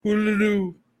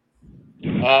Hulu.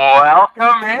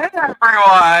 Welcome in,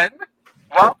 everyone.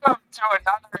 Welcome to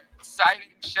another exciting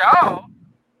show.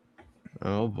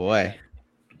 Oh boy.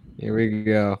 Here we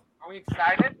go. Are we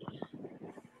excited?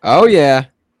 Oh yeah.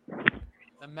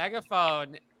 The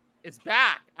megaphone is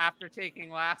back after taking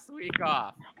last week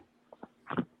off.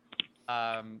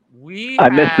 I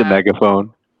missed the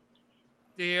megaphone.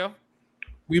 Do you?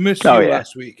 We missed Oh, you yeah.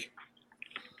 last week.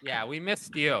 Yeah, we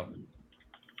missed you.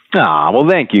 Well,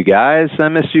 thank you guys. I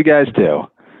missed you guys too.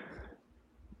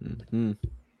 Mm-hmm.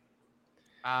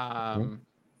 I can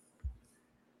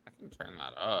turn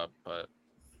that up, but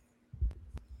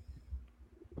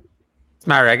it's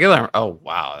my regular. Oh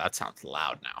wow, that sounds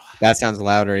loud now. That sounds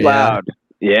louder. Loud.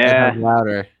 Yeah. That Yeah. sounds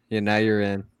louder. Yeah. Now you're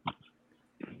in.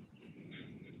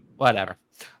 Whatever.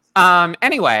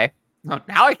 Anyway, now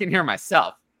I can hear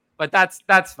myself, but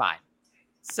that's fine.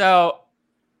 So,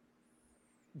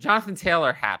 Jonathan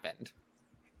Taylor happened.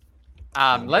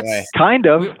 Let's Kind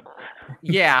of.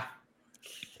 yeah.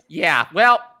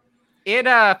 Well, it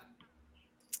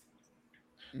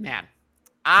man,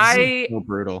 I So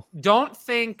brutal. don't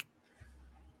think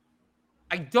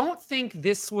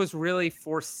this was really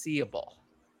foreseeable.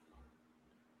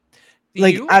 Do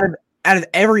Like you? out of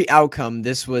every outcome,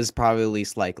 this was probably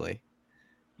least likely.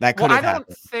 That could Well, have I don't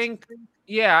happened. think.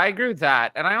 Yeah, I agree with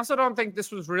that, and I also don't think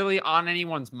this was really on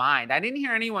anyone's mind. I didn't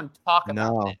hear anyone talk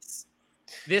about No. this.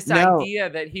 This No. idea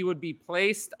that he would be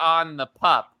placed on the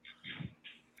pup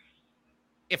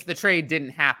if the trade didn't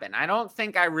happen. I don't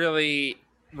think I really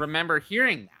remember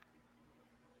hearing that.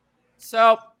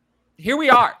 So here we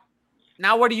are.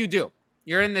 Now, what do you do?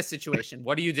 You're in this situation.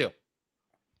 What do you do?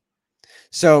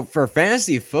 So for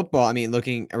fantasy football, I mean,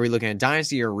 are we looking at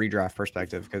dynasty or redraft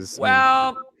perspective? Because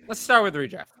Well, let's start with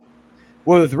redraft.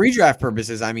 well, with redraft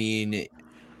purposes, I mean,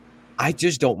 I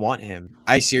just don't want him.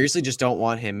 I seriously just don't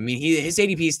want him. I mean, his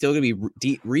ADP is still going to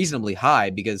be reasonably high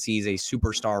because he's a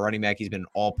superstar running back. He's been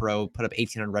all pro, put up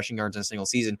 1,800 rushing yards in a single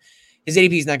season. His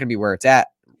ADP is not going to be where it's at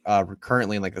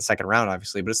currently in like the second round,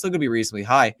 obviously, but it's still going to be reasonably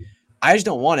high. I just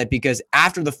don't want it because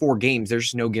after the 4 games, there's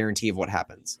just no guarantee of what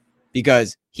happens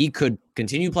because he could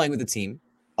continue playing with the team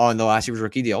on the last year's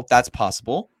rookie deal. That's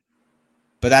possible,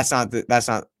 but that's not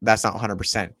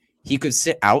 100%. He could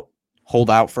sit out, hold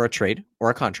out for a trade or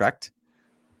a contract,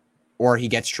 or he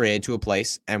gets traded to a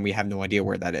place and we have no idea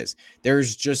where that is.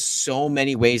 There's just so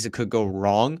many ways it could go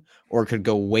wrong or it could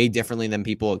go way differently than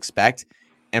people expect.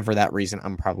 And for that reason,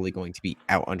 I'm probably going to be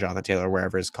out on Jonathan Taylor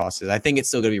wherever his cost is. I think it's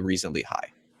still going to be reasonably high.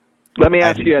 Let me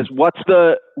ask you guys, what's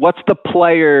the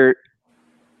player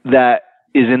that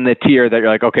is in the tier that you're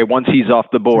like, okay, once he's off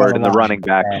the board and the running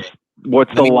backs,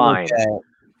 what's the line?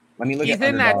 Let me look He's at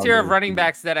in that tier of underdog. running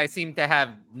backs that I seem to have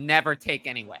never take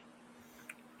anyway.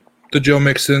 The Joe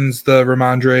Mixons, the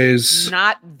Ramondres.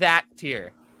 Not that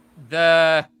tier.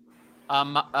 The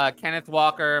Kenneth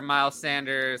Walker, Miles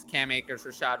Sanders, Cam Akers,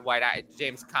 Rashad White,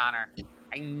 James Conner.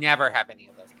 I never have any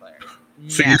of those players.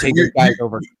 So Never. You take those guys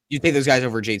over. You take those guys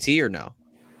over JT or no?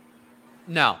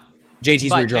 No. JT's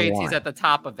But where you draw the JT's line. at the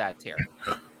top of that tier.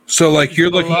 So, like, you're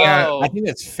looking at. Below- I think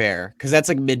that's fair because that's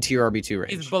like mid-tier RB2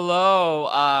 range. He's below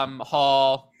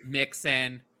Hall,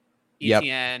 Mixon, Yep.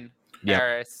 Etienne, Yep.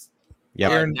 Harris.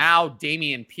 Yep. Aaron- Now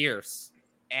Damian Pierce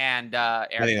and I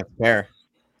Aaron, think that's fair.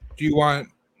 Do you want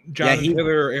Jonathan he-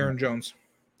 Taylor or Aaron Jones?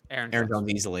 Aaron Aaron Jones.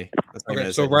 Jones easily. That's what I'm Okay,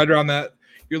 gonna so say. right around that,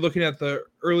 you're looking at the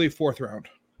early 4th round.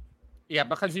 Yeah,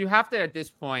 because you have to at this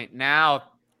point now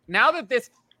that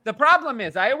the problem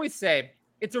is, I always say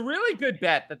it's a really good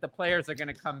bet that the players are going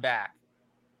to come back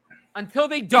until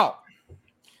they don't.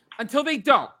 And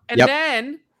Yep.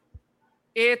 then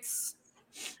it's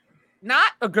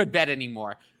not a good bet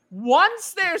anymore.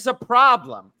 Once there's a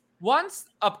problem, once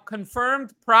a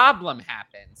confirmed problem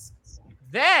happens,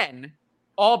 then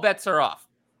all bets are off.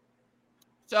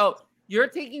 So you're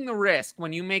taking the risk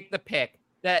when you make the pick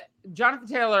that Jonathan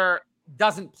Taylor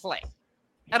doesn't play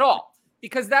at all,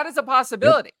 because that is a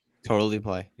possibility. Totally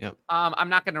play. Yep. I'm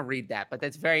not going to read that, but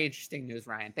that's very interesting news,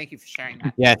 Ryan. Thank you for sharing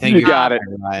that. Yeah, thank You you. got it.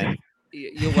 Ryan.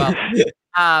 You're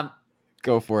welcome.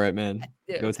 Go for it, man.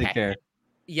 Go take okay. care.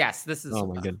 Yes, this is. Oh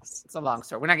my goodness. It's a long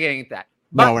story. We're not getting into that.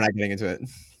 No, But we're not getting into it.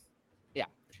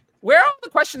 where are all the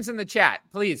questions in the chat?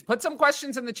 Please put some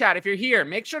questions in the chat. If you're here,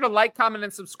 make sure to like, comment,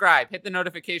 and subscribe. Hit the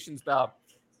notifications bell.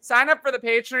 Sign up for the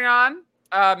Patreon.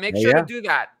 Make sure to do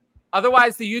that.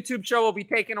 Otherwise, the YouTube show will be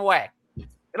taken away.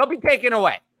 It'll be taken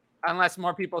away unless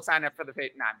more people sign up for the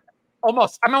Patreon.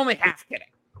 I'm only half kidding.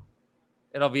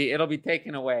 It'll be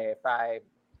taken away if I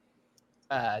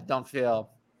don't feel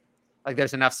like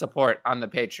there's enough support on the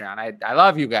Patreon. I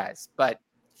love you guys, but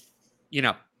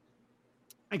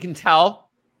I can tell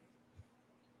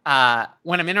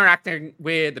when I'm interacting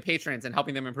with the patrons and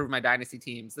helping them improve my dynasty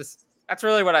teams. That's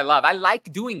really what I love. I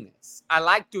like doing this. I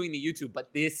like doing the YouTube,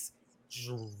 but this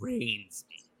drains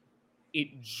me. It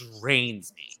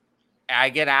drains me. I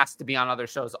get asked to be on other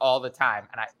shows all the time,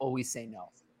 and I always say no.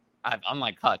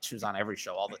 Unlike Hutch, who's on every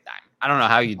show all the time. I don't know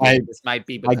how you do it. This might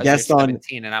be because you're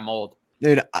 17 and I'm old.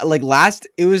 Dude,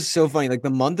 it was so funny. Like the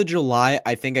month of July,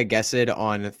 I think I guessed it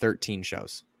on 13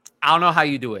 shows. I don't know how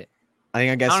you do it. I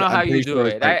don't know how you do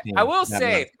it. I will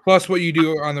say. Plus what you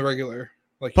do on the regular.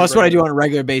 Plus what I do on a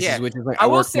regular basis, which is like I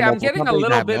will say I'm getting a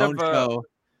little bit of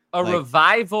a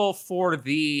revival for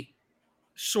the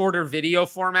shorter video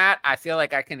format. I feel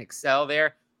like I can excel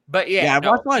there. But yeah, I've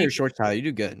watched a lot of your shorts, Tyler. You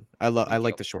do good. I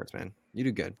like the shorts, man. You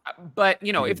do good. But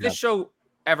if this show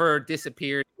ever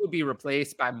disappeared, it would be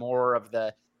replaced by more of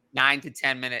the 9 to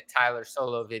 10 minute Tyler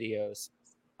solo videos.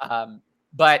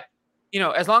 But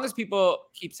as long as people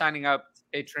keep signing up to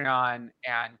Patreon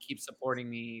and keep supporting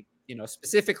me,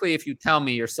 specifically if you tell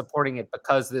me you're supporting it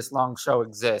because this long show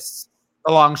exists,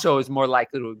 the long show is more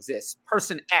likely to exist.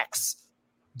 Person X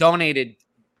donated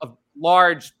a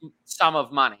large sum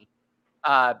of money,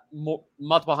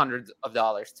 multiple hundreds of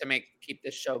dollars to keep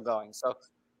this show going. So,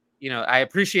 I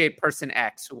appreciate Person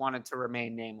X who wanted to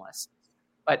remain nameless,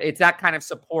 but it's that kind of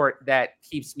support that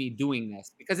keeps me doing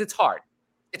this because it's hard.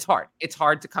 It's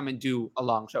hard to come and do a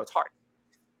long show. It's hard.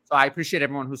 So I appreciate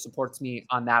everyone who supports me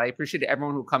on that. I appreciate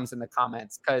everyone who comes in the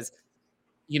comments because,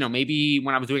 maybe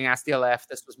when I was doing Ask DLF,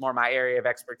 this was more my area of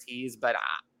expertise, but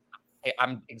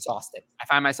I'm exhausted. I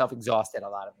find myself exhausted a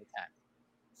lot of the time.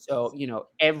 So,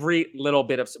 every little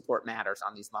bit of support matters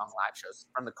on these long live shows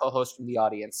from the co-host, from the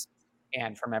audience,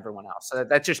 and from everyone else. So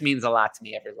that just means a lot to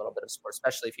me, every little bit of support,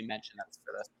 especially if you mention that's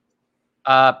for this.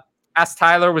 Ask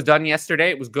Tyler was done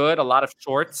yesterday. It was good. A lot of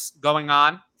shorts going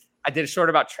on. I did a short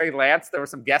about Trey Lance. There were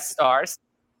some guest stars.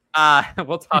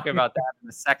 We'll talk about that in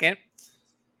a second.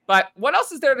 But what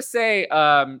else is there to say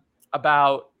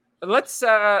about? Let's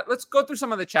go through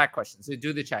some of the chat questions. So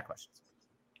do the chat questions.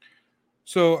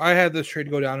 So I had this trade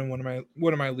go down in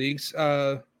one of my leagues.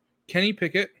 Kenny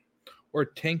Pickett or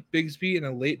Tank Bigsby in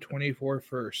a late 24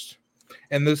 first.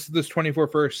 And this 24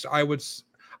 first,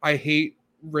 I hate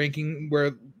ranking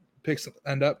where picks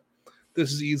end up.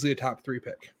 This is easily a top 3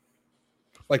 pick.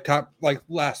 Like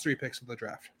last 3 picks of the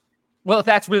draft. Well, if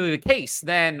that's really the case,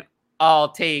 then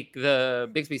I'll take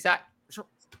the Bigsby side. Sure.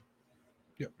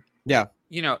 Yeah.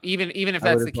 Even if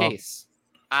that's the case.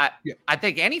 I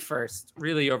think any first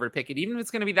really over Pickett, even if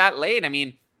it's going to be that late. I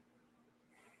mean,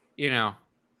 I'll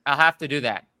have to do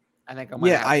that. I think I'm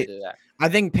going to have to do that. I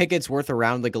think Pickett's worth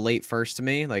around like a late first to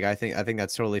me. Like I think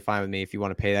that's totally fine with me if you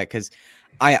want to pay that because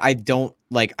I don't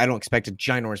expect a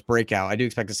ginormous breakout. I do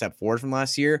expect a step forward from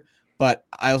last year, but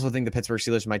I also think the Pittsburgh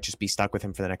Steelers might just be stuck with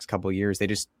him for the next couple of years.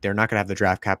 They're not going to have the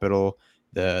draft capital.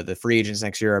 The free agents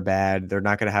next year are bad. They're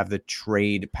not going to have the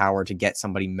trade power to get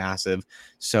somebody massive.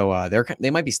 So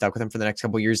they might be stuck with him for the next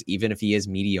couple of years, even if he is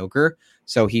mediocre.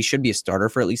 So he should be a starter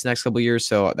for at least the next couple of years.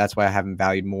 So that's why I have him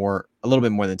valued a little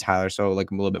bit more than Tyler. So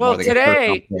like a little bit more. Like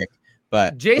today, pick,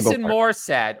 but Jason Moore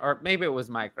said, or maybe it was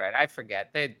Mike Red. I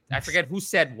forget. I forget who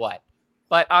said what.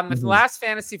 But on the last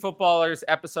Fantasy Footballers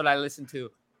episode I listened to,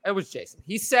 it was Jason.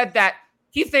 He said that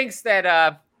he thinks that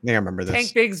I remember this. Tank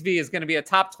Bigsby is going to be a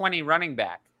top 20 running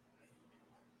back.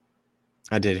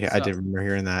 I did remember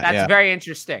hearing that. That's very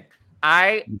interesting.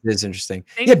 It is interesting.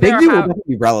 Yeah, Bigsby will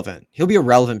be relevant. He'll be a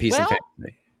relevant piece in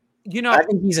fantasy. I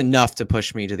think he's enough to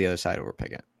push me to the other side over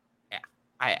Pickett. Yeah,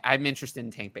 I'm interested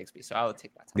in Tank Bigsby, so I will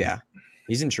take that. Yeah,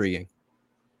 he's intriguing.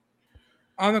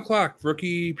 On the clock,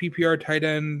 rookie PPR tight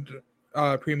end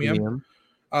premium.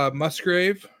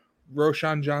 Musgrave,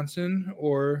 Roshan Johnson,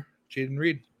 or Jaden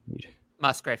Reed.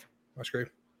 Musgrave.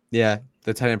 Yeah,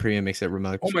 the tight end premium makes it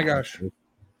remote. Oh my gosh.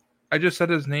 I just said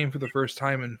his name for the first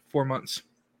time in 4 months.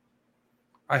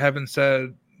 I haven't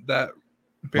said that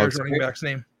Bears running back's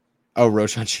name. Oh,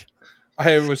 Roshan.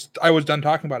 I was done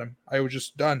talking about him. I was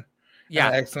just done. Yeah.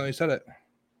 I accidentally said it.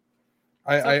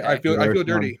 I feel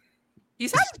dirty.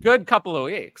 He's had a good couple of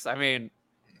weeks. I mean,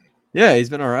 yeah, he's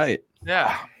been all right.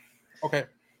 Yeah. Okay.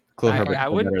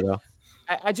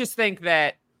 I just think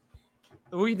that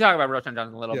we can talk about Roshan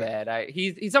Johnson a little bit.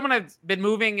 He's someone I've been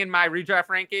moving in my redraft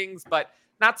rankings, but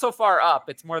not so far up.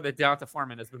 It's more that Deonta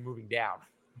Foreman has been moving down.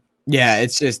 Yeah,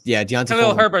 it's just Deonta.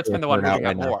 Khalil Herbert's been the one moving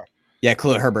up more. Yeah,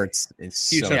 Khalil Herbert's. He's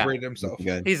separated himself.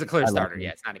 Good. He's a clear starter. Yeah,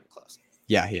 it's not even close.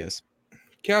 Yeah, he is.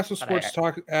 Castle Sports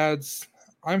Talk adds,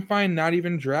 I'm fine not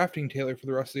even drafting Taylor for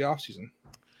the rest of the offseason.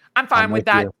 I'm fine with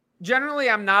that. Generally,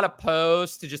 I'm not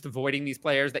opposed to just avoiding these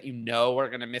players that are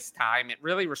going to miss time. It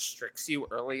really restricts you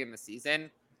early in the season.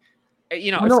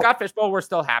 If Scott Fishbowl were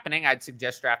still happening, I'd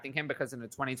suggest drafting him because in a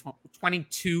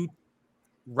 2022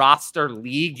 roster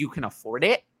league, you can afford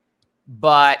it.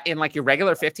 But in like your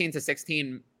regular 15 to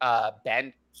 16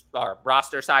 bench or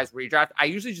roster size redraft, I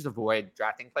usually just avoid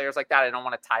drafting players like that. I don't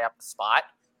want to tie up the spot.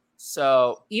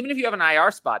 So even if you have an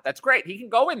IR spot, that's great. He can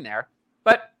go in there.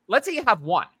 But let's say you have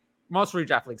one. Most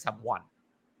redraft leagues have one.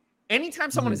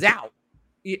 Anytime someone is out,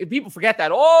 people forget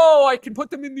that. Oh, I can put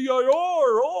them in the IR.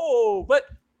 Oh, but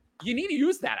you need to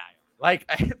use that IR. Like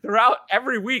throughout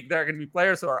every week, there are going to be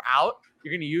players who are out.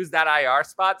 You're going to use that IR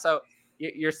spot. So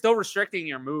you're still restricting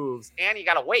your moves, and you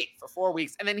got to wait for 4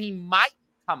 weeks, and then he might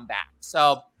come back.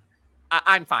 So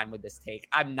I'm fine with this take.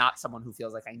 I'm not someone who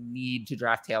feels like I need to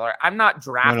draft Taylor. I'm not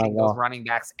drafting those running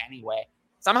backs anyway.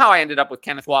 Somehow I ended up with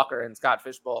Kenneth Walker and Scott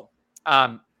Fishbowl.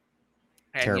 And,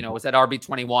 was at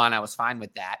RB21. I was fine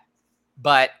with that.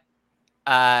 But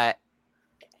it's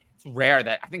rare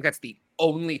that I think that's the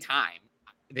only time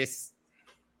this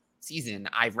season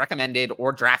I've recommended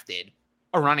or drafted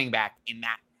a running back in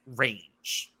that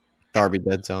range. Darby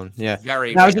dead zone. Yeah.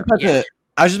 I was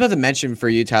just about to mention for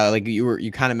you, Tyler, like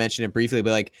you kind of mentioned it briefly,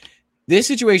 but like this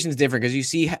situation is different because you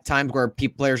see times where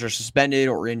players are suspended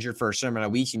or injured for a certain amount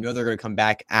of weeks. You know they're going to come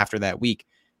back after that week.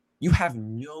 You have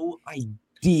no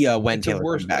idea when Taylor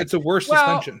comes back. It's a worse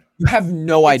suspension. You have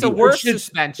no idea. It's a worse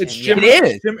suspension. It's Jim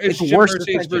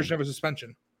Irsay's version of a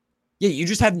suspension. Yeah, you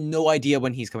just have no idea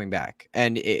when he's coming back,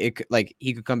 and he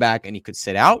could come back and he could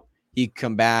sit out. He could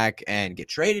come back and get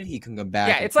traded. He can come back.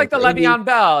 Yeah, it's like the Le'Veon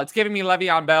Bell. It's giving me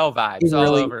Le'Veon Bell vibes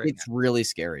all over. It's really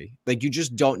scary. Like you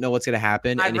just don't know what's going to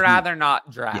happen. I'd rather not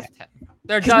draft him.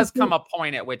 There does come a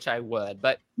point at which I would,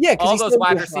 but all those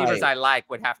wide receivers I like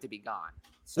would have to be gone.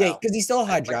 So, yeah, because he's still a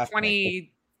high draft.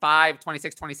 25,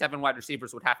 26, 27 wide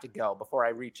receivers would have to go before I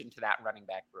reach into that running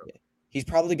back group. Yeah. He's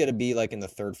probably going to be like in the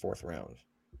 3rd, 4th round.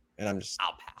 And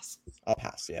I'll pass. I'll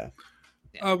pass, yeah.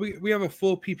 We have a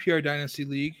full PPR Dynasty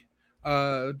league.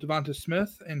 Devonta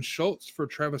Smith and Schultz for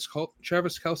Travis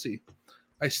Kelce.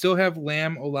 I still have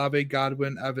Lamb, Olave,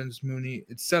 Godwin, Evans, Mooney,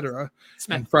 etc.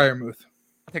 and Freiermuth.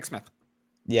 I think Smith.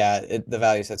 Yeah, the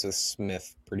value sets with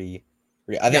Smith pretty.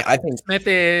 I think Smith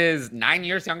is 9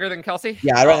 years younger than Kelce.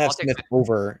 Yeah, I'd rather have Smith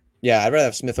over. Yeah, I'd rather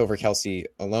have Smith over Kelce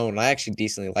alone. I actually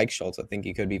decently like Schultz. I think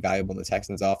he could be valuable in the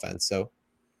Texans' offense. So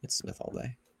it's Smith all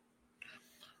day.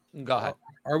 Go ahead.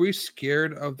 Are we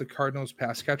scared of the Cardinals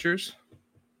pass catchers?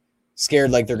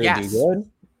 Scared like they're going to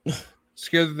do good?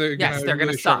 Scared that they're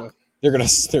going to suck. They're going to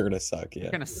suck, yeah.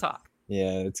 They're going to suck.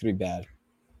 Yeah, it's going to be bad.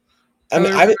 I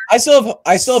mean, I still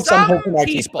have some hope for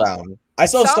Marquise Brown. I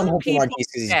still have some hope for Marquise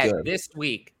because he's good. This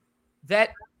week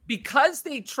that because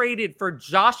they traded for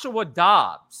Joshua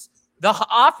Dobbs, the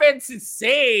offense is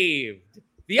saved.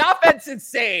 The offense is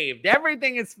saved.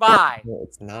 Everything is fine. No,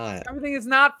 it's not. Everything is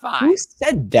not fine. Who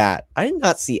said that? I did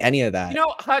not see any of that.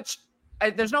 Hutch,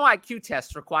 there's no IQ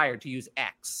test required to use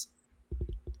X.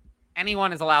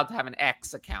 Anyone is allowed to have an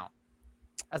X account.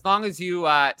 As long as you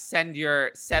send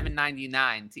your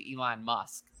 $7.99 to Elon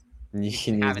Musk, you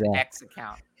can have an X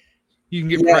account. You can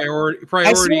get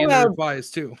priority in the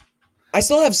replies too. I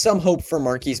still have some hope for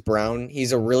Marquise Brown.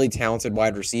 He's a really talented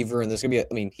wide receiver, and there's gonna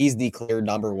be. He's the clear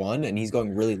number one, and he's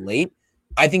going really late.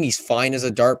 I think he's fine as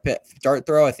a dart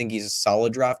throw. I think he's a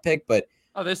solid draft pick, but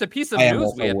there's a piece of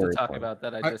news we have to talk about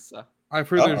that I just saw. I've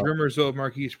heard there's rumors of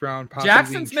Marquise Brown possibly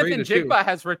Jackson Smith-Njigba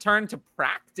has returned to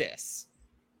practice.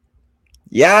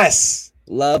 Yes,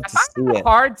 love to see it.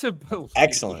 Hard to believe.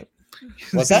 Excellent.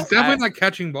 What's that? He's definitely not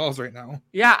catching balls right now.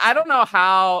 Yeah, I don't know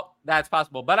how that's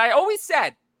possible, but I always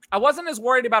said I wasn't as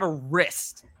worried about a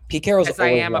wrist as I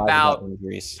am about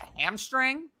a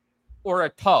hamstring or a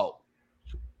toe.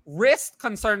 Wrist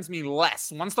concerns me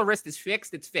less. Once the wrist is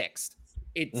fixed, it's fixed.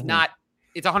 It's not.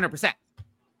 It's 100%.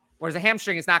 Whereas a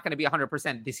hamstring is not going to be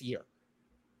 100% this year.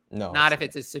 No, not if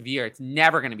it's as severe. It's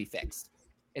never going to be fixed.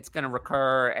 It's going to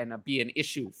recur and be an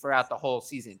issue throughout the whole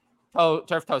season.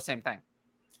 Turf toe, same thing.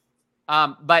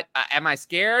 But am I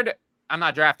scared? I'm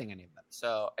not drafting any of them.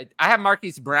 So I have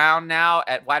Marquise Brown now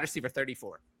at wide receiver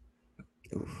 34.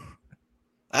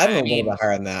 I don't know about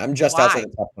higher than that. I'm just outside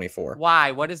the top 24.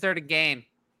 Why? What is there to gain?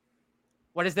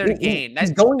 What is there to gain?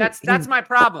 That's my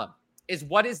problem. Is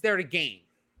what is there to gain?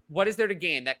 What is there to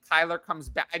gain that Kyler comes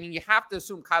back? I mean, you have to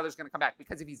assume Kyler's going to come back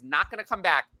because if he's not going to come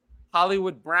back,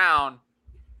 Hollywood Brown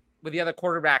with the other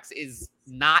quarterbacks is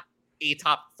not a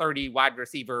top 30 wide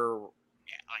receiver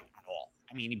at all.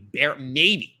 I mean,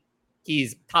 maybe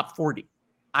he's top 40.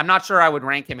 I'm not sure I would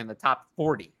rank him in the top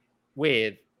 40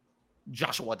 with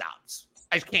Joshua Dobbs.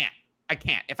 I just can't. I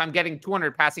can't. If I'm getting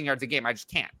 200 passing yards a game, I just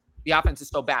can't. The offense is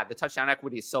so bad. The touchdown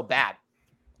equity is so bad.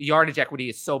 The yardage equity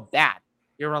is so bad.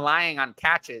 you're relying on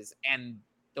catches, and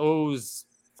those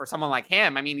for someone like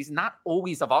him, I mean, he's not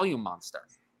always a volume monster.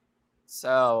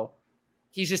 So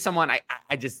he's just someone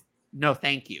I just no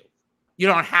thank you. You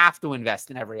don't have to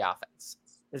invest in every offense.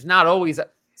 There's not always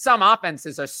some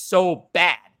offenses are so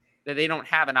bad that they don't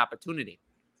have an opportunity.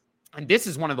 And this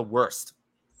is one of the worst.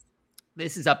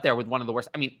 This is up there with one of the worst.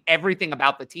 I mean, everything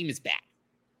about the team is bad.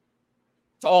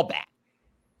 It's all bad.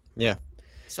 Yeah.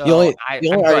 So the only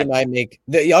argument I make,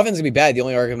 the offense can be bad. The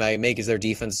only argument I make is their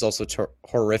defense is also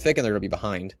horrific, and they're going to be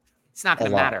behind. It's not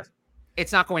going to matter.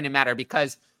 It's not going to matter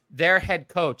because their head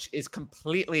coach is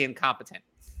completely incompetent.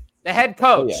 The head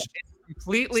coach is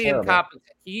completely incompetent.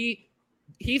 He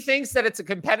thinks that it's a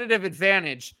competitive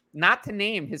advantage not to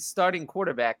name his starting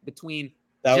quarterback between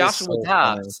Joshua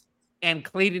Dobbs and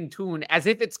Clayton Tune, as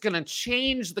if it's going to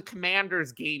change the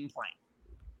Commanders' game plan.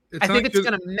 I think it's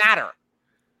going to matter.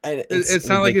 It's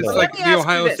not like it's like the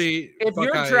Ohio State. If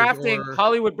you're drafting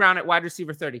Hollywood Brown at wide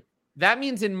receiver 30, that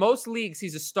means in most leagues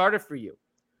he's a starter for you.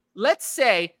 Let's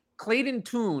say Clayton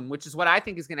Tune, which is what I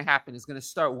think is going to happen, is going to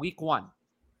start week 1.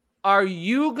 Are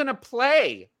you going to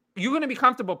play? You're going to be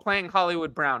comfortable playing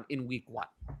Hollywood Brown in week 1?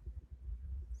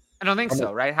 I don't think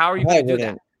so, right? How are you going to do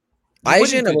that?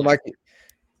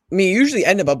 You usually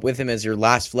end up with him as your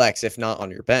last flex, if not on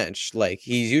your bench. Like,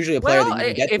 he's usually a player that you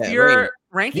can get if you're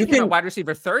ranking him at wide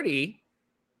receiver 30,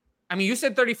 I mean, you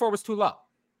said 34 was too low.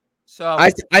 So I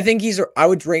think I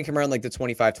would rank him around like the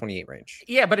 25, 28 range.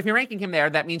 Yeah, but if you're ranking him there,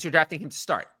 that means you're drafting him to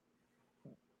start.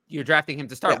 You're drafting him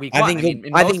to start week 1. I mean,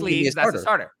 in most leagues, that's a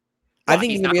starter. Well, I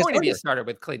think he's not going to be a starter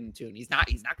with Clayton Tune. He's not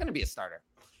going to be a starter.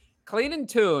 Clayton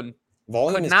Tune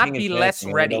could not be less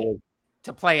ready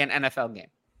to play an NFL game.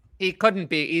 He couldn't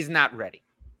be. He's not ready.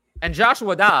 And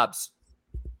Joshua Dobbs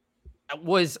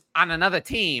was on another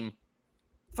team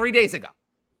 3 days ago.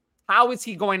 How is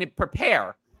he going to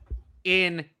prepare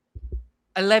in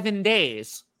 11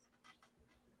 days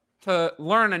to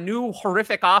learn a new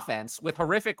horrific offense with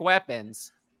horrific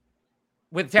weapons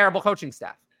with terrible coaching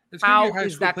staff? How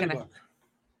is that going to...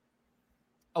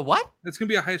 A what? It's going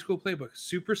to be a high school playbook.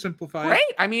 Super simplified.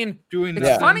 Great. I mean,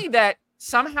 it's funny that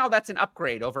somehow that's an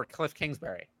upgrade over Cliff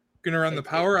Kingsbury. Going to run the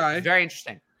power eye. Very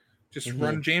interesting. Just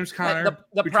run James Conner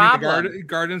the problem, the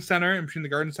garden center and between the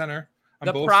garden center.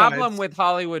 The problem with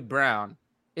Hollywood Brown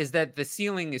is that the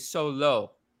ceiling is so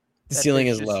low. The ceiling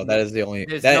is low. That is the only.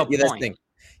 That's the thing.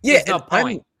 Yeah, there's no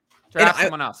point. Draft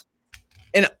someone else.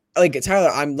 And like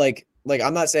Tyler, I'm like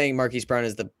I'm not saying Marquise Brown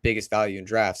is the biggest value in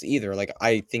drafts either. Like,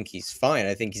 I think he's fine.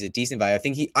 I think he's a decent value.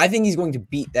 I think he's going to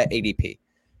beat that ADP.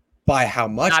 By how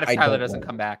much? Not if Tyler doesn't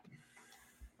come back.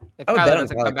 If Kyler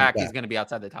doesn't come back, he's going to be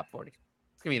outside the top 40.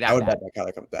 It's going to be that bad. I would bet that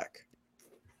Kyler comes back.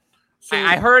 So,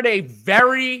 I heard a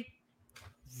very,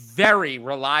 very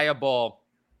reliable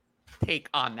take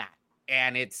on that,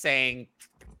 and it's saying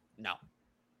no.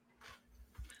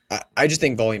 I just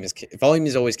think volume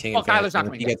is always king. Well, Kyler's not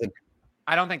coming back.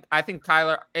 I think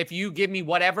Kyler, if you give me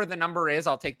whatever the number is,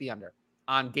 I'll take the under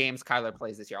on games Kyler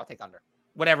plays this year. I'll take under.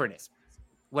 Whatever it is.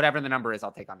 Whatever the number is,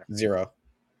 I'll take under. 0.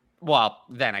 Well,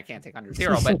 then I can't take under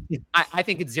 0, but I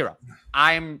think it's 0.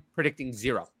 I'm predicting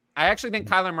 0. I actually think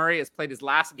Kyler Murray has played his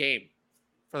last game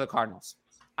for the Cardinals.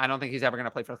 I don't think he's ever going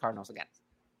to play for the Cardinals again.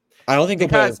 I don't think he'll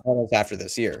play for the Cardinals after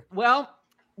this year. Well,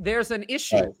 there's an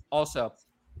issue also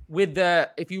with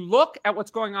if you look at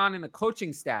what's going on in the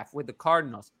coaching staff with the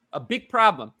Cardinals, a big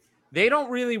problem. They don't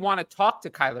really want to talk to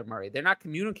Kyler Murray. They're not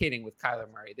communicating with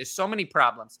Kyler Murray. There's so many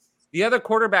problems. The other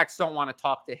quarterbacks don't want to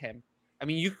talk to him. I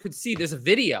mean, you could see there's a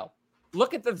video.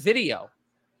 Look at the video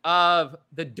of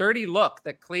the dirty look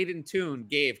that Clayton Tune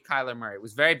gave Kyler Murray. It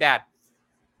was very bad.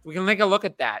 We can take a look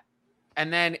at that.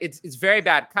 And then it's very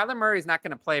bad. Kyler Murray is not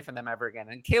going to play for them ever again.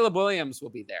 And Caleb Williams will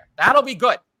be there. That'll be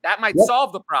good. That might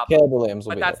solve the problem. Caleb Williams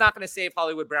will but that's not going to save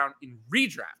Hollywood Brown in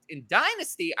redraft. In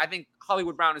Dynasty, I think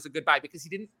Hollywood Brown is a good buy because he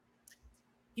didn't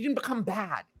become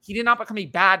bad. He did not become a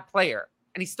bad player.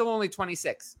 And he's still only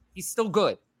 26. He's still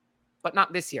good, but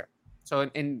not this year. So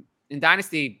in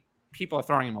Dynasty, people are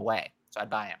throwing him away. So I'd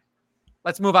buy him.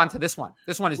 Let's move on to this one.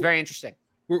 This one is very interesting.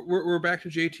 We're back to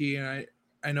JT, and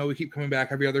I know we keep coming back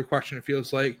every other question. It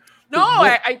feels like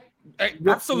I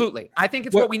absolutely. I think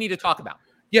it's what we need to talk about.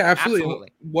 Yeah,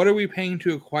 absolutely. What are we paying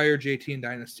to acquire JT in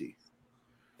Dynasty?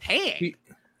 Paying?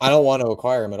 I don't want to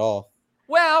acquire him at all.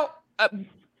 Well, I've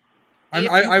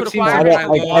seen.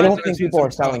 I don't think people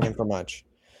are selling him for much.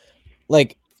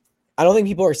 Like, I don't think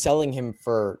people are selling him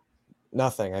for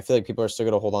nothing. I feel like people are still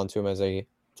going to hold on to him as a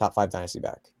top 5 dynasty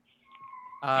back.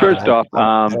 First off,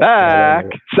 I'm back.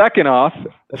 Second off,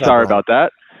 sorry about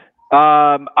that.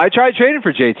 I tried trading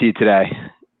for JT today,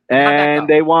 And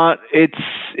they want it's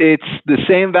the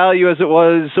same value as it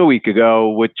was a week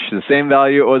ago, which the same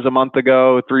value it was a month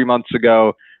ago, 3 months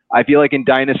ago. I feel like in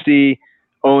Dynasty,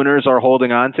 owners are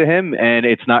holding on to him, and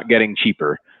it's not getting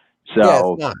cheaper. So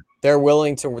yeah, it's not. They're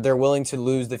willing to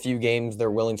lose the few games. They're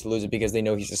willing to lose it because they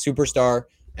know he's a superstar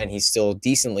and he's still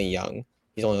decently young.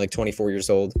 He's only like 24 years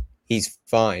old. He's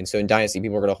fine. So in Dynasty,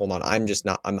 people are going to hold on. I'm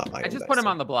not buying. I just put him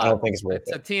on the block. I don't think it's worth it.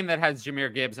 It's a team that has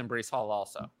Jahmyr Gibbs and Breece Hall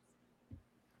also.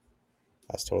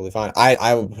 That's totally fine.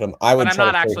 I would put him. But I'm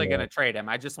not actually going to trade him.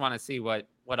 I just want to see what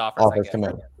offers come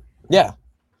in. Yeah.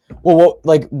 Well,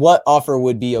 what offer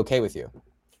would be okay with you?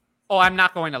 Oh, I'm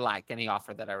not going to like any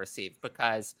offer that I receive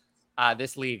because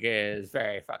this league is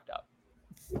very fucked up.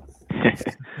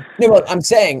 No, but I'm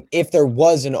saying if there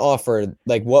was an offer,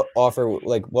 what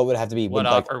would it have to be? What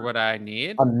offer would I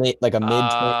need? A mid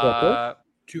 20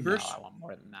 2 first? No, I want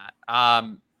more than that.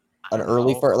 An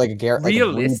early first, like a Garrett.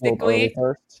 Realistically,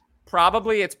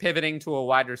 probably it's pivoting to a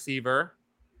wide receiver,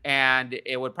 and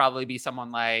it would probably be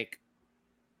someone like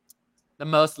the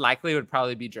most likely would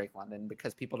probably be Drake London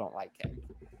because people don't like him.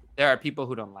 There are people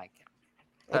who don't like him.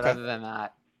 But other than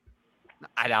that,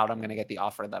 I doubt I'm going to get the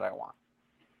offer that I want.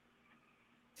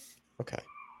 Okay.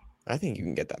 I think you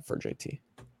can get that for JT.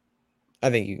 I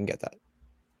think you can get that.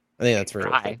 I think that's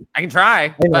real. I can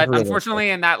try, but unfortunately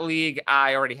in that league,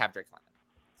 I already have Drake London.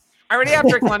 I already have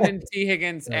Drake London, T.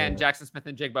 Higgins, and Jackson Smith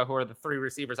and Jigba, who are the 3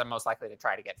 receivers I'm most likely to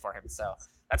try to get for him. So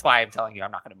that's why I'm telling you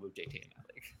I'm not going to move JT in that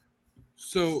league.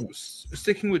 So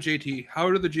sticking with JT,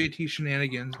 how do the JT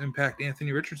shenanigans impact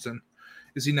Anthony Richardson?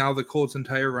 Is he now the Colts'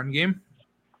 entire run game?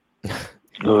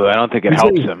 Ooh, I don't think it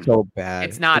helps him. So bad.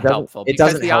 It's not helpful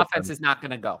because the offense is not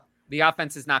going to go. The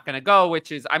offense is not going to go,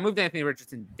 which is I moved Anthony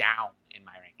Richardson down in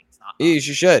my rankings. Not you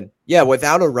should. Yeah,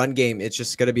 without a run game, it's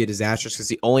just going to be a disaster because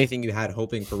the only thing you had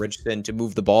hoping for Richardson to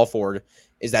move the ball forward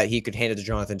is that he could hand it to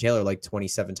Jonathan Taylor like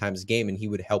 27 times a game and he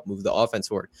would help move the offense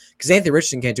forward. Because Anthony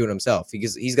Richardson can't do it himself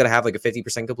because he's going to have like a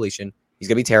 50% completion. He's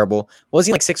going to be terrible. Was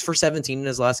he like 6 for 17 in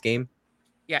his last game?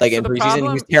 Yeah, like in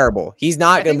preseason, he's terrible. He's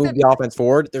not going to move the offense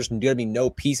forward. There's going to be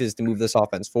no pieces to move this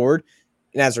offense forward.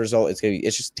 And as a result,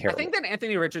 it's just terrible. I think that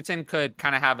Anthony Richardson could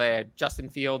kind of have a Justin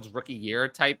Fields rookie year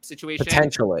type situation.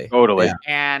 Potentially. Totally. Yeah.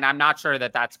 And I'm not sure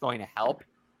that that's going to help.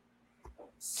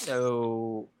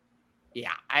 So,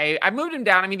 yeah, I moved him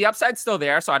down. I mean, the upside's still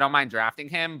there, so I don't mind drafting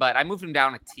him, but I moved him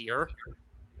down a tier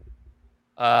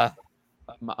among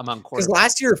quarterbacks. Because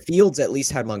last year, Fields at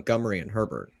least had Montgomery and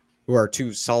Herbert, who are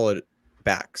 2 solid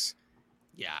backs.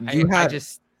 Yeah,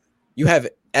 you have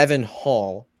Evan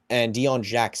Hall and Deion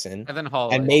Jackson. Evan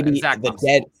Hall and maybe the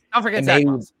dead. Don't forget Zach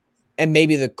Moss. And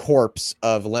maybe the corpse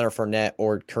of Leonard Fournette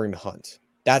or Kareem Hunt.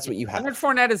 That's what you have. Leonard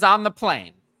Fournette is on the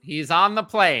plane. He's on the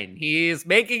plane. He's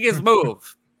making his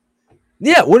move.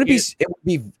 Yeah, it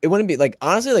wouldn't be like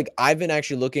honestly, like I've been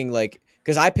actually looking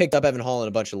because I picked up Evan Hall in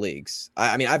a bunch of leagues.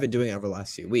 I mean, I've been doing it over the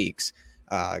last few weeks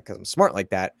because I'm smart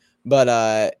like that. But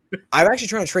I'm actually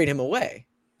trying to trade him away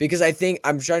because I think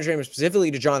I'm trying to trade him specifically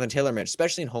to Jonathan Taylor, man,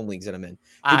 especially in home leagues that I'm in.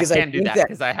 Because I can't do that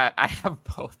because I have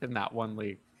both in that one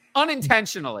league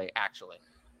unintentionally, actually.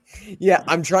 Yeah,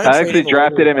 I'm trying. I actually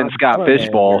drafted him in Scott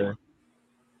Fishbowl.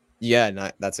 Yeah,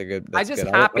 that's a good. I just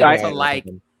happen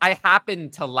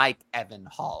to like Evan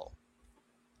Hall.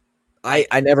 I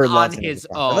never loved on him his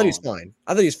own. I thought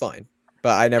he was fine.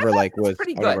 But I never was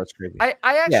pretty good. Crazy. I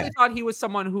actually thought he was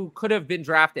someone who could have been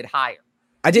drafted higher.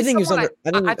 I did think he was I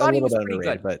thought he was pretty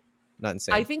good, but not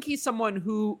insane. I think he's someone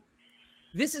who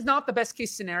this is not the best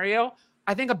case scenario.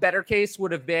 I think a better case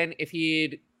would have been if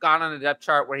he'd gone on a depth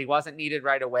chart where he wasn't needed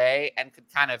right away and could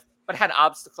but had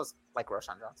obstacles like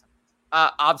Roshan Johnson.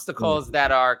 Obstacles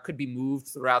that could be moved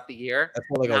throughout the year,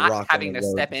 not having to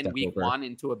step in week 1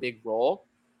 into a big role.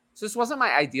 So this wasn't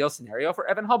my ideal scenario for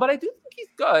Evan Hall, but I do think he's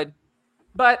good.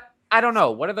 But I don't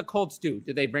know. What do the Colts do?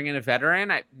 Do they bring in a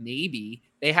veteran? Maybe.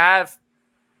 They have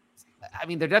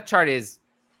their depth chart is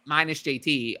minus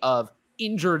JT of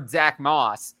injured Zach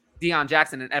Moss, Deion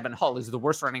Jackson, and Evan Hall is the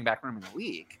worst running back room in the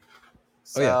league.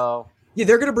 So yeah,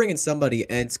 they're going to bring in somebody,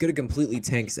 and it's going to completely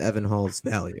tank Evan Hall's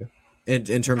value in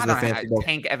terms of the fantasy.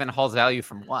 Tank Evan Hall's value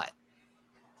from what?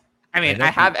 I mean,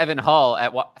 I have Evan Hall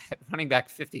at running back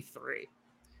 53.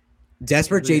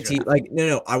 Desperate JT,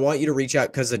 no. I want you to reach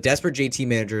out because a desperate JT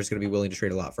manager is going to be willing to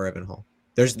trade a lot for Evan Hall.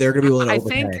 They're going to be willing to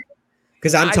overpay.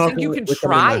 Because I'm talking. You can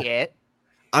try it.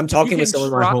 I'm talking with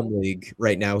someone in my home league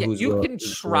right now you can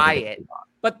try it,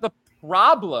 but the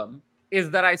problem is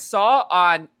that I saw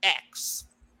on X.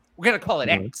 We're going to call it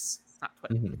X, not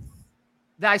Twitter.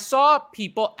 That I saw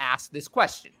people ask this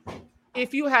question: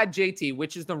 if you had JT,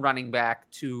 which is the running back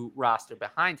to roster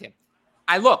behind him?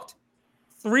 I looked.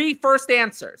 3 first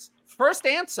answers First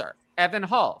answer, Evan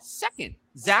Hull. Second,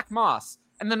 Zach Moss.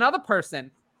 And another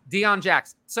person, Deion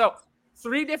Jackson. So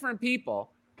 3 different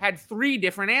people had 3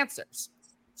 different answers.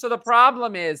 So the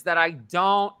problem is that I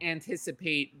don't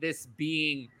anticipate this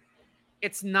being,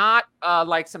 it's not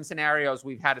like some scenarios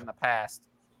we've had in the past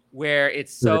where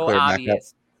it's so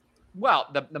obvious. Well,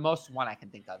 the most one I can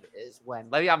think of is when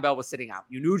Le'Veon Bell was sitting out.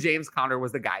 You knew James Conner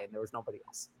was the guy and there was nobody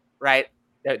else, right?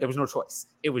 There was no choice.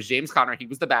 It was James Conner. He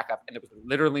was the backup and there was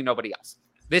literally nobody else.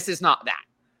 This is not that.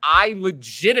 I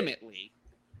legitimately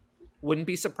wouldn't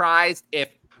be surprised if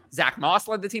Zach Moss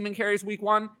led the team in carries week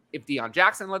 1, if Deion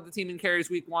Jackson led the team in carries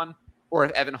week 1, or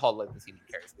if Evan Hull led the team in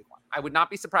carries week 1. I would not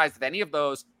be surprised if any of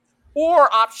those,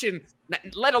 or option,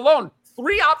 let alone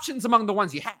 3 options among the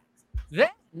ones you have.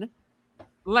 Then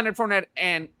Leonard Fournette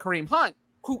and Kareem Hunt,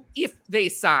 who, if they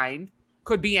signed,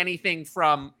 could be anything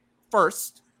from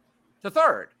 1st to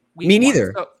 3rd. Me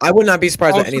neither. So, I would not be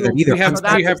surprised with any of them either.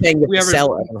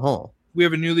 Sell Evan Hull. We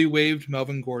have a newly waived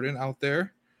Melvin Gordon out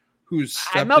there, who's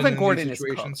Melvin Gordon is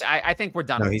cooked. I think we're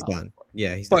done. No, he's done.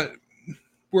 Yeah, he's done.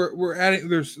 But we're adding.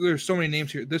 There's so many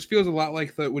names here. This feels a lot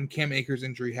like when Cam Akers'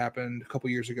 injury happened a couple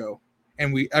years ago,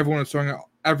 and everyone was throwing out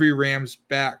every Rams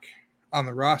back on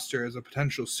the roster as a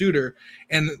potential suitor.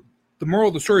 And the moral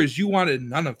of the story is you wanted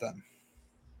none of them.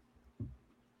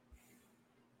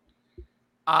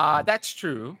 That's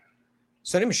true.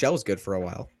 Sonny Michel was good for a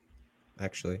while,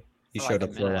 actually. He showed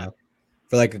up for a while.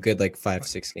 For like a good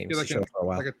 5-6 games. He showed up for a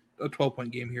while. Like a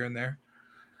 12-point game here and there.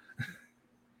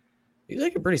 He's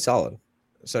like a pretty solid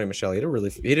Sonny Michel. He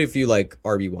had a few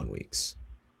RB1 weeks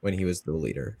when he was the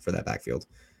leader for that backfield.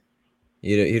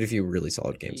 He had a few really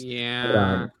solid games.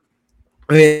 Yeah.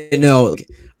 No,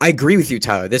 I agree with you,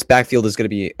 Tyler. This backfield is going to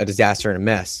be a disaster and a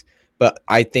mess. But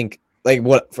I think,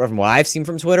 from what I've seen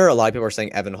from Twitter, a lot of people are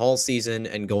saying Evan Hull season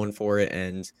and going for it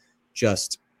and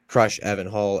just crush Evan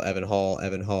Hull. I haven't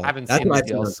That's seen what the I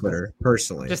think on Twitter,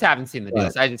 personally. Just haven't seen the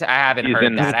deals. I haven't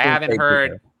heard that. I haven't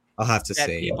heard. I'll have to that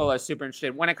say people are super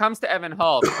interested. When it comes to Evan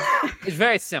Hull, it's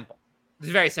very simple. It's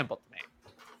very simple to me.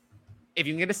 If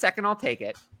you can get a second, I'll take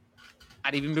it.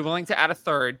 I'd even be willing to add a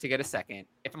 3rd to get a second.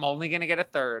 If I'm only going to get a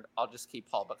 3rd, I'll just keep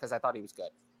Hull because I thought he was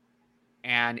good.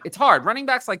 And it's hard. Running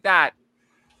backs like that,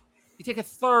 you take a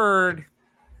 3rd,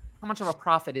 how much of a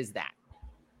profit is that?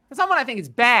 For someone I think is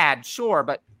bad, sure,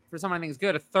 but for someone I think is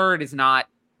good, a 3rd is not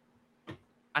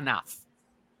enough.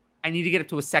 I need to get it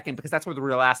to a 2nd because that's where the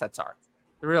real assets are.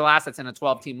 The real assets in a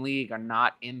 12-team league are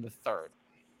not in the 3rd.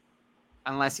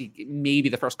 Unless maybe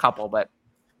the first couple, but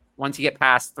once you get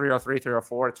past 303,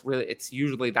 304, it's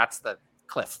usually that's the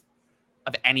cliff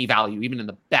of any value, even in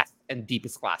the best and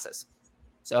deepest classes.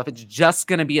 So if it's just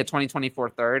going to be a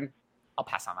 2024 3rd, I'll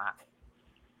pass on that.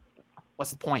 What's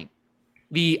the point?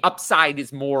 The upside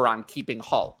is more on keeping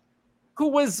Hull, who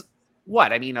was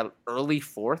an early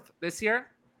 4th this year.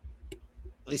 At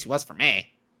least he was for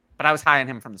me, but I was high on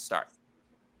him from the start.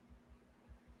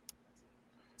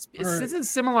 This is a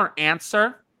similar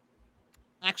answer.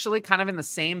 Actually, kind of in the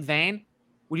same vein.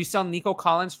 Would you sell Nico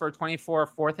Collins for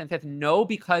 24, 4th, and 5th? No,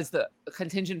 because the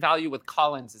contingent value with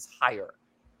Collins is higher.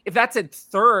 If that's a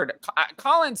 3rd,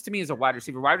 Collins to me is a wide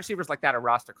receiver. Wide receivers like that are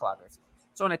roster cloggers.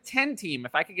 So in a 10 team,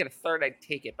 if I could get a 3rd, I'd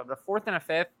take it. But a 4th and a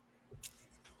 5th,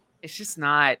 it's just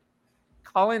not.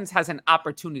 Collins has an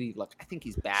opportunity. Look, I think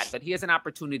he's bad, but he has an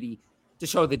opportunity to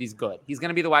show that he's good. He's going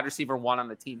to be the wide receiver 1 on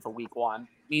the team for week 1.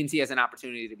 Means he has an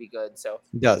opportunity to be good. So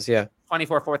he does, yeah.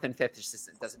 24, 4th, and 5th just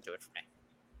doesn't do it for me.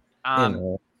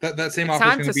 That same offer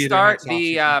is going to be start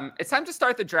the. It's time to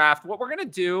start the draft. What we're going to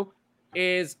do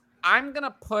is I'm going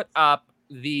to put up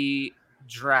the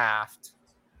draft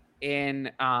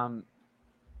in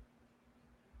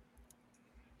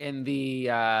the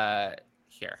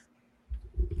here.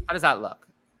 How does that look?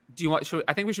 Do you want?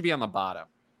 I think we should be on the bottom.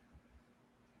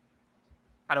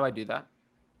 How do I do that?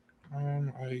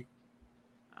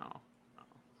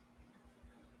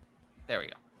 There we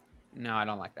go. No, I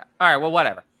don't like that. All right, well,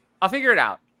 whatever. I'll figure it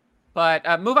out.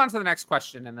 But move on to the next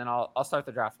question, and then I'll start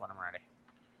the draft when I'm ready.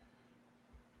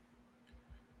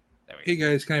 There we go.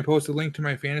 Hey guys, can I post a link to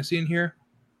my fantasy in here?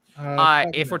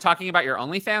 If we're talking about your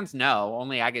OnlyFans, no,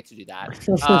 only I get to do that. If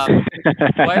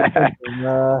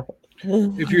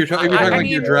you're talking about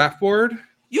your draft board,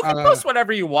 you can post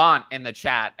whatever you want in the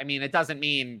chat. I mean, it doesn't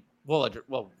mean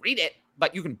we'll read it,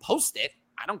 but you can post it.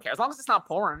 I don't care as long as it's not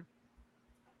porn.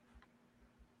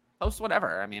 Post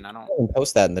whatever. I mean, I don't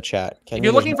post that in the chat. If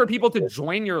you're looking for people to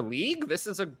join your league, this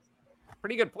is a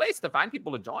pretty good place to find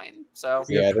people to join. So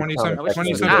we have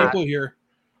 20-some people here.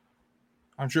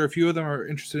 I'm sure a few of them are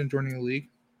interested in joining the league.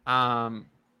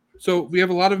 So we have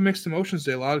a lot of mixed emotions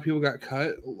today. A lot of people got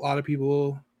cut. A lot of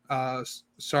people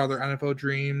saw their NFL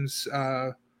dreams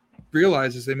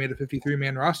realized as they made a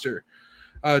 53-man roster.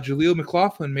 Jaleel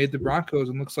McLaughlin made the Broncos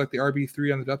and looks like the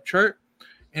RB3 on the depth chart.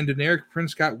 And Deneric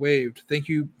Prince got waived. Thank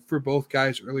you for both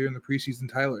guys earlier in the preseason,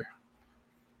 Tyler.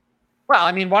 Well,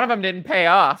 I mean, one of them didn't pay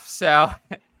off, so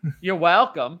you're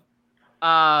welcome.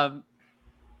 Jaleel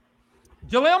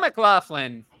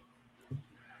McLaughlin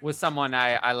was someone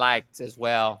I liked as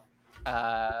well.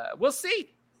 We'll see.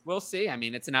 I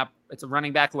mean, it's a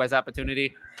running back who has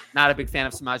opportunity. Not a big fan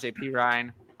of Samaje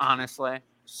Perine, honestly.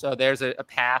 So there's a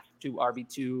path to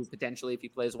RB2 potentially if he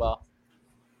plays well.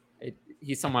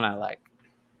 He's someone I like.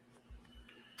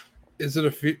 Is it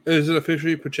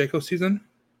officially Pacheco season?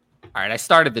 All right, I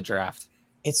started the draft.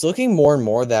 It's looking more and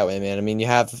more that way, man. I mean, you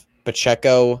have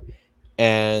Pacheco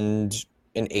and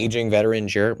an aging veteran,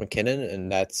 Jerick McKinnon,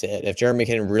 and that's it. If Jerick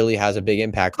McKinnon really has a big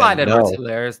impact, Clyde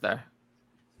Edwards-Helaire is there.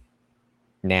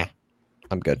 Nah,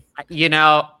 I'm good. You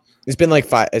know, it's been like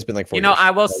 4 years.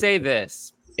 I will say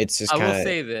this. It's just I will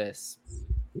say this,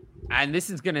 and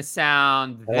this is gonna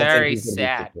sound very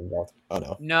sad. Oh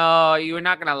no! No, you are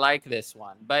not gonna like this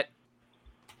one. But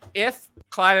if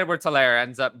Clyde Edwards-Helaire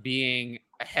ends up being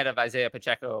ahead of Isaiah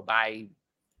Pacheco by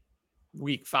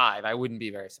week 5, I wouldn't be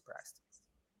very surprised.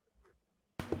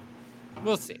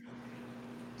 We'll see.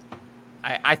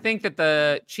 I think that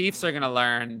the Chiefs are going to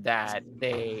learn that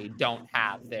they don't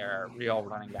have their real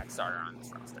running back starter on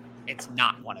this roster. It's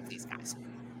not one of these guys.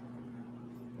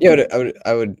 Yeah,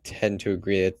 I would tend to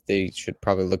agree that they should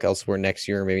probably look elsewhere next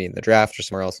year, maybe in the draft or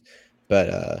somewhere else.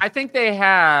 But I think they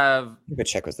have.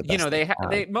 Pacheco was the best.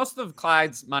 They most of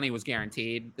Clyde's money was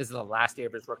guaranteed. This is the last year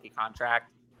of his rookie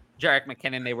contract. Jerick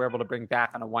McKinnon, they were able to bring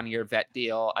back on a 1-year vet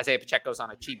deal. Isaiah Pacheco's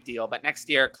on a cheap deal, but next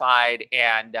year Clyde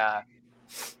and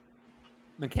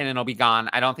McKinnon will be gone.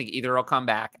 I don't think either will come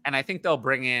back. And I think they'll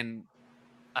bring in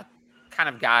a kind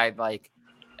of guy like,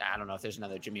 I don't know if there's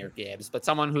another Jahmyr Gibbs, but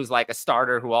someone who's like a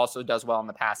starter who also does well in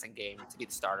the passing game to be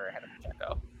the starter ahead of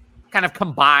Pacheco. Kind of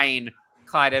combine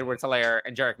Clyde Edwards-Helaire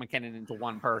and Jerick McKinnon into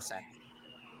one person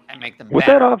and make them with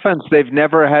better. That offense, they've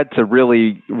never had to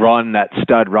really run that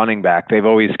stud running back. They've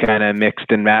always kind of mixed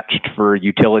and matched for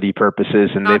utility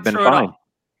purposes, and they've been fine.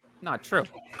 Not true.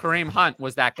 Kareem Hunt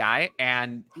was that guy,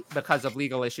 and because of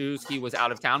legal issues, he was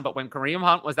out of town. But when Kareem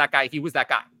Hunt was that guy, he was that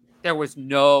guy. There was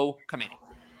no committee.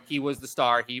 He was the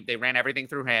star. They ran everything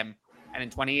through him. And in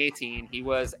 2018, he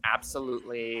was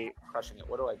absolutely crushing it.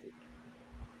 What do I do?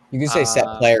 You can say set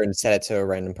player and set it to a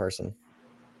random person.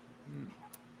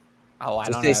 Oh, I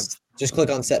don't know. Just click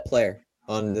on set player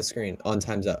on the screen on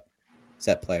Time's Up.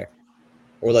 Set player.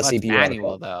 Or let CPU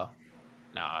manual, though.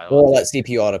 No. Or let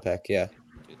CPU auto pick, yeah.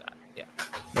 Do that, yeah.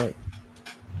 Right.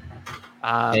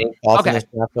 Any thoughts on this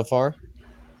draft so far?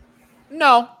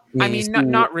 No.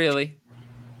 Not really.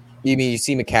 You mean you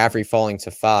see McCaffrey falling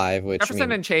to 5, which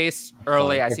Jefferson and Chase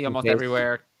early, I see almost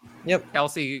everywhere. Yep.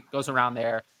 Kelsey goes around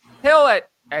there. Hill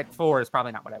at 4 is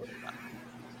probably not what I would have done.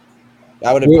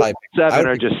 I would have probably 7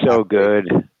 are just so good.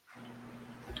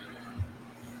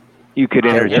 You could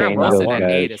entertain those guys.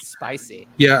 8 is spicy.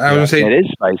 Yeah, I was gonna say it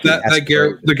is spicy.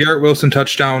 The Garrett Wilson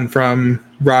touchdown from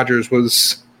Rodgers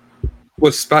was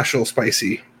special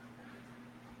spicy.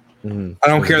 Mm-hmm. I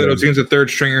don't care that it was against a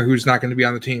third stringer who's not going to be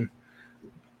on the team.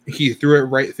 He threw it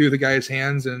right through the guy's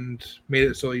hands and made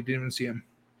it so he didn't even see him.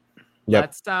 Yep.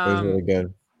 Let's it was really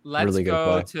good. Let's really good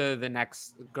go play. to the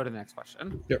next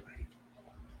question. Yep.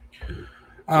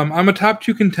 I'm a top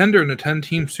 2 contender in a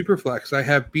 10-team superflex. I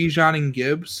have Bijan and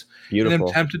Gibbs, Beautiful. and I'm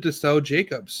tempted to sell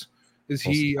Jacobs. Is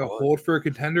he a hold for a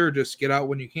contender, or just get out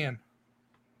when you can?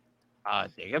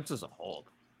 Jacobs is a hold.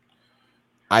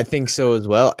 I think so as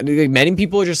well. I mean, many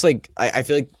people are just like, I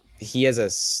feel like he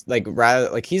has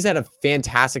he's had a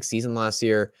fantastic season last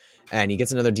year, and he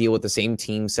gets another deal with the same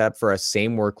team set up for a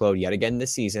same workload yet again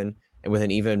this season, and with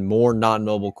an even more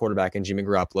non-mobile quarterback in Jimmy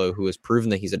Garoppolo, who has proven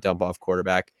that he's a dump-off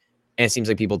quarterback. And it seems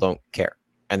like people don't care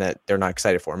and that they're not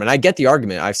excited for him. And I get the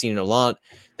argument. I've seen it a lot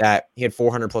that he had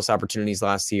 400 plus opportunities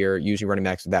last year. Usually running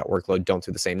backs with that workload don't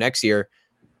do the same next year.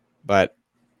 But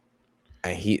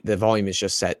the volume is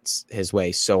just set his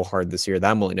way so hard this year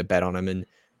that I'm willing to bet on him. And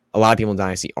a lot of people in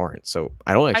Dynasty aren't. So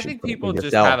I don't actually think people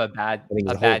just have a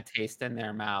bad taste in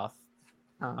their mouth.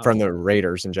 From the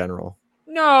Raiders in general.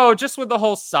 No, just with the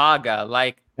whole saga.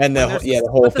 And the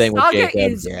whole thing with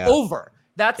Jacobs. Is over.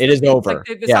 It is over.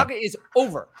 The saga is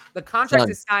over. The contract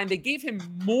is signed. They gave him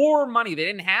more money. They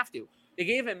didn't have to. They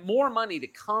gave him more money to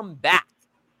come back.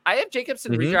 I have Jacobs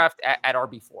in redraft at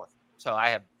RB4, so I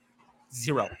have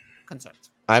zero concerns.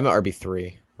 I'm at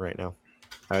RB3 right now.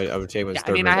 I would take him as Yeah, third.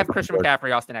 I mean, I have Christian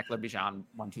McCaffrey, Austin Eckler, Bijan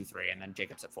 1, 2, 3, and then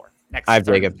Jacobs at 4. Next, I have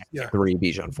Jacobs Yeah. 3,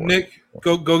 Bijan 4. Nick,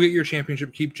 go get your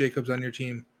championship. Keep Jacobs on your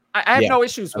team. I have Yeah, no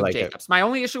issues with like Jacobs. My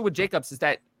only issue with Jacobs is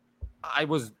that I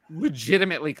was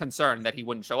legitimately concerned that he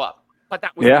wouldn't show up. But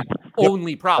that was the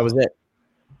only problem. That was it.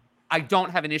 I don't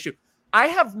have an issue. I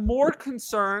have more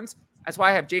concerns. That's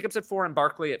why I have Jacobs at 4 and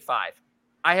Barkley at 5.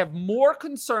 I have more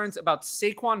concerns about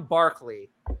Saquon Barkley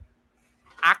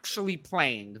actually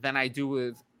playing than I do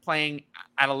with playing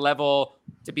at a level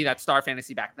to be that star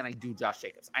fantasy back than I do Josh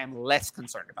Jacobs. I am less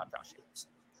concerned about Josh Jacobs.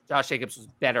 Josh Jacobs was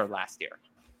better last year.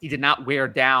 He did not wear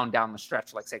down the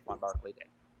stretch like Saquon Barkley did.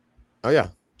 Oh, yeah.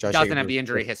 Josh Doesn't Jacobs have the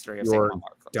injury history of your Saquon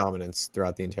Barkley. dominance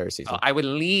throughout the entire season. I would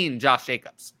lean Josh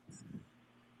Jacobs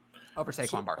over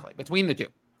Saquon Barkley. Between the two.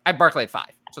 I have Barkley at 5,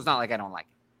 so it's not like I don't like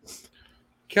him.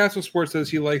 Castle Sports says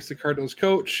he likes the Cardinals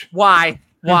coach. Why?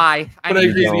 I But I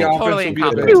agree the offense totally will be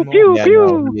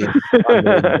incompetent.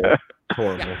 abysmal.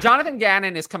 Horrible. Yeah, Jonathan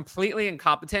Gannon is completely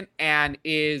incompetent and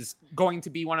is going to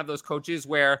be one of those coaches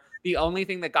where the only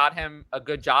thing that got him a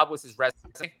good job was his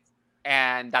resume,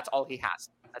 and that's all he has.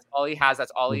 That's all he has.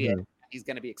 That's all he is. He's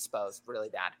going to be exposed really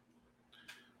bad.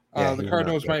 The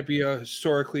Cardinals might be a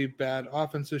historically bad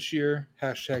offense this year.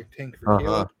 Hashtag tank for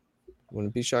Caleb.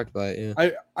 Wouldn't be shocked by it. Yeah.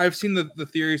 I've seen the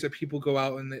theories that people go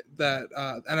out and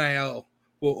that NIL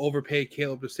will overpay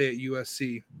Caleb to stay at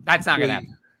USC. That's not going to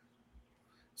happen.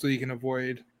 So you can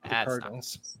avoid the That's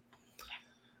Cardinals.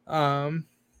 I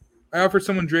offered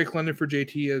someone Drake London for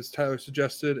JT as Tyler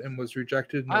suggested and was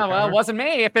rejected. Oh, well, it wasn't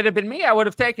me. If it had been me, I would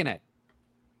have taken it.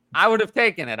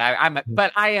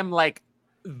 But I am like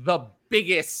the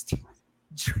biggest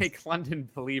Drake London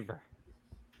believer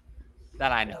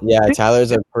that I know. Yeah,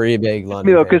 Tyler's a pretty big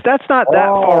London. Because that's not that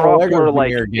far off where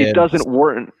like Gibbs. it doesn't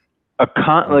warrant a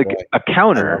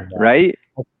counter, right?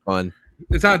 Fun.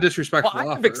 It's not a disrespectful Well, I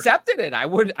would have offer. accepted it. I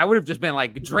would have just been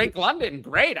like, Drake London,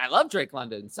 great. I love Drake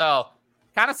London. So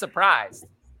kind of surprised.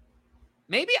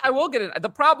 Maybe I will get it. The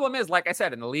problem is, like I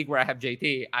said, in the league where I have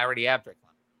JT, I already have Drake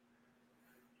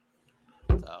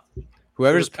London. So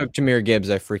Whoever's picked Jahmyr Gibbs,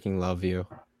 I freaking love you.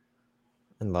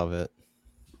 And love it.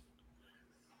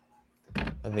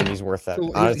 I think he's worth that.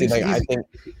 So Honestly, I think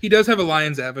he does have a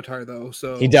Lions avatar though.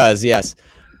 So he does, yes.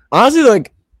 Honestly,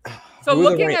 like So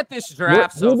looking at this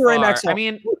draft so far, I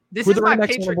mean, this is my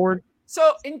Patriot.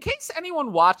 So in case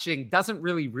anyone watching doesn't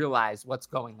really realize what's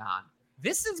going on,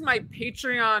 this is my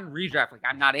Patreon redraft. Like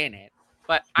I'm not in it,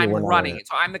 but I'm running it.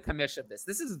 So I'm the commission of this.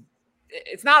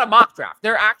 It's not a mock draft.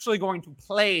 They're actually going to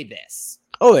play this.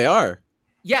 Oh, they are?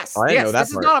 Yes. Oh, yes. This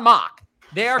is not a mock.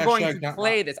 They are going to not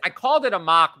play mock. this. I called it a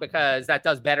mock because that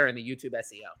does better in the YouTube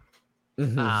SEO.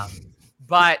 Mhm.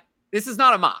 But this is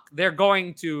not a mock. They're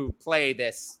going to play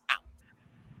this out.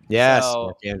 Yes.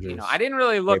 So, I didn't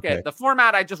really look at the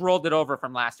format. I just rolled it over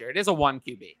from last year. It is a 1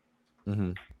 QB.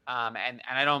 Mm-hmm. And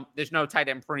I don't, there's no tight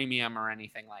end premium or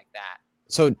anything like that.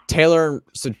 So Taylor,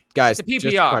 guys, It's a just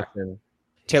PPR. question.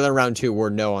 Taylor round 2, we're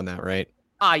no on that, right?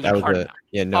 Yeah, That was hard it. no.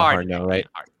 Yeah, no Hard hard no, no. right?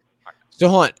 Hard. So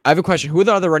hold on, I have a question. Who are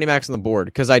the other running backs on the board?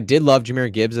 Because I did love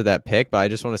Jahmyr Gibbs at that pick, but I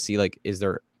just want to see, like, is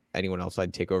there anyone else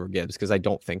I'd take over Gibbs? Because I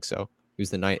don't think so. He was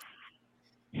the ninth.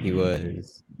 He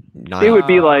was 9. It would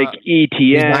be like ninth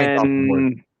off the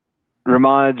board. ETN,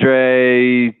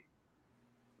 Ramondre,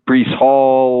 Brees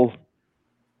Hall.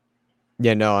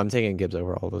 Yeah, no, I'm taking Gibbs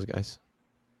over all those guys.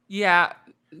 Yeah.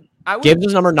 I would, Gibbs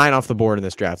is number 9 off the board in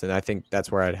this draft, and I think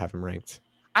that's where I'd have him ranked.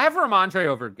 I have Ramondre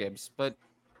over Gibbs, but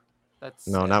that's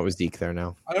No, not with Zeke there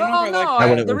now. I don't know if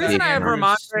I like the reason I have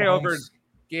Mahomes. Ramondre over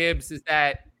Gibbs is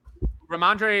that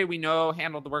Ramondre, we know,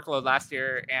 handled the workload last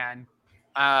year, and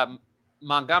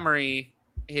Montgomery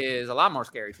is a lot more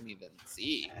scary to me than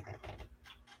Zeke.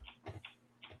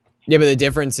 Yeah, but the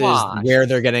difference is Watch. where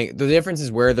they're getting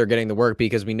the work,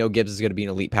 because we know Gibbs is going to be an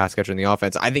elite pass catcher in the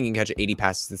offense. I think he can catch 80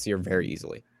 passes this year very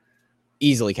easily.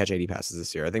 Easily catch 80 passes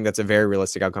this year. I think that's a very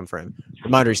realistic outcome for him.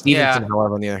 Ramondre Stevenson,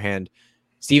 however, on the other hand,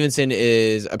 Stevenson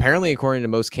is apparently, according to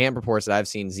most camp reports that I've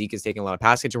seen, Zeke is taking a lot of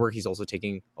pass catcher work. He's also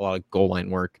taking a lot of goal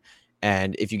line work.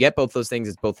 And if you get both those things,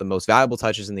 it's both the most valuable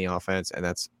touches in the offense, and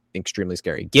that's extremely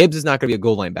scary. Gibbs is not going to be a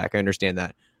goal line back. I understand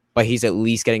that. But he's at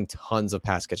least getting tons of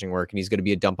pass catching work, and he's going to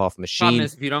be a dump off machine. Problem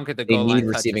is, if you don't get the They goal need line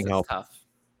receiving touches, help.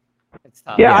 It's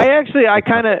tough. Yeah,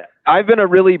 I've been a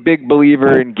really big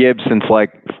believer in Gibbs since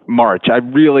like March. I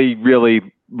really, really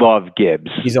love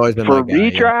Gibbs. He's always been For my guy, yeah.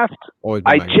 redraft, Always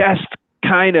been I my guy. just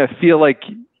kind of feel like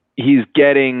he's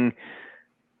getting,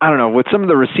 I don't know, with some of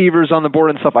the receivers on the board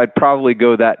and stuff, I'd probably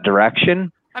go that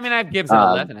direction. I mean, I have Gibbs at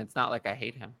 11. It's not like I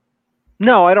hate him.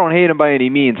 No, I don't hate him by any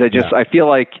means. I feel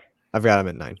like I've got him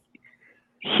at 9.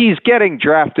 he's getting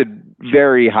drafted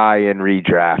very high in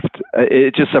redraft.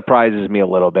 It just surprises me a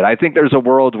little bit. I think there's a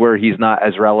world where he's not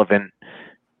as relevant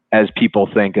as people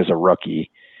think as a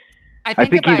rookie. I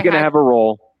think he's going to have a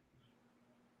role.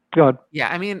 Go ahead. Yeah,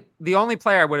 I mean, the only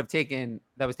player I would have taken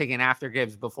that was taken after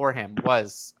Gibbs before him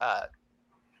was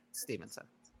Stevenson.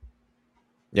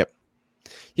 Yep.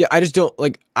 Yeah, I just don't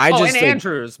like.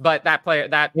 Andrews, but that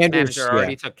manager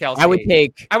already took Kelsey. I would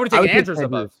have taken Andrews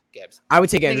above Gibbs. I would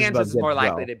take Andrews. Andrews is more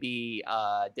likely to be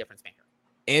a difference maker.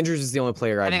 Andrews is the only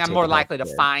player I think I'm more likely to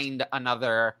find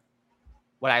another,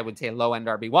 what I would say, low end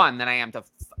RB1 than I am to.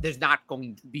 There's not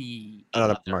going to be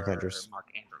another Mark Andrews.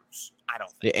 I don't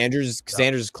think. Yeah, Andrews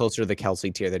is closer to the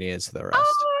Kelsey tier than he is to the rest.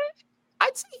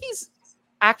 I'd say he's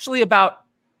actually about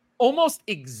almost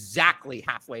exactly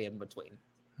halfway in between.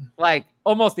 Like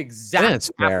almost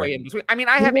exactly halfway in between. I mean,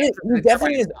 I have he's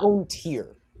definitely his own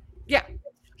tier. Yeah,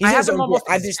 he's I have his him own almost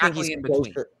tier. I just think he's in closer.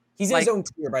 between. He's in his own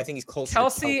tier, but I think he's closer.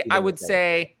 Kelsey, I would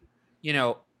say,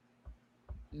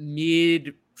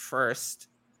 mid first.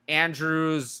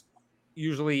 Andrews,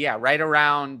 usually, right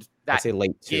around that. I'd say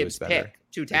late Gibbs pick.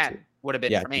 210 would have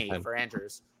been for me 210. for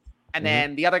Andrews, and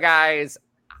then the other guys,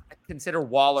 I consider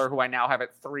Waller, who I now have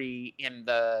at 3 in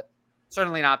the.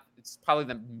 Certainly not. It's probably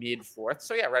the mid 4th.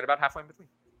 So right about halfway in between.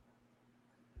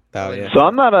 So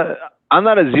I'm not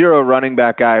a zero running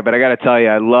back guy, but I got to tell you,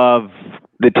 I love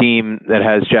the team that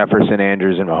has Jefferson,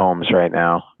 Andrews, and Mahomes right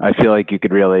now. I feel like you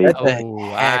could really.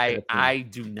 I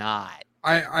do not.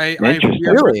 I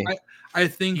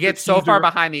think you get so far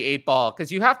behind the 8 ball because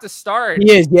you have to start.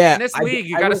 He is, yeah. In this league,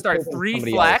 you got to start 3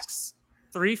 flex.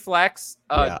 2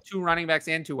 running backs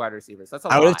and 2 wide receivers. That's a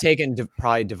lot. I would have taken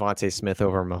probably Devontae Smith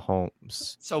over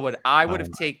Mahomes. So I would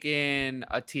have taken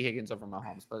T. Higgins over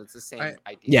Mahomes, but it's the same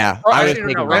idea. Yeah, I would have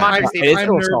taken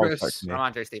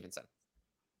Ramondre Stevenson.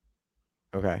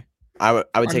 Okay, I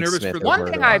would take Smith. One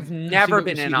thing I've never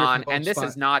been in on, and this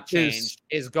has not changed,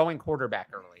 is going quarterback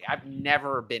early. I've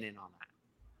never been in on that.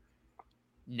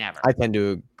 Never. I tend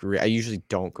to agree. I usually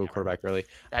don't go quarterback early.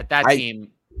 That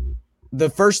team. The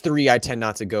first 3 I tend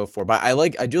not to go for, but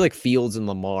I do like Fields and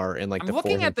Lamar in like I'm the 4th and 5th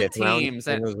looking at the teams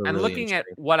round. and looking at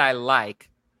what I like.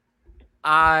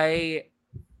 I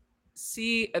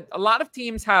see a lot of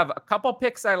teams have a couple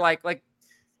picks I like. Like,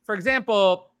 for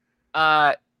example,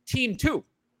 Team 2.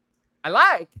 I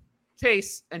like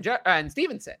Chase and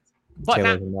Stevenson, but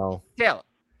Taylor.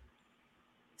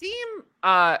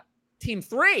 Team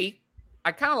 3,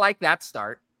 I kind of like that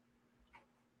start,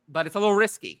 but it's a little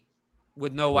risky.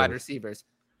 With no wide receivers.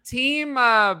 Teams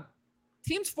 4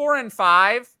 and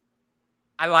 5,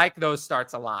 I like those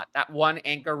starts a lot. That 1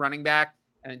 anchor running back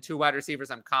and then 2 wide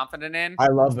receivers I'm confident in. I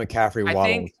love McCaffrey, Waddle, I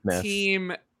think Smith.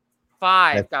 Team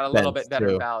 5 got a little bit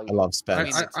better value. I love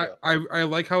Spence. I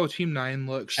like how Team 9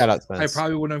 looks. Shout out Spence. I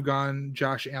probably wouldn't have gone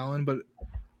Josh Allen, but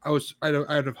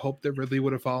I'd have hoped that Ridley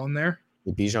would have fallen there.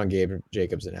 Bijan,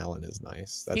 Jacobs, and Allen is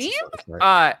nice. Team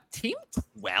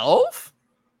 12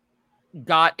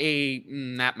 got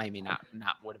that maybe not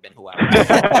would have been who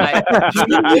I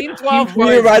was. Team 12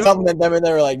 realized something that them and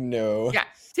they were like, no. Yeah.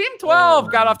 Team 12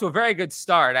 got off to a very good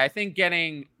start. I think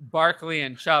getting Barkley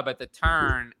and Chubb at the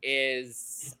turn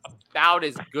is about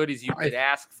as good as you could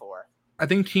ask for. I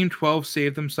think Team 12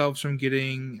 saved themselves from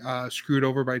getting screwed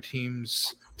over by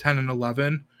teams 10 and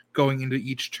 11 going into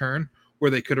each turn,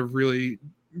 where they could have really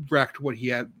wrecked what he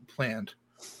had planned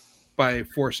by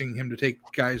forcing him to take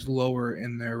guys lower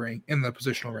in their the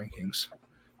positional rankings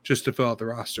just to fill out the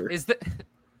roster. I'm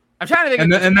trying to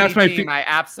think of that's my team I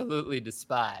absolutely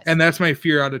despise. And that's my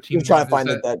fear out of Team 1. Try to find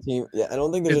that team. Yeah, I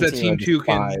don't think there's a team 2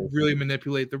 can really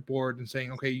manipulate the board and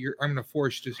saying, okay, I'm going to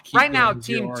force you to keep right now.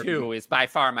 Team 2 is by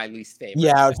far my least favorite.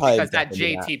 Yeah, because that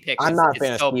JT pick is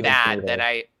so bad that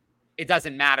it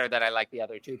doesn't matter that I like the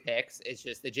other 2 picks. It's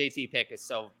just the JT pick is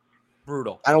so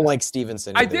brutal. I don't like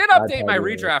Stevenson. I did update my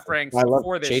redraft ranks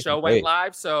before this show went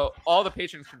live, so all the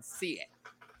patrons can see it.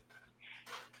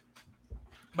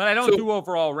 But I don't do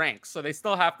overall ranks, so they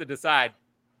still have to decide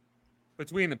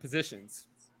between the positions.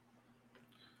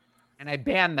 And I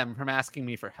banned them from asking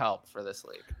me for help for this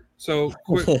league. So,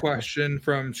 quick question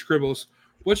from Scribbles.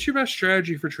 What's your best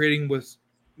strategy for trading with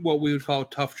what we would call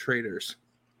tough traders?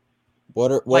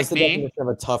 What's the definition of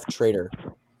a tough trader?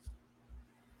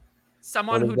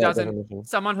 Someone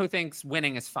who thinks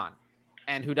winning is fun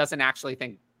and who doesn't actually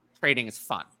think trading is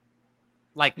fun.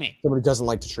 Like me. Somebody who doesn't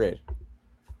like to trade.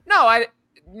 No,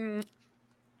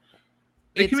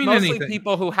 it's mostly anything.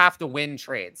 People who have to win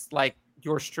trades, like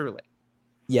yours truly.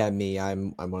 Yeah, me.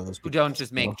 I'm one of those people. Who don't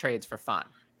just make trades for fun.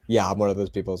 Yeah, I'm one of those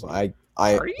people. So I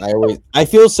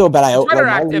feel so bad. Twitter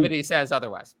activity says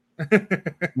otherwise.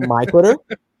 My Twitter?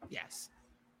 Yes.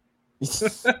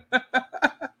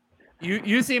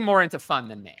 You seem more into fun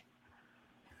than me.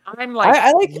 I'm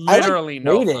like literally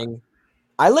no fun.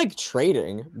 I like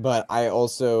trading, but I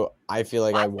feel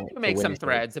like I want to make some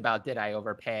threads about did I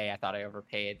overpay? I thought I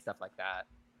overpaid, stuff like that.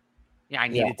 Yeah, I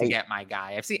needed to get my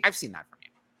guy. I've seen that from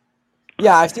you.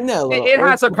 Yeah, I've seen that a little. It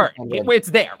has occurred. It's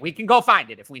there. We can go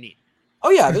find it if we need. Oh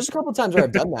yeah, there's a couple times where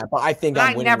I've done that, but I think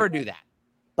I never do that.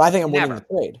 But I think I'm winning the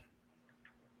trade.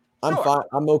 I'm fine.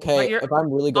 I'm okay if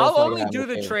I'm really going. I'll only do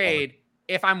the trade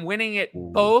if I'm winning it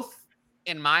both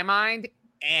in my mind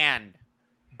and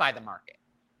by the market.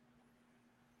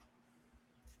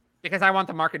 Because I want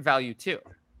the market value too.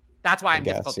 That's why I'm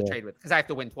difficult to trade with, because I have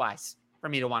to win twice for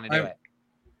me to want to do it.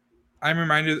 I'm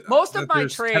reminded most of my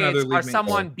trades are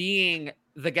someone being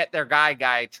the get their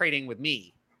guy trading with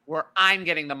me, where I'm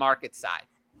getting the market side,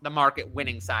 the market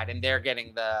winning side, and they're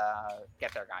getting the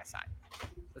get their guy side.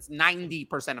 That's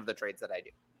 90% of the trades that I do.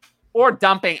 Or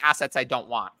dumping assets I don't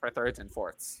want for thirds and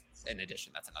fourths. In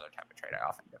addition, that's another type of trade I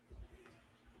often do.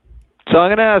 So I'm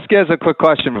going to ask you guys a quick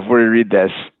question before we read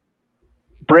this.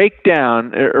 Break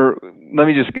down, or let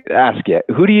me just ask you,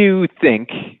 who do you think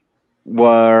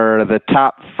were the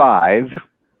top 5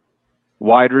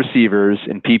 wide receivers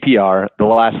in PPR the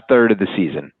last third of the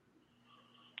season?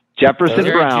 Jefferson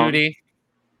Brown. Judy.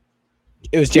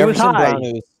 It was Jefferson Brown.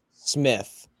 It was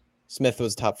Smith. Smith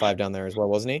was top 5 down there as well,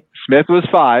 wasn't he? Smith was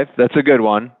 5. That's a good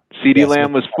one. CeeDee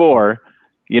Lamb was 4.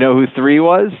 You know who 3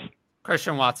 was?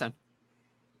 Christian Watson.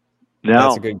 No.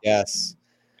 That's a good guess.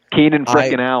 Keenan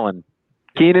frickin' Allen.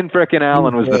 Keenan frickin'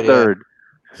 Allen was the 3rd.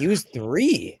 He was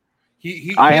 3.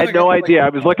 I had no idea. I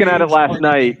was looking at it last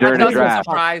night during the draft.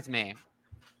 That surprised me.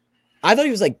 I thought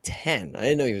he was like 10. I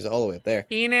didn't know he was all the way up there.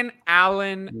 Keenan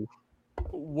Allen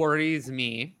worries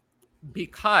me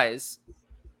because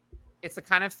it's the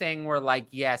kind of thing where, like,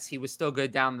 yes, he was still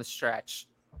good down the stretch,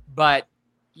 but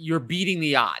you're beating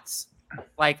the odds.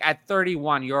 Like at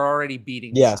 31, you're already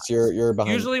beating. Yes, you're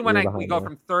behind. Usually when we go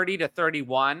from 30 to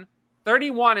 31,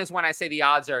 31 is when I say the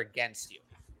odds are against you,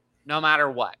 no matter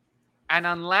what. And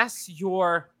unless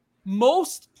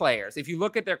most players, if you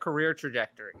look at their career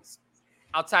trajectories,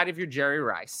 outside of your Jerry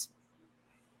Rice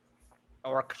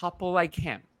or a couple like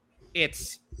him,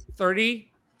 it's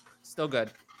 30, still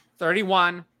good.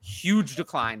 31, huge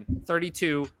decline.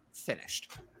 32,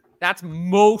 finished. That's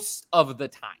most of the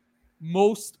time.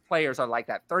 Most players are like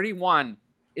that. 31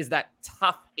 is that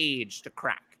tough age to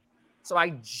crack. So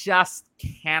I just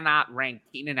cannot rank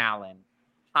Keenan Allen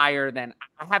higher than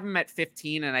 – I have him at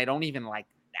 15, and I don't even like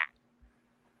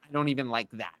that. I don't even like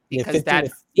that because that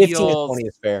feels – 15 to 20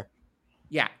 is fair.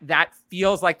 Yeah, that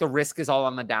feels like the risk is all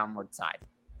on the downward side.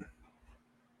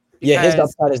 Yeah, his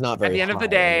upside is not very high. At the end of the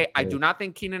day, I do not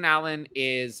think Keenan Allen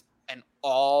is an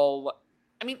all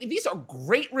 – I mean, these are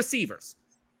great receivers.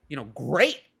 You know,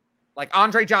 great. Like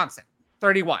Andre Johnson,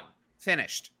 31,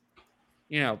 finished.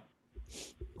 You know,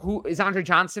 who is Andre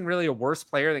Johnson really a worse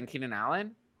player than Keenan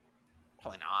Allen?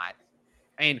 Probably not.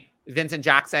 I mean, Vincent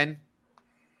Jackson,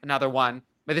 another one.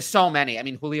 But there's so many. I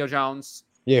mean, Julio Jones.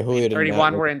 Yeah, Julio.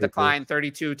 31 were in decline.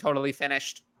 32 totally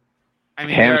finished. I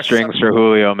mean, hamstrings for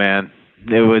Julio, man.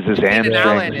 It was his hamstrings. Keenan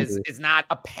Allen is not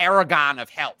a paragon of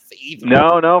health either.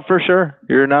 No, for sure.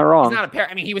 You're not wrong. He's not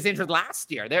I mean, he was injured last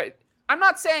year. I'm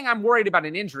not saying I'm worried about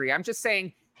an injury. I'm just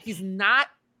saying he's not.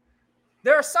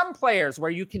 There are some players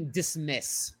where you can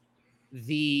dismiss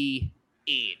the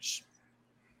age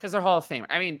because they're Hall of Famers.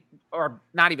 I mean, or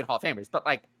not even Hall of Famers, but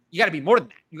like you got to be more than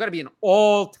that. You got to be an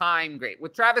all-time great.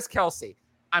 With Travis Kelce,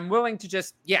 I'm willing to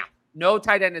just, no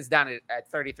tight end is done at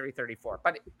 33, 34.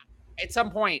 But at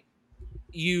some point,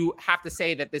 you have to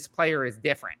say that this player is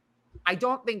different. I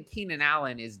don't think Keenan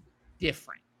Allen is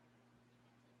different.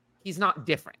 He's not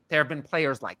different. There have been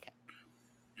players like him.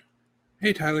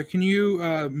 Hey, Tyler, can you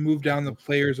move down the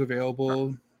players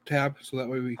available tab so that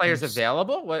way we players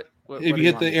available? What if you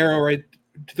hit the arrow right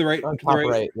to the right? On top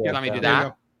right. Yeah, you want me to do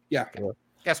that? Yeah.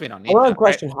 Guess we don't need. One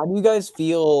question: right? How do you guys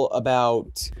feel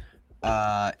about?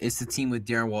 It's the team with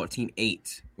Darren Waller, team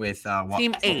 8 with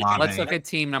team 8. Olave. Let's look at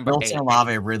team number 8.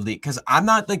 Olave, Ridley, because I'm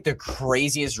not like the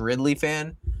craziest Ridley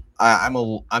fan. I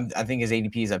think his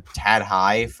ADP is a tad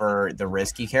high for the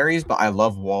risk he carries, but I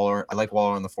love Waller. I like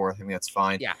Waller in the 4th. I think that's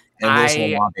fine. Yeah, and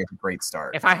Wilson Olave is a great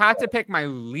start. If I had to pick my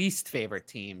least favorite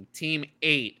team, team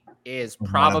 8 is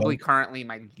probably currently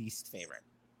my least favorite.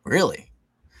 Really?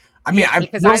 I mean,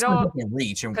 because I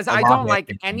don't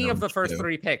like any of the first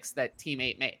 3 picks that team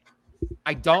 8 made.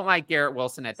 I don't like Garrett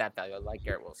Wilson at that value. I like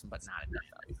Garrett Wilson, but not at that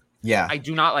value. Yeah. I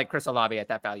do not like Chris Olave at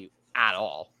that value at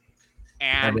all.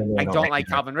 And I don't like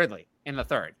Calvin Ridley in the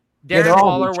 3rd. Darren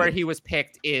Waller, where he was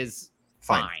picked, is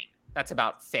fine. That's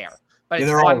about fair. but Yeah, it's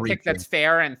they're all one pick reaching. that's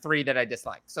fair and 3 that I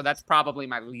dislike. So that's probably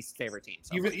my least favorite team.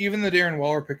 So Even the Darren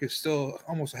Waller pick is still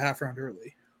almost a half round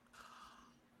early.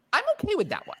 I'm okay with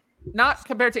that one. Not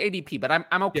compared to ADP, but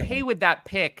I'm okay with that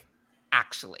pick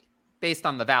actually, based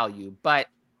on the value. But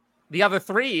the other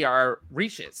 3 are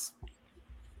reaches.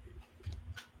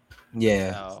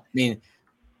 Yeah. So. I mean,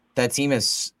 that team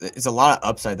it's a lot of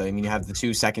upside though. I mean, you have the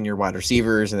 2 second-year wide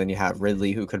receivers, and then you have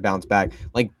Ridley who could bounce back.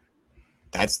 Like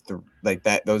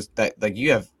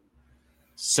you have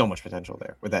so much potential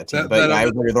there with that team. But I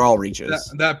agree, they're all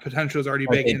reaches. That potential is already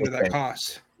baked into that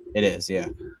cost. It is, yeah.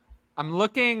 I'm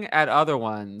looking at other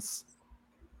ones.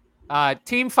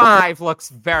 Team 5 looks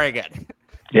very good.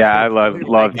 Yeah, I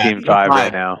love Team 5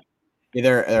 right now. Yeah,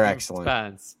 they're excellent.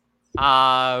 Expense.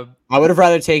 I would have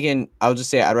rather taken. I'll just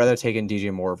say I'd rather taken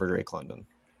DJ Moore over Drake London,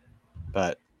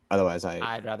 but otherwise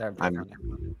I'd rather have I'd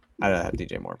rather have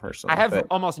DJ Moore personally. I have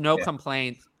almost no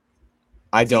complaints.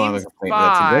 I don't have a complaint with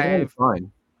that team.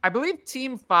 Fine. I believe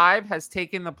Team 5 has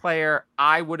taken the player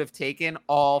I would have taken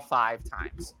all 5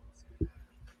 times.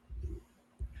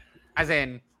 As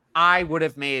in, I would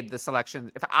have made the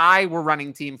selection. If I were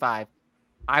running Team 5,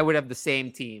 I would have the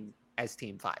same team as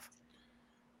Team 5.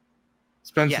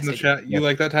 Spence in the chat. You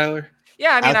like that, Tyler?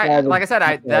 Yeah, I mean, like I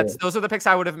said, those are the picks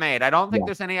I would have made. I don't think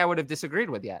there's any I would have disagreed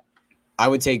with yet. I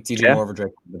would take DJ Moore over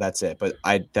Drake, but that's it. But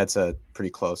that's a pretty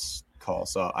close call.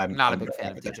 So I'm not a big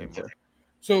fan of DJ Moore.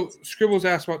 So Scribbles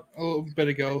asked about a little bit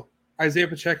ago, Isaiah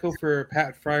Pacheco for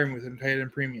Pat Fryermuth and tight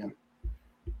end premium.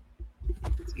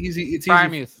 It's easy.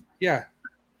 Fryermuth. Yeah.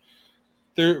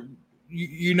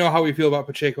 You know how we feel about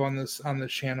Pacheco on this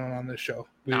channel and on this show.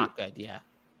 Not good, yeah.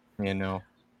 You know.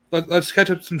 Let's catch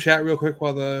up some chat real quick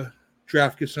while the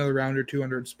draft gets another round or two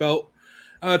under its belt.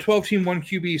 12-team 1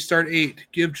 QB, start 8.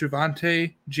 Give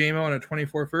Javonte, J-Mo, and a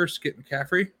 24 first. Get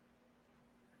McCaffrey.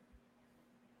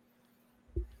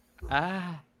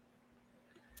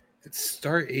 It's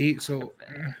start 8, so...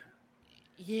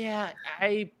 Yeah,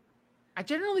 I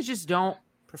generally just don't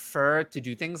prefer to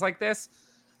do things like this.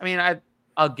 I mean,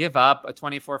 I'll give up a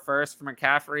 24 first for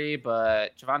McCaffrey,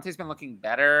 but Javonte's been looking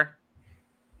better.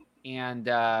 And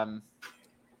J-Mo,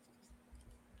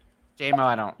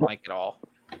 I don't like at all.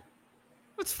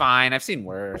 It's fine. I've seen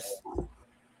worse.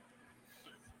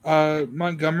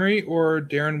 Montgomery or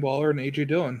Darren Waller and AJ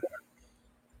Dillon?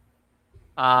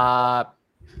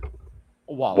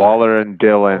 Waller and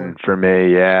Dillon for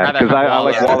me, yeah. Because I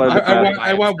like Waller.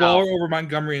 I want Waller over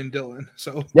Montgomery and Dillon.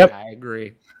 So yep, I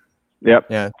agree. Yep.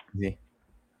 Yeah.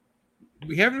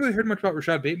 We haven't really heard much about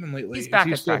Rashad Bateman lately. He's back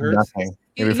in practice.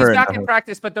 He's back in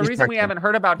practice, but the reason we haven't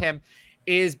heard about him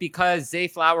is because Zay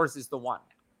Flowers is the one.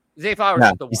 Zay Flowers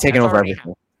is the one. He's taking over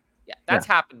everything. Yeah, that's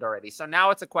happened already. So now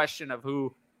it's a question of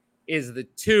who is the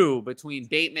 2 between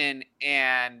Bateman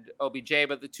and OBJ,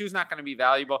 but the 2's not going to be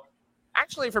valuable.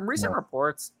 Actually, from recent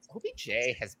reports, OBJ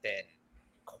has been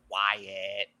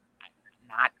quiet,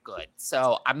 not good.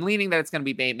 So I'm leaning that it's going to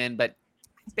be Bateman, but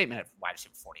Bateman at wide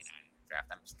receiver 49 draft.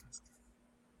 I'm just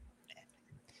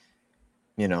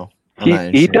you know,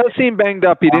 he does seem banged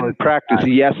up. He didn't practice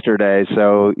yesterday,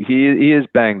 so he is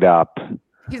banged up.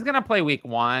 He's gonna play week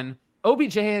 1.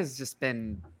 OBJ has just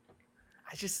been.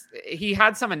 He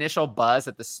had some initial buzz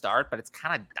at the start, but it's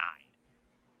kind of died.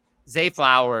 Zay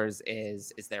Flowers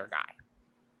is their guy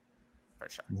for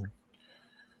sure.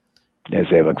 Yeah,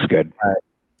 Zay looks good.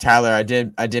 Tyler, I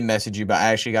did message you, but I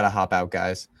actually got to hop out,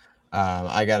 guys.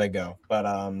 I gotta go, but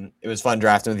it was fun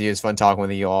drafting with you. It was fun talking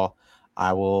with you all.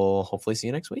 I will hopefully see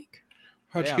you next week.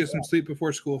 How'd you get some sleep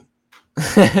before school?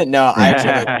 No, I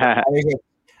actually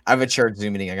have a church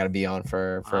Zoom meeting I got to be on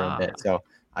for a bit, so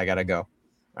I gotta go.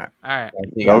 All right.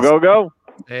 Go.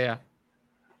 Yeah.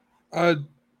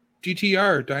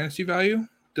 DTR Dynasty value.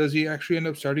 Does he actually end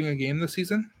up starting a game this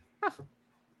season?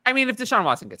 I mean, if Deshaun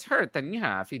Watson gets hurt, then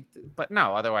yeah. But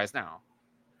no, otherwise no.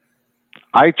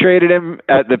 I traded him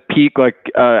at the peak,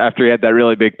 after he had that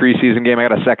really big preseason game. I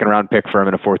got a 2nd round pick for him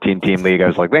in a 14-team league. I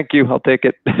was like, thank you, I'll take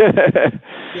it.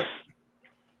 Yep.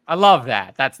 I love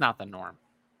that. That's not the norm.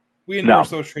 We endorse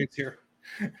those trades here.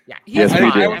 Yeah, he's fine.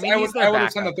 I would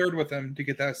have sent a 3rd with him to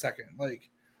get that 2nd.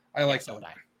 I like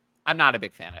that. I'm not a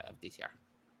big fan of DTR.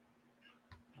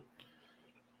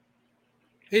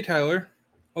 Hey, Tyler.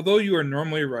 Although you are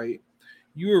normally right,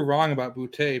 you were wrong about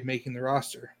Boutte making the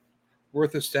roster.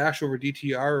 Worth a stash over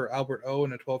DTR or Albert O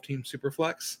in a 12-team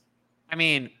Superflex? I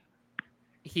mean,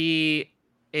 he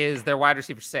is their wide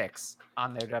receiver 6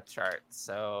 on their depth chart.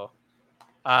 So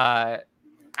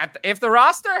if the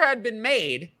roster had been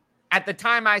made at the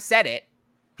time I said it,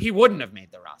 he wouldn't have made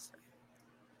the roster.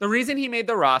 The reason he made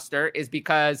the roster is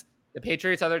because the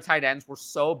Patriots' other tight ends were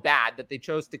so bad that they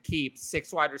chose to keep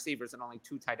 6 wide receivers and only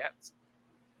 2 tight ends.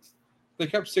 They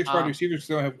kept 6 wide receivers because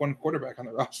they only have 1 quarterback on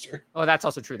the roster. Oh, that's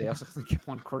also true. They also kept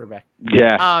 1 quarterback.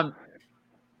 Yeah.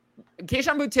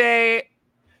 Keyshawn Boutte,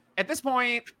 at this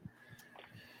point,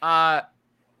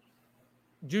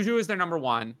 Juju is their number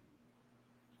 1.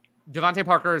 Devontae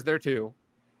Parker is their 2.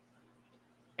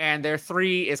 And their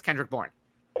 3 is Kendrick Bourne.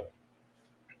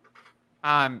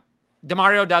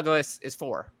 Demario Douglas is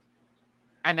 4.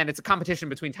 And then it's a competition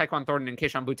between Tyquan Thornton and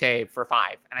Keyshawn Boutte for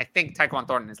 5. And I think Tyquan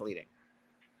Thornton is leading.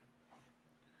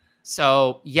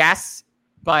 So, yes,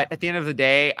 but at the end of the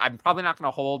day, I'm probably not going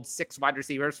to hold 6 wide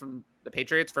receivers from the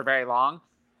Patriots for very long.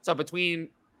 So between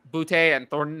Boutte and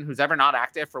Thornton, who's ever not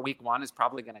active for week 1 is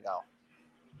probably going to go.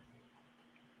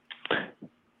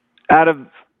 Out of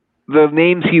the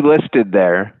names he listed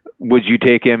there, would you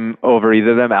take him over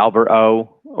either of them, Albert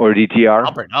O or DTR?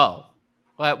 Albert O.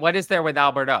 But what is there with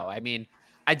Albert O? I mean,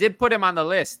 I did put him on the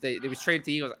list. It was traded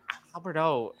to Eagles. Albert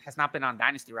O has not been on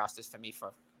Dynasty rosters for me for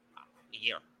a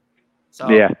year. So,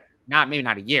 maybe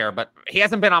not a year, but he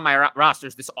hasn't been on my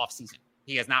rosters this offseason.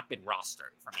 He has not been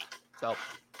rostered for me. So,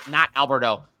 not Albert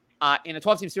O. In a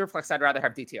 12-team Superflex, I'd rather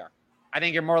have DTR. I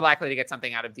think you're more likely to get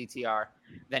something out of DTR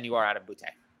than you are out of Boutte.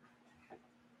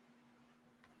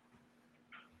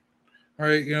 All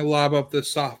right, you're going to lob up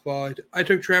this softball. I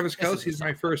took Travis Kelce as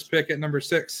my first pick at number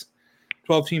 6.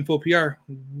 12-team full PR.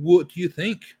 What do you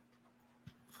think?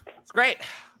 It's great.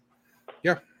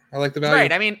 Yeah, I like the value.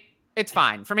 Great. I mean, it's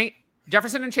fine. For me,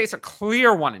 Jefferson and Chase are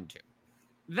clear 1 and 2.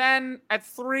 Then at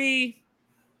 3,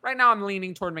 right now I'm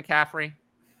leaning toward McCaffrey.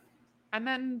 And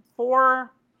then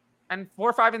 4,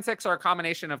 5, and 6 are a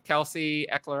combination of Kelce,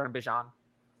 Eckler, and Bijan.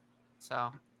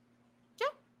 So,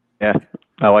 yeah,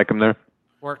 I like him there.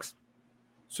 Works.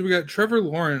 So we got Trevor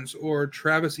Lawrence or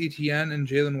Travis Etienne and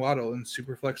Jalen Waddle in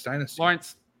Superflex Dynasty.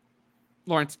 Lawrence,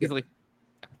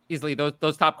 easily.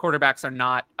 Those top quarterbacks are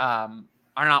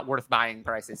not worth buying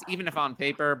prices. Even if on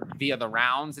paper via the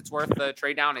rounds it's worth the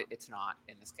trade down, it's not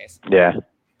in this case. Yeah.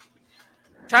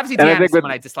 Travis Etienne is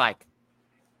someone I dislike.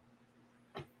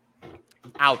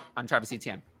 Out on Travis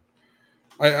Etienne.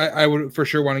 I would for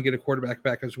sure want to get a quarterback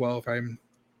back as well if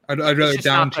I'd rather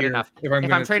down tier. If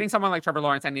I'm trading someone like Trevor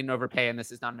Lawrence, I need an overpay, and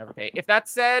this is not an overpay. If that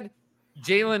said,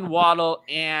 Jalen Waddle,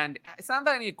 and it's not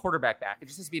that I need a quarterback back. It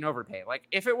just has to be an overpay. Like,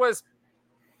 if it was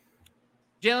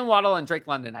Jalen Waddle and Drake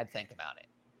London, I'd think about it.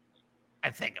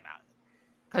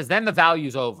 Because then the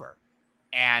value's over,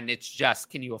 and it's just,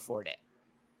 can you afford it?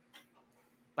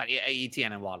 But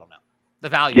Etienne and Waddle, no. The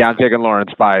value. Yeah, I'm taking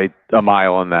Lawrence by a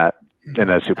mile on that in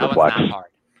a super that flex. Not hard.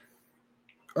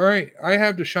 All right, I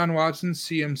have Deshaun Watson,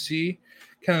 CMC,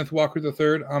 Kenneth Walker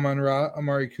III, Amon-Ra,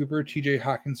 Amari Cooper, TJ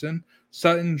Hawkinson,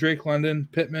 Sutton, Drake London,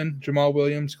 Pittman, Jamal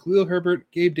Williams, Khalil Herbert,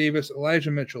 Gabe Davis,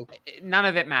 Elijah Mitchell. None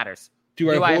of it matters.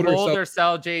 Do I hold or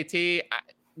sell JT?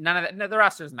 None of that. No, the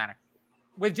roster doesn't matter.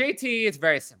 With JT, it's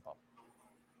very simple.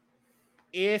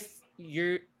 If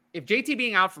JT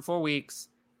being out for 4 weeks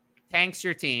tanks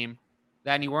your team,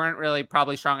 then you weren't really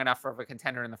probably strong enough for a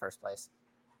contender in the first place.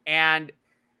 And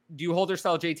do you hold or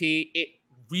sell JT? It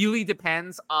really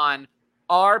depends on,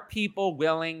 are people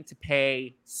willing to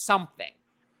pay something?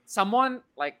 Someone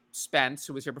like Spence,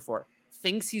 who was here before,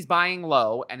 thinks he's buying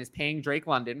low and is paying Drake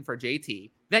London for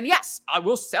JT, then yes, I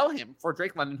will sell him for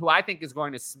Drake London, who I think is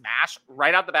going to smash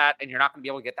right out the bat, and you're not going to be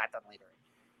able to get that done later.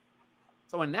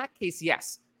 So in that case,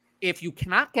 yes. If you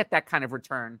cannot get that kind of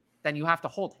return, then you have to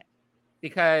hold him,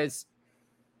 because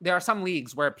there are some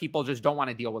leagues where people just don't want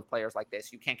to deal with players like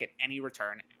this. You can't get any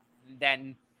return.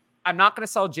 Then I'm not going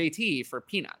to sell JT for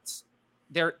peanuts.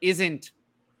 There isn't,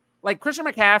 like, Christian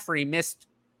McCaffrey missed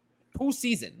 2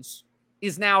 seasons,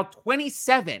 is now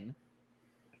 27,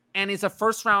 and is a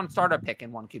first-round startup pick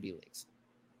in 1 QB leagues.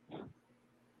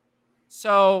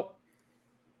 So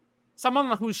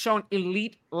someone who's shown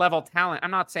elite-level talent,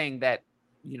 I'm not saying that,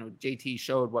 JT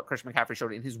showed what Christian McCaffrey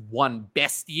showed in his 1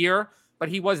 best year, but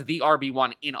he was the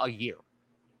RB1 in a year.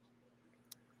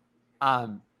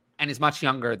 And is much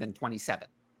younger than 27.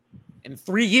 In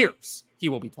 3 years, he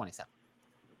will be 27.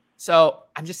 So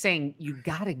I'm just saying, you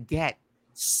got to get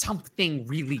something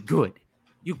really good.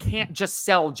 You can't just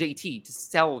sell JT to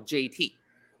sell JT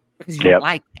because you don't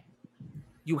like him.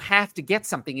 You have to get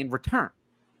something in return.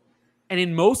 And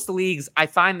in most leagues, I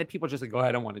find that people just like,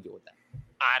 I don't want to deal with that.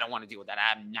 I don't want to deal with that.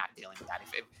 I'm not dealing with that.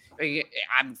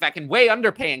 If I can way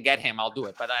underpay and get him, I'll do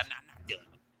it. But I'm not dealing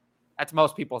with it. That's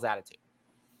most people's attitude.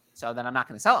 So then I'm not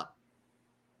going to sell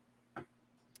him.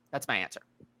 That's my answer.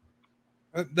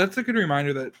 That's a good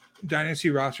reminder that dynasty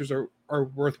rosters are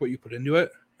worth what you put into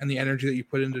it and the energy that you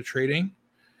put into trading.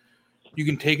 You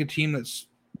can take a team that's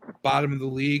bottom of the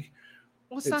league.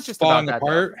 Well, it's not just falling about that,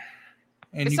 apart.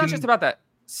 And it's not just about that.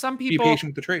 Some people be patient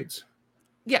with the trades.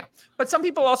 Yeah, but some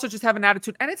people also just have an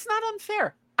attitude, and it's not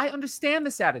unfair. I understand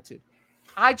this attitude.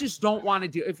 I just don't want to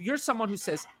deal. If you're someone who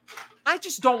says, I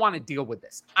just don't want to deal with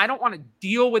this. I don't want to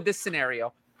deal with this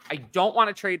scenario. I don't want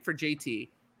to trade for JT.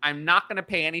 I'm not going to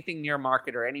pay anything near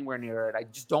market or anywhere near it. I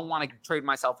just don't want to trade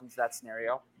myself into that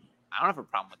scenario. I don't have a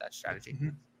problem with that strategy. Mm-hmm.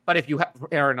 But if you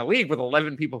are in a league with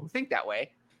 11 people who think that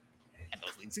way, and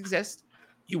those leagues exist,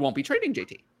 you won't be trading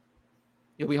JT.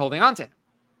 You'll be holding on to him.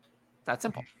 That's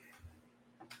simple.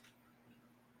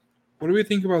 What do we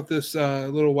think about this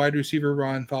little wide receiver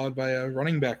run followed by a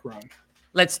running back run?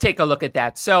 Let's take a look at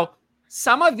that. So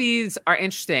some of these are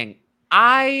interesting.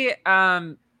 I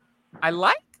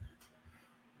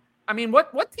mean,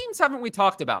 what teams haven't we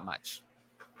talked about much?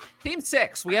 Team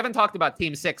 6. We haven't talked about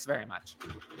Team 6 very much.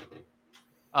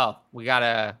 Oh, we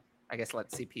gotta, I guess, let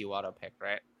CPU auto pick,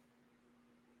 right?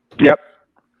 Yep.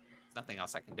 Nothing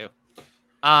else I can do.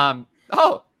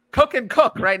 Oh, Cook and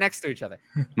Cook right next to each other.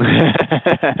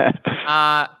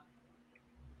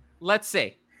 Let's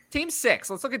see. Team 6.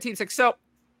 Let's look at Team 6. So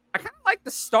I kind of like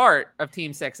the start of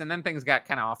Team 6, and then things got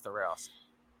kind of off the rails.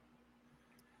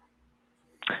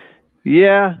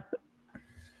 Yeah.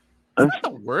 It's not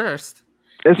the worst.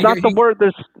 It's not the worst.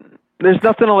 There's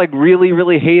nothing to like really,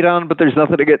 really hate on, but there's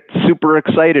nothing to get super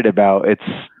excited about. It's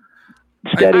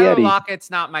steady Tyler Eddie.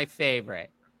 Lockett's not my favorite.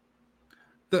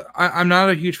 I'm not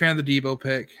a huge fan of the Debo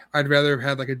pick. I'd rather have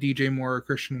had like a DJ Moore or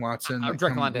Christian Watson.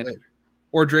 Drake London.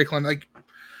 Or Drake London. Like,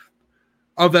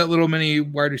 of that little mini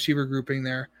wide receiver grouping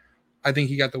there, I think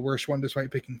he got the worst one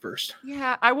despite picking first.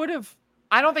 Yeah, I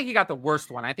don't think he got the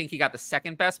worst one. I think he got the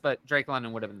second best, but Drake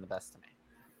London would have been the best to me.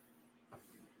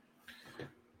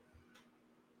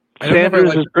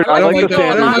 Sanders is pretty. I like the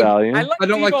Sanders value. I like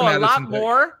Debo a lot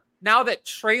more now that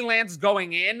Trey Lance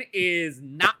going in is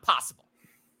not possible.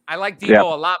 I like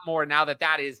Debo a lot more now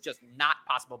that is just not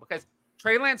possible, because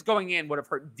Trey Lance going in would have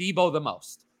hurt Debo the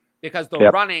most, because the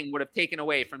running would have taken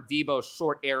away from Debo's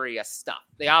short area stuff.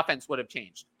 The offense would have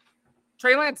changed.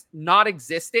 Trey Lance not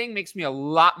existing makes me a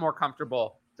lot more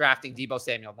comfortable drafting Debo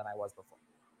Samuel than I was before.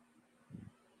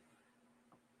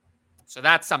 So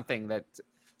that's something that...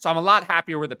 So I'm a lot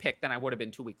happier with the pick than I would have been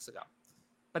 2 weeks ago.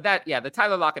 But the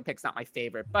Tyler Lockett pick's not my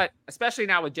favorite, but especially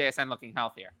now with JSN looking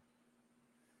healthier.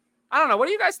 I don't know. What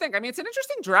do you guys think? I mean, it's an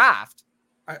interesting draft.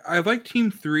 I like Team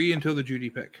 3 until the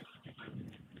Judy pick.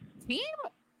 Team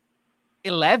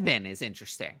 11 is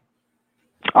interesting.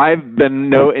 I've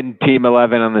been noting Team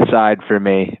 11 on the side for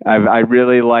me. I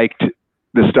really liked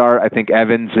the start. I think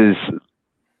Evans is,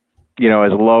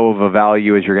 as low of a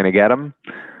value as you're going to get him.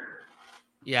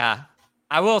 Yeah.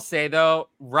 I will say, though,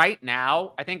 right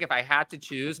now, I think if I had to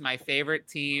choose my favorite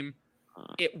team,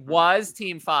 it was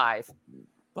Team 5,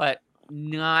 but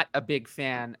not a big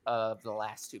fan of the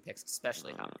last 2 picks,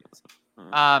 especially Hopkins.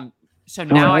 So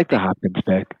now I like the Hopkins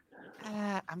pick.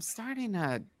 I'm starting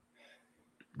to...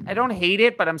 I don't hate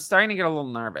it, but I'm starting to get a little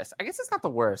nervous. I guess it's not the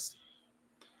worst.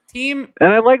 And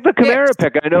I like the Kamara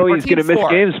pick. I know he's going to miss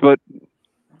games, but...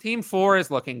 Team 4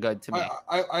 is looking good to me.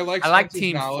 I like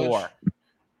Team 4.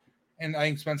 And I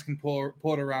think Spence can pull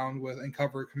it around and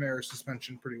cover Kamara's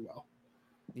suspension pretty well.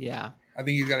 Yeah. I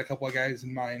think he's got a couple of guys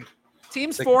in mind.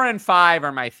 Teams 4 and 5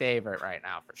 are my favorite right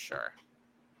now for sure.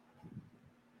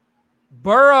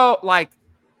 Burrow,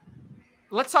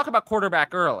 let's talk about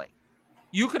quarterback early.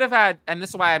 You could have had, and this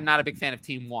is why I'm not a big fan of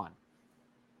Team 1.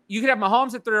 You could have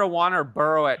Mahomes at 301 or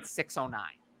Burrow at 609.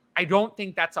 I don't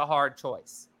think that's a hard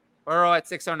choice. Burrow at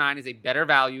 609 is a better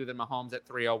value than Mahomes at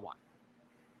 301.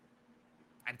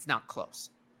 And it's not close.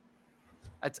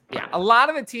 A lot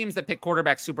of the teams that pick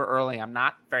quarterback super early, I'm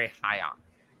not very high on.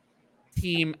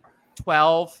 Team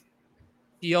 12,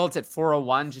 Fields at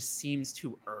 401 just seems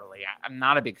too early. I'm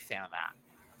not a big fan of that.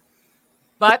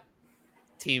 But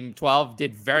Team 12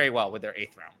 did very well with their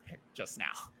 8th round pick just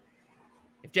now.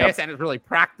 If JSN is really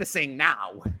practicing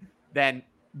now, then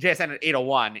JSN at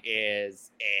 801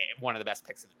 is one of the best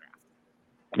picks in the draft.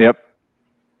 Yep.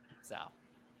 So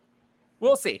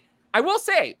we'll see. I will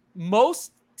say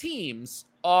most teams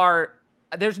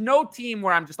there's no team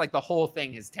where I'm just like the whole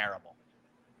thing is terrible.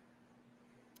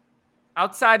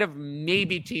 Outside of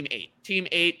maybe Team 8. Team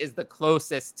 8 is the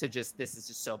closest to just, this is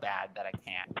just so bad that I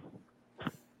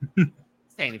can't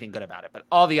say anything good about it. But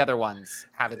all the other ones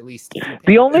have at least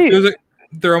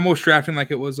they're almost drafting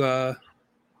like it was a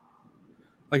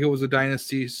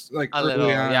dynasty, like a little,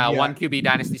 one QB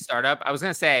dynasty startup. I was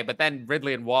gonna say, but then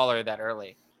Ridley and Waller that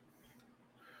early.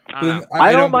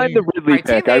 I don't mind the Ridley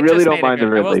pick. I really don't mind the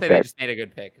Ridley pick. They just made a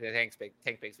good pick. Tank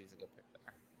Bigsby's a good pick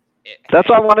there. That's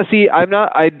what I want to see. I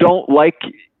don't like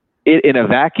it in a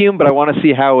vacuum, but I want to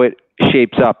see how it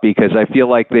shapes up, because I feel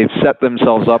like they've set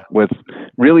themselves up with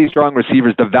really strong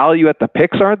receivers. The value at the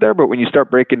picks aren't there, but when you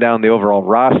start breaking down the overall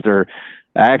roster,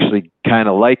 I actually kind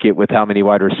of like it with how many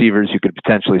wide receivers you could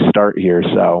potentially start here.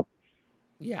 So,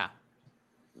 yeah.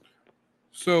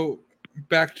 So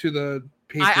back to the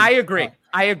Patriots. I agree.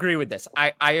 I agree with this.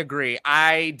 I agree.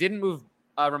 I didn't move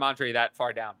Ramondre that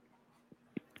far down.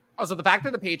 Also, the fact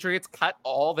that the Patriots cut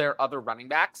all their other running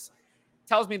backs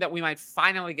tells me that we might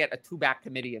finally get a 2-back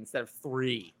committee instead of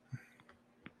 3.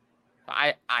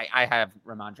 I have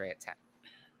Ramondre at 10.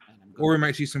 Or we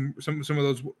might see some of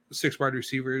those 6 wide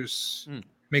receivers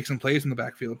make some plays in the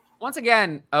backfield. Once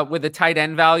again, with the tight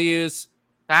end values,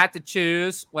 if I had to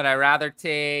choose, would I rather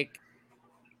take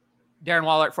Darren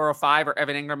Waller at 405 or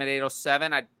Evan Ingram at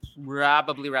 807? I'd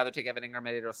probably rather take Evan Ingram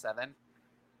at 807.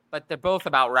 But they're both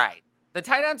about right. The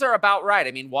tight ends are about right.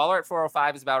 I mean, Waller at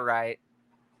 405 is about right.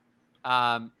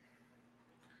 And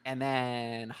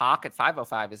then Hawk at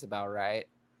 505 is about right.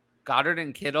 Goddard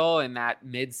and Kittle in that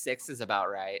mid-6 is about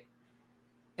right.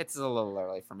 It's a little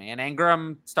early for me. And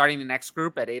Ingram starting the next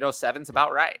group at 807 is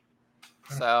about right.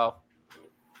 So,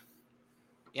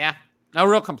 yeah, no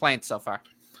real complaints so far.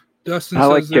 Dustin I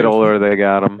like Kittle where they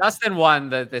got him. Dustin won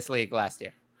this league last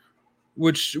year.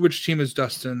 Which team is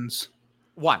Dustin's?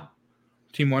 1.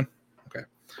 Team 1? Okay.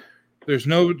 There's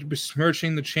no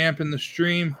besmirching the champ in the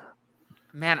stream.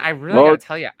 Man, I really got to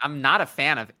tell you, I'm not a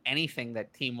fan of anything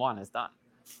that Team 1 has done.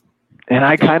 And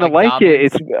I kind of like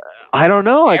it. I don't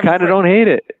know. I kind of don't hate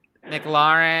it.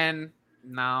 McLaurin,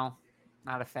 no,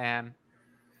 not a fan.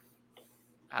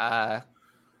 Connor,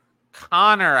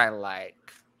 I like.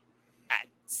 At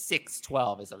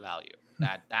 612 is a value.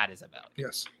 That is a value.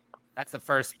 Yes. That's the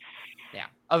first. Yeah.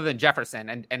 Other than Jefferson,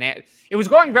 and it was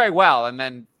going very well, and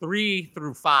then 3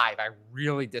 through 5 I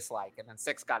really dislike, and then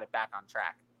 6 got it back on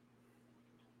track.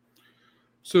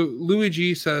 So Louis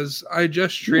G says, I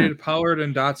just traded Pollard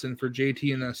and Dotson for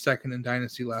JT in a second in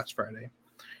Dynasty last Friday.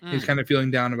 He's kind of feeling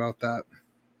down about that.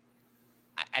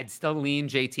 I'd still lean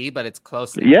JT, but it's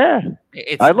close. Yeah.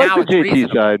 I like the JT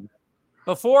reasonable. Side.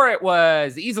 Before it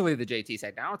was easily the JT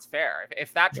side. Now it's fair.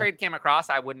 If that trade came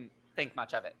across, I wouldn't think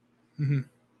much of it. Mm-hmm.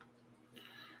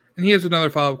 And he has another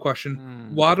follow-up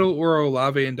question. Waddle or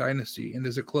Olave in Dynasty, and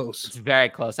is it close? It's very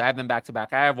close. I have them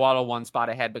back-to-back. I have Waddle 1 spot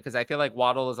ahead because I feel like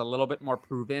Waddle is a little bit more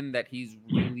proven that he's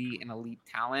really an elite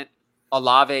talent.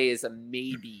 Olave is a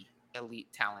maybe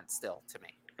elite talent still to me.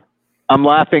 I'm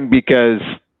laughing because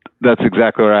that's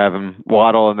exactly where I have him.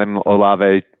 Waddle and then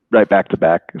Olave right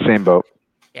back-to-back. Same boat.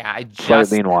 Yeah, I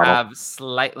just have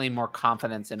slightly more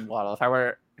confidence in Waddle.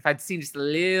 If I'd seen just a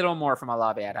little more from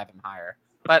Olave, I'd have him higher.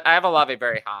 But I have Olave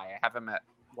very high. I have him at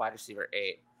wide receiver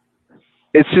 8.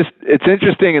 It's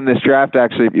interesting in this draft,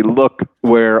 actually, if you look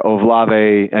where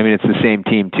Olave, I mean, it's the same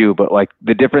team too, but like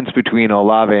the difference between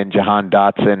Olave and Jahan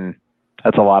Dotson,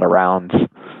 that's a lot of rounds.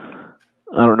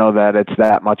 I don't know that it's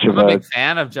that much of a big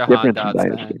fan of Jahan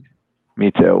Dotson. Me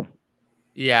too.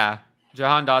 Yeah.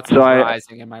 Jahan Dotson is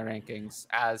rising in my rankings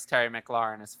as Terry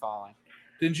McLaurin is falling.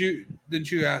 Didn't you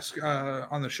ask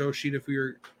on the show sheet if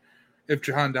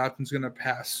Jahan Dotson's going to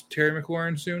pass Terry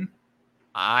McLaurin soon?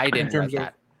 I didn't know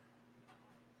that.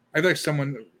 I feel like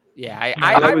someone... Yeah,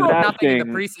 I wrote nothing in the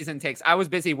preseason takes. I was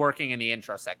busy working in the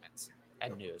intro segments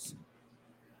and news.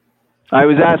 I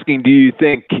was asking, do you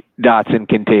think Dotson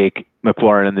can take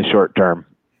McLaurin in the short term?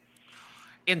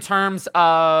 In terms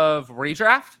of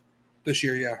redraft? This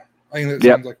year, yeah. I think that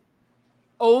sounds like...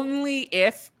 Only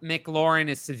if McLaurin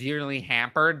is severely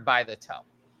hampered by the toe.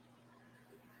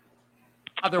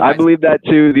 Otherwise, I believe that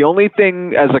too. The only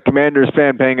thing as a Commanders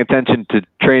fan paying attention to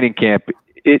training camp,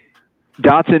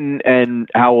 Dotson and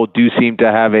Howell do seem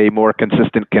to have a more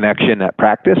consistent connection at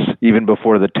practice, even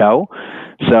before the toe.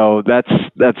 So that's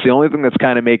the only thing that's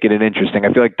kind of making it interesting.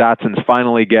 I feel like Dotson's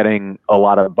finally getting a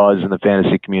lot of buzz in the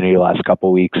fantasy community the last couple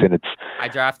of weeks, and I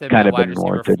drafted him at wide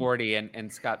receiver 40 in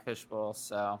Scott Fishbowl,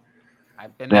 so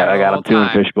I've been there. Yeah, I got him too in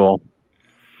Fishbowl.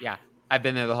 Yeah, I've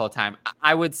been there the whole time.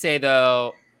 I would say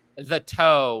though, the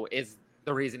toe is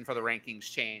the reason for the rankings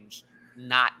change,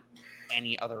 not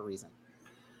any other reason.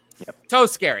 Yep.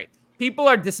 Toe's scary. People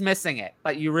are dismissing it,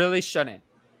 but you really shouldn't.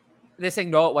 They're saying,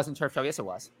 no, it wasn't turf toe. Yes, it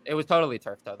was. It was totally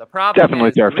turf toe. The problem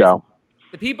definitely turf toe.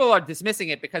 The people are dismissing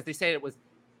it because they say it was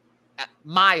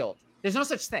mild. There's no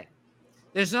such thing.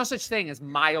 There's no such thing as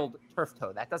mild turf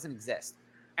toe. That doesn't exist.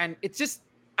 And it's just,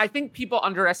 I think people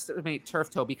underestimate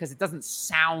turf toe because it doesn't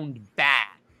sound bad,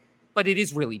 but it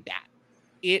is really bad.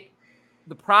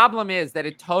 The problem is that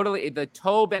the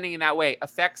toe bending in that way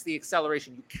affects the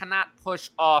acceleration. You cannot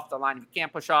push off the line. If you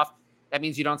can't push off, that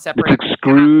means you don't separate. It's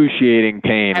excruciating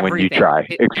pain when you try.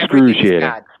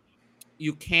 Excruciating.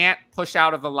 You can't push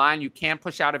out of the line. You can't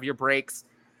push out of your brakes.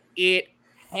 It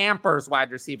hampers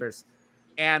wide receivers.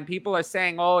 And people are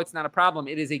saying, oh, it's not a problem.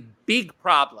 It is a big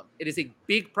problem. It is a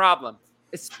big problem,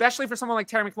 especially for someone like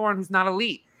Terry McLaurin, who's not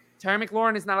elite. Terry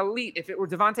McLaurin is not elite. If it were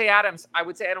Devontae Adams, I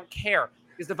would say I don't care,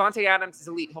 because Devontae Adams is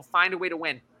elite. He'll find a way to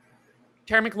win.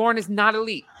 Terry McLaurin is not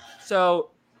elite. So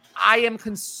I am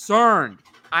concerned.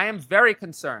 I am very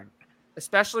concerned,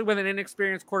 especially with an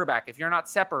inexperienced quarterback. If you're not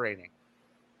separating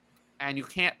and you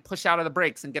can't push out of the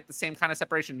breaks and get the same kind of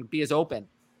separation to be as open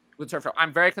with turf,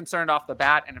 I'm very concerned off the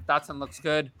bat. And if Dotson looks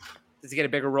good, does he get a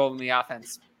bigger role in the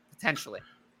offense? Potentially.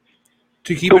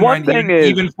 To keep in mind,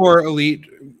 even for elite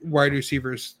wide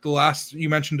receivers, you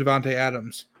mentioned Devontae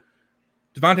Adams.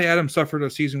 Devontae Adams suffered a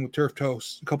season with turf toe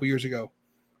a couple years ago.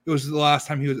 It was the last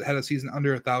time he had a season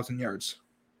under 1,000 yards.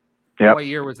 Yeah. What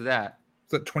year was that?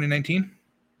 Was that 2019?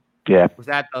 Yeah. Was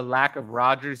that the lack of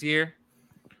Rodgers year?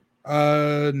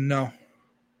 No.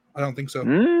 I don't think so.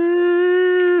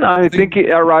 I think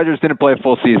Rodgers didn't play a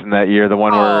full season that year. The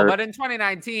one where. But in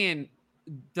 2019,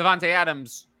 Devontae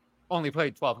Adams only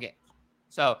played 12 games.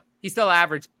 So he still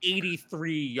averaged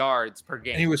 83 yards per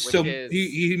game. And he was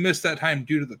he missed that time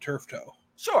due to the turf toe.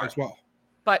 Sure. As well.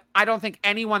 But I don't think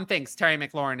anyone thinks Terry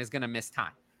McLaurin is going to miss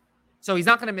time. So he's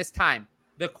not going to miss time.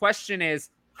 The question is,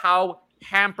 how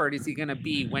hampered is he going to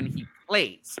be when he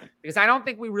plays? Because I don't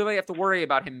think we really have to worry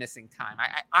about him missing time.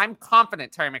 I'm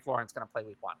confident Terry McLaurin's going to play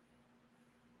week 1.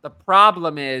 The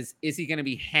problem is he going to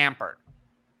be hampered?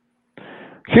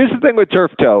 Here's the thing with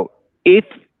turf toe. If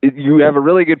you have a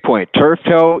really good point, turf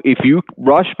toe, if you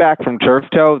rush back from turf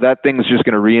toe, that thing's just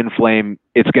going to reinflame.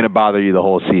 It's going to bother you the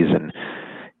whole season.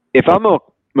 If I'm a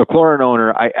McLaurin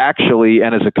owner, I actually,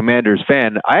 and as a Commanders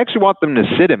fan, I actually want them to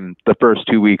sit him the first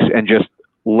 2 weeks and just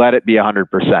let it be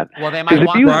 100%. Well, they might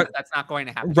want that, but that's not going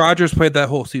to happen. Rodgers played that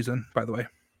whole season, by the way.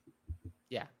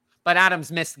 Yeah, but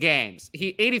Adams missed games.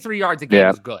 83 yards a game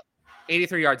is good.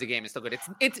 83 yards a game is still good.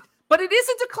 But it is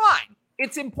a decline.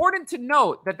 It's important to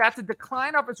note that that's a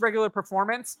decline of his regular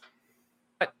performance,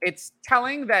 but it's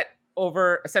telling that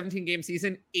over a 17-game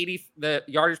season, the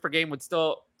yardage per game would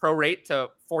still prorate to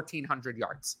 1,400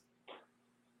 yards.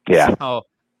 Yeah. So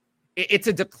it's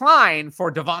a decline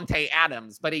for Devontae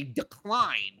Adams, but a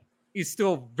decline is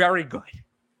still very good.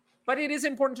 But it is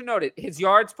important to note his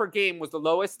yards per game was the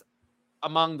lowest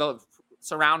among the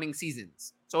surrounding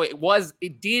seasons. So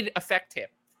it did affect him.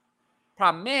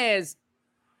 Problem is,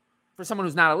 for someone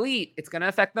who's not elite, it's going to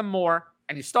affect them more,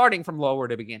 and you're starting from lower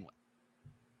to begin with.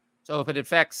 So if it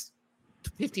affects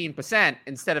 15%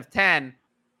 instead of 10%,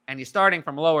 and you're starting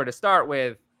from lower to start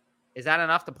with, is that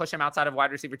enough to push him outside of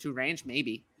wide receiver 2 range?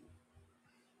 Maybe.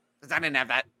 Because I didn't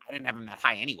have him that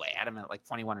high anyway. I had him at like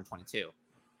 21 or 22.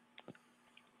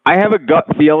 I have a gut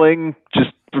feeling,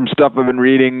 just from stuff I've been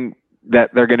reading,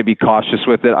 that they're going to be cautious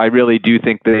with it. I really do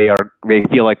think they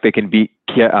feel like they can beat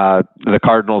the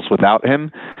Cardinals without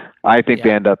him. I think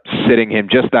they end up sitting him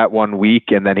just that 1 week,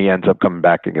 and then he ends up coming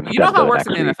back against. You know how it works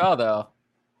in the NFL, though.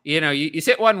 You know, you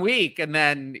sit 1 week, and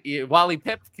then Wally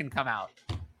Pipp can come out.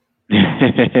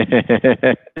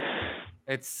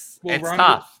 It's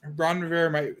tough. Ron Rivera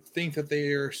might think that they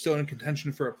are still in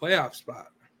contention for a playoff spot.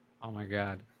 Oh my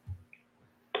God!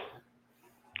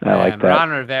 I like that. Ron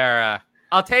Rivera.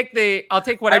 I'll take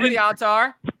whatever the odds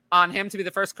are on him to be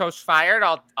the first coach fired.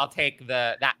 I'll take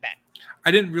that bet.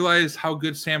 I didn't realize how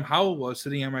good Sam Howell was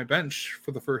sitting on my bench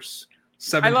for the first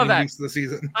 17 weeks of the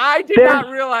season. I did not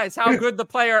realize how good the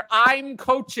player I'm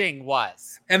coaching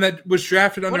was. And that was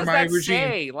drafted under my regime.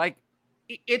 Say? Like,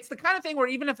 it's the kind of thing where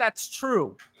even if that's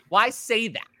true, why say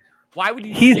that? Why would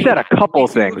you He say said that? a couple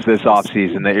things this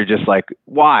offseason that you're just like,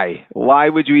 why? Why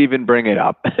would you even bring it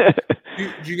up?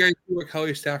 Did you guys see what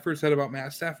Kelly Stafford said about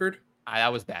Matt Stafford?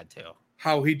 That was bad too.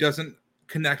 How he doesn't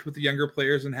connect with the younger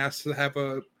players and has to have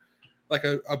a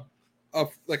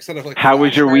set of how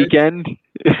was your weekend?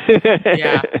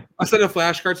 Yeah, a set of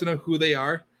flashcards to know who they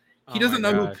are. He doesn't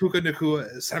know who Puka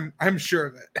Nacua is. I'm sure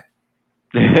of it.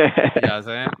 He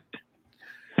doesn't.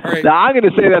 All right. Now, I'm going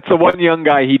to say that's the one young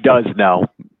guy he does know.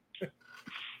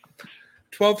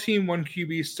 12-team 1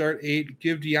 QB start 8.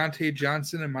 Give Deontay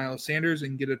Johnson and Miles Sanders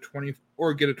and get a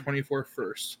 24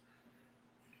 first.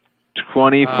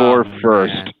 24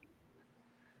 first. Man.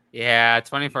 Yeah,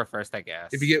 24 first, I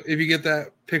guess. If you get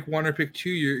that pick 1 or pick 2,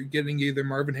 you're getting either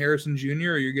Marvin Harrison Jr.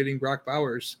 or you're getting Brock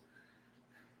Bowers.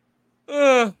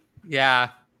 Yeah.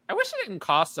 I wish it didn't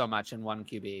cost so much in 1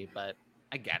 QB, but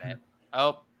I get it.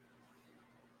 Oh.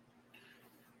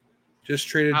 Just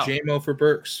traded J-Mo for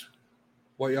Burks.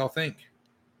 What y'all think?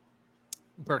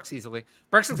 Burks easily.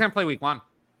 Burks is going to play week 1.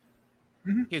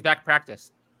 Mm-hmm. He's back to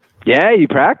practice. Yeah, he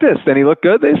practiced and he looked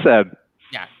good, they said.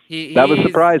 Yeah. That was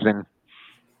surprising.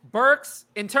 Burks,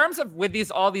 in terms of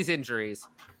with all these injuries,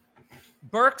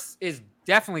 Burks is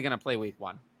definitely going to play week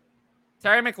 1.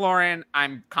 Terry McLaurin,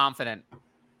 I'm confident,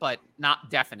 but not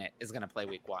definite, is going to play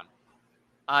week 1.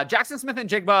 Jackson Smith and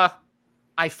Jigba,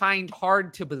 I find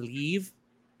hard to believe,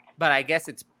 but I guess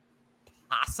it's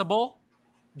possible.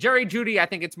 Jerry Jeudy, I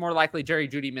think it's more likely Jerry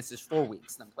Jeudy misses 4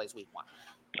 weeks than plays week 1.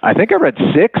 I think I read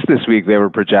 6 this week they were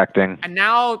projecting. And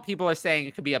now people are saying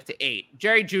it could be up to 8.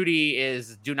 Jerry Jeudy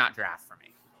is do not draft for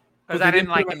me. Because I didn't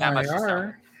like him that much to start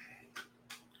with.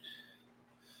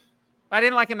 I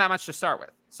didn't like him that much to start with.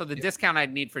 So the discount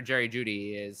I'd need for Jerry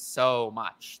Jeudy is so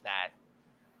much that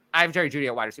I have Jerry Jeudy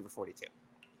at wide receiver 42.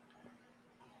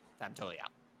 I'm totally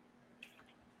out.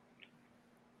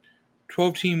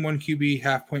 12-team, 1 QB,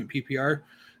 half-point PPR.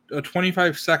 A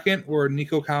 25-second or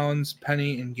Nico Collins,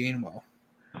 Penny, and Gainwell.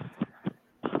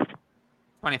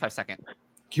 25-second.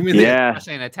 Give me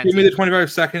the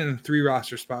 25-second and 3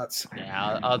 roster spots.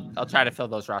 Yeah, I'll try to fill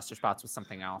those roster spots with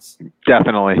something else.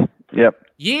 Definitely. Yep.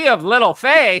 Ye of little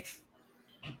faith.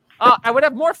 I would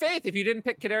have more faith if you didn't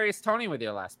pick Kadarius Toney with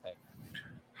your last pick.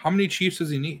 How many Chiefs does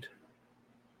he need?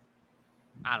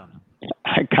 I don't know.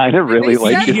 I kind of really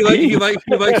like he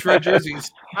likes red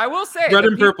jerseys. I will say, red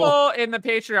and people purple in the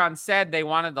Patreon said they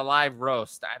wanted the live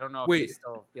roast. I don't know if you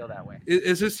still feel that way.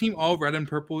 Is this team all red and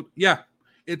purple? Yeah,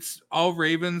 it's all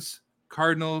Ravens,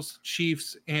 Cardinals,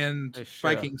 Chiefs, and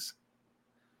Vikings.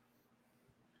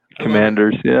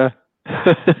 Commanders, yeah.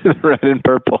 Red and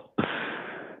purple.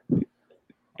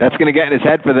 That's going to get in his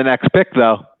head for the next pick,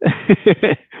 though.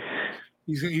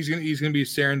 he's gonna be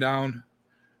staring down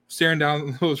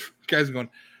those guys and going,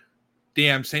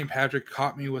 damn, St. Patrick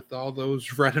caught me with all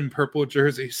those red and purple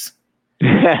jerseys. Dude,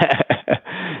 I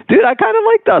kind of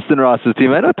like Dustin Ross's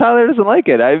team. I know Tyler doesn't like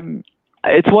it.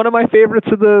 It's one of my favorites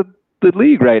of the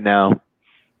league right now.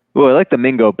 Oh, I like the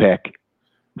Mingo pick,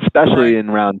 especially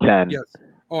in round 10. Yes.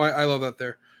 Oh, I love that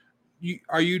there.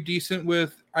 Are you decent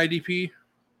with IDP,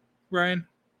 Ryan?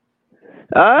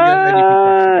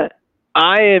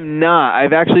 I am not.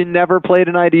 I've actually never played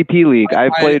an IDP league.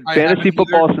 I've played fantasy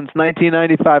football since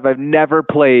 1995. I've never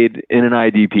played in an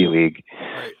IDP league.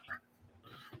 Right.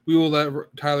 We will let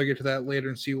Tyler get to that later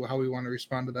and see how we want to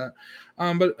respond to that.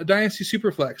 But a Dynasty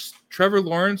Superflex, Trevor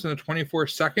Lawrence in a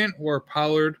 24-second or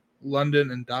Pollard,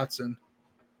 London, and Dotson?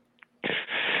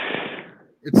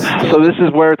 So this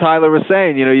is where Tyler was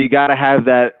saying, you got to have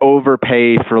that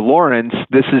overpay for Lawrence.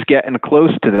 This is getting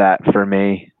close to that for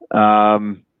me.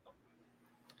 I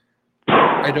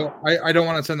don't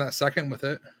want to send that second with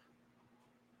it.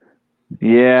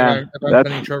 Yeah, if I'm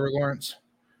sending Trevor Lawrence.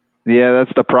 Yeah,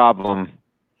 that's the problem.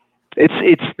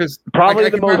 It's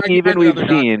probably the most even we've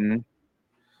seen.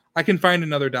 I can find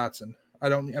another Dotson.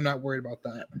 I'm not worried about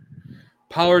that.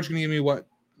 Pollard's gonna give me what,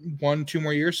 1-2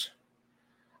 more years?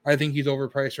 I think he's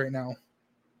overpriced right now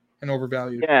and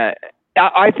overvalued. Yeah,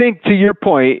 I think to your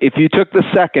point, if you took the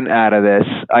second out of this,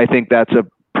 I think that's a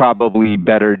probably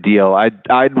better deal.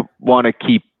 I'd want to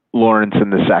keep Lawrence in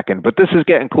the second, but this is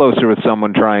getting closer with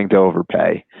someone trying to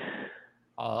overpay.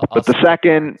 But the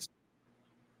second,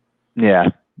 yeah.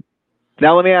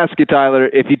 Now let me ask you, Tyler,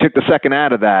 if you took the second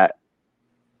out of that,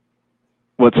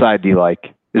 what side do you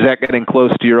like? Is that getting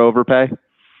close to your overpay?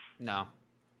 No.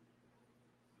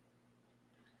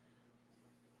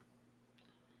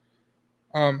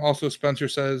 Also, Spencer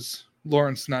says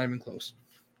Lawrence not even close.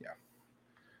 Yeah.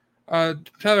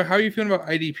 Tyler, how are you feeling about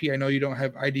IDP? I know you don't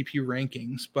have IDP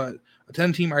rankings, but a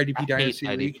 10-team IDP Dynasty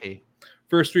League.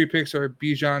 First 3 picks are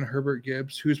Bijan, Herbert,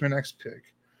 Gibbs. Who's my next pick?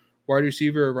 Wide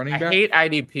receiver or running back? I hate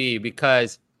IDP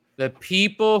because the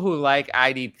people who like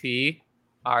IDP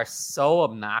are so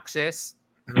obnoxious.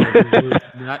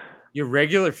 Not your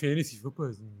regular fantasy football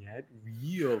is not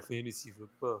real fantasy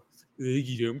football.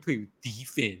 You don't play with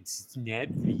defense. It's not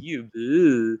real.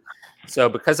 Ugh. So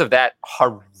because of that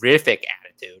horrific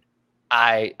attitude,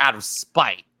 I, out of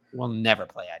spite, will never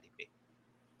play IDP.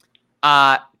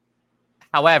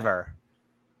 However,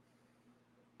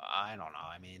 I don't know.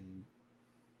 I mean,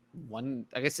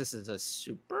 I guess this is a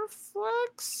super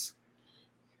flex.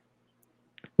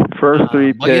 First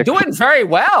 3 picks. Well, you're doing very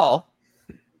well.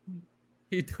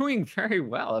 You're doing very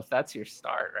well if that's your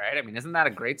start, right? I mean, isn't that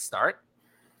a great start?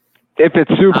 If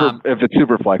it's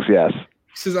super flex, yes.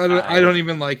 He says I don't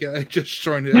even like it. I just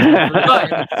joined it.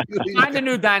 Find a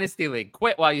new Dynasty League.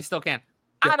 Quit while you still can.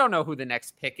 I don't know who the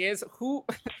next pick is.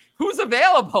 Who's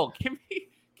available?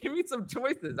 Give me some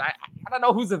choices. I don't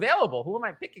know who's available. Who am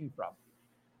I picking from?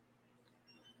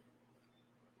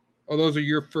 Oh, those are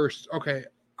your first. Okay,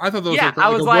 I thought those were I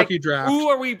was like rookie draft.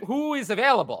 Who is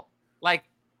available? Like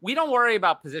we don't worry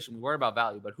about position. We worry about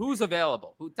value. But who's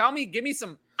available? Give me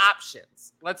some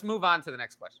options. Let's move on to the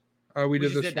next question. We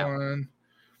did this one.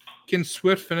 Can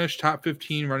Swift finish top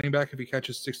 15 running back if he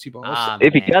catches 60 balls?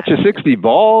 If he catches 60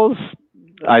 balls,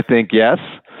 I think yes.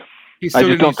 I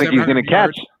just don't think he's going to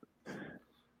catch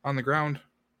on the ground.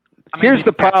 Here's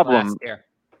the problem.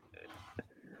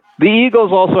 The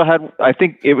Eagles also had, I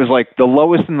think it was like the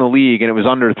lowest in the league, and it was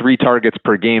under 3 targets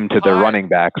per game to their running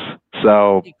backs.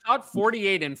 So he caught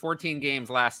 48 in 14 games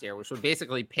last year, which would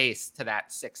basically pace to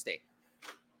that 60.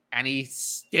 And he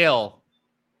still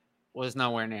was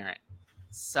nowhere near it.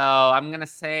 So I'm going to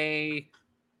say,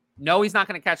 no, he's not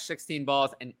going to catch 60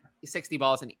 balls. And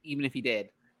even if he did,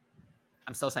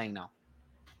 I'm still saying no.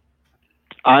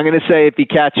 I'm going to say if he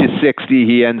catches 60,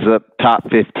 he ends up top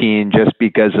 15 just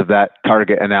because of that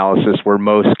target analysis where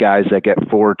most guys that get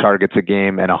 4 targets a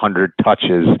game and 100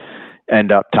 touches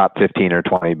end up top 15 or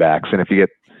 20 backs. And if you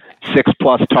get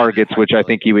 6+ targets, which I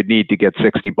think he would need to get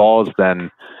 60 balls,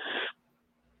 then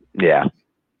yeah.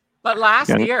 But last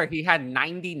year he had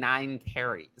 99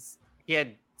 carries. He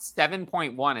had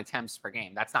 7.1 attempts per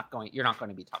game. You're not going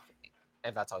to be top 15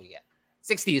 if that's all you get.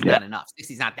 60 is not enough.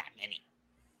 60 is not that many.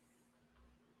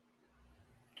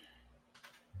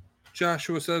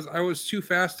 Joshua says, I was too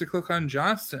fast to click on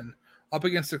Johnston. Up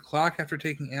against the clock after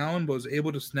taking Allen, but was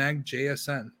able to snag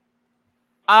JSN.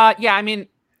 Yeah, I mean,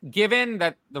 given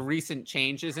that the recent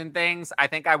changes and things, I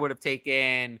think I would have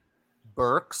taken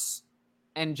Burks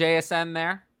and JSN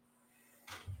there.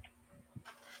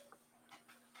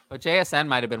 But JSN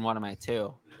might have been one of my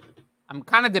 2. I'm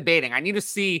kind of debating. I need to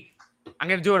see. I'm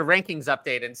going to do a rankings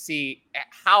update and see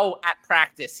how at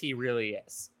practice he really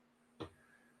is.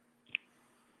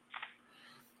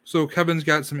 So Kevin's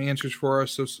got some answers for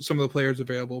us. So some of the players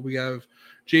available. We have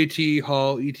JT,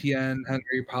 Hall, ETN,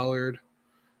 Henry, Pollard,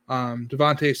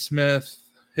 Devontae Smith,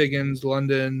 Higgins,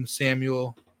 London,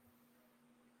 Samuel,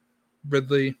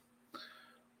 Ridley.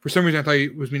 For some reason, I thought he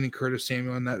was meaning Curtis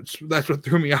Samuel, and that's what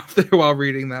threw me off there while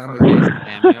reading that.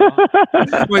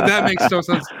 Like, that makes no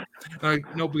sense.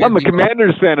 Nope, I'm a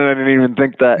Commanders fan, and I didn't even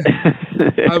think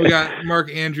that. We got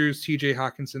Mark Andrews, TJ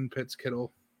Hawkinson, Pitts,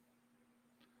 Kittle.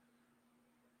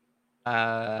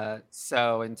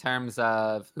 So in terms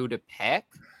of who to pick,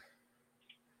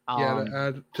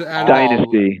 to add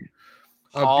Dynasty,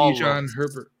 Bijan,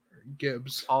 Herbert,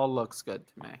 Gibbs. All looks good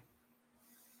to me.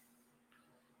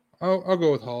 I'll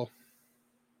go with Hall.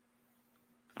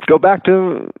 Go back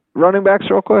to running backs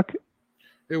real quick.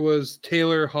 It was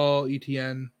Taylor, Hall,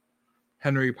 ETN,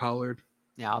 Henry, Pollard.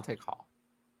 Yeah, I'll take Hall.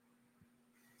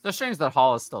 It's strange that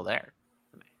Hall is still there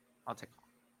for me. I'll take Hall.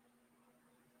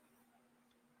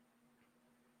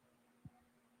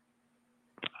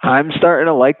 I'm starting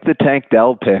to like the Tank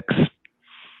Dell picks.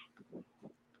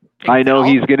 I know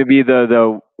he's going to be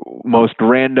the most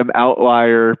random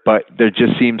outlier, but there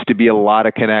just seems to be a lot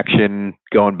of connection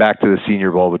going back to the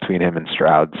Senior Bowl between him and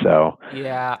Stroud. So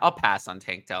yeah, I'll pass on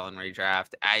Tank Dell in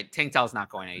redraft. Tank Dell is not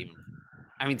going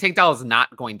to Tank Dell is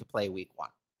not going to play week 1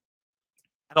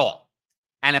 at all.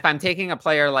 And if I'm taking a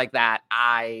player like that,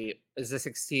 is a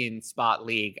 16 spot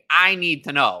league. I need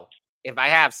to know if I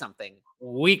have something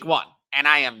week 1. And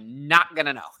I am not going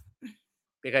to know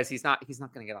because he's not going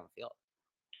to get on the field.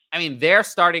 I mean, their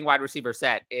starting wide receiver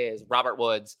set is Robert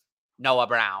Woods, Noah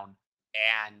Brown,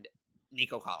 and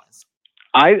Nico Collins.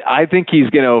 I think he's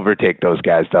going to overtake those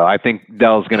guys, though. I think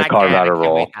Dell's going to carve out a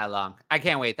role. I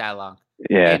can't wait that long.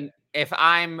 Yeah. And if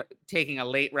I'm taking a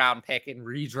late round pick in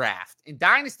redraft, in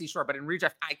Dynasty, sure, but in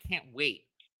redraft, I can't wait.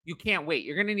 You can't wait.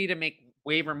 You're going to need to make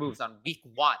waiver moves on week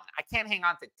 1. I can't hang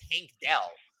on to Tank Dell,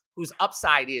 whose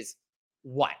upside is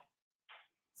what?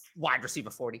 Wide receiver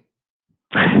 40.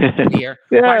 Here.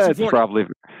 Yeah, it's probably.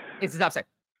 It's an upside.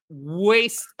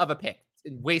 Waste of a pick.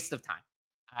 Waste of time.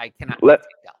 I cannot take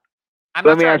Dell.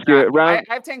 Let me ask you. I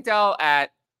have Tank Dell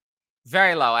at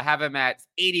very low. I have him at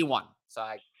 81. So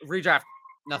I redraft.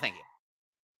 No, thank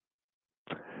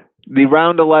you. The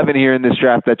round 11 here in this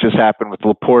draft that just happened with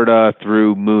Laporta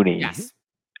through Mooney. Yes.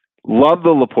 Love the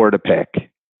Laporta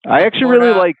pick. I actually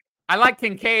really like. I like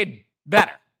Kincaid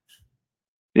better.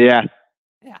 Yeah.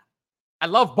 Yeah. I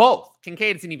love both.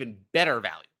 Kincaid's an even better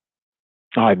value.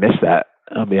 Oh, I missed that.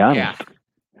 I'll be honest.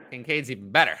 Yeah. Kincaid's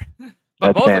even better. But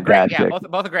That's both fantastic. are great. Yeah,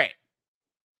 both are great.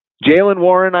 Jalen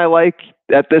Warren, I like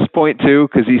at this point too,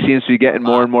 because he seems to be getting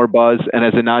more and more buzz. And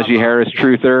as a Najee Harris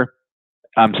truther,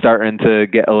 I'm starting to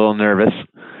get a little nervous.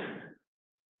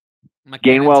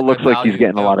 Gainwell looks like he's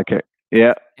getting a lot of care.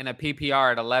 Yeah. In a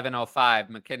PPR at 11.05,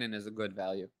 McKinnon is a good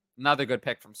value. Another good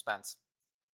pick from Spence.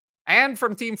 And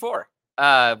from Team 4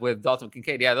 with Dalton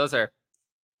Kincaid. Yeah, those are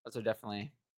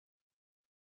definitely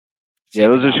Yeah,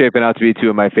 those are shaping out to be two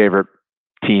of my favorite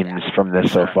teams from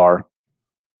this so far.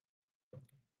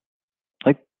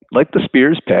 Like the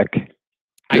Spears pick. Too.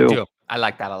 I do. I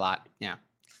like that a lot. Yeah.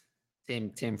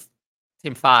 Team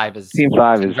 5 is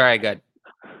very good.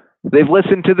 They've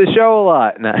listened to the show a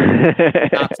lot. Not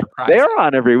surprising. They are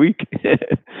on every week.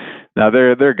 No,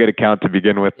 they're a good account to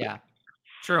begin with. Yeah.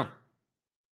 True.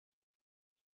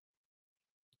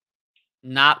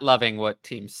 Not loving what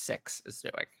Team 6 is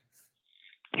doing.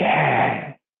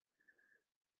 Yeah.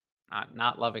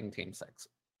 Not loving Team 6.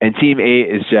 And Team 8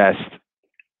 is just,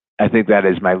 I think that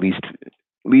is my least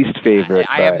favorite.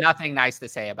 I have nothing nice to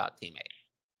say about Team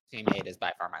 8. Team 8 is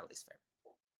by far my least favorite.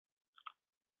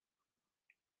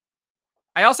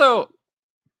 I also,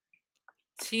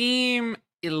 Team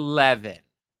 11,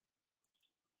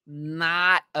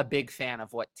 not a big fan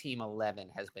of what Team 11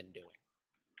 has been doing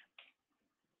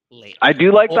lately. I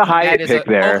do like the Hyatt pick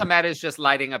there. Ultimate is just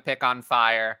lighting a pick on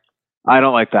fire. I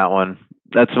don't like that one.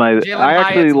 That's my. I actually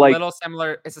Hyatt's like. A little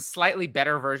similar. It's a slightly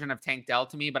better version of Tank Dell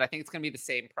to me, but I think it's going to be the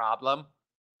same problem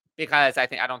because I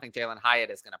don't think Jalen Hyatt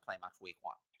is going to play much week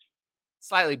 1.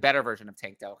 Slightly better version of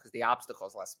Tank Dell because the obstacle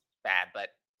is less bad, but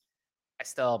I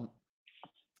still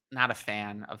not a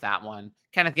fan of that one.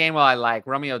 Kenneth Gainwell, I like.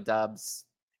 Romeo Dubs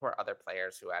were other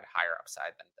players who had higher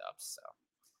upside than Dubs, so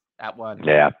that one.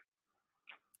 Yeah.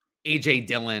 AJ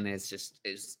Dillon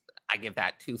is I give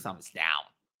that 2 thumbs down.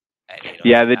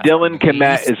 Yeah, the Dillon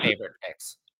Kmet is favorite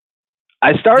picks.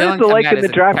 I started to like in the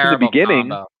draft in the beginning.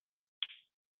 Combo.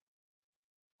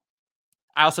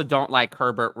 I also don't like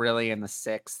Herbert really in the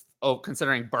 6th. Oh,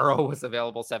 considering Burrow was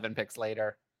available 7 picks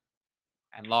later,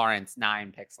 and Lawrence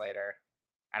 9 picks later,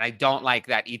 and I don't like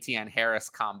that Etienne Harris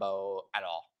combo at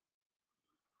all.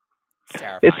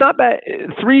 It's not bad.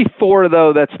 3-4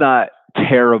 though. That's not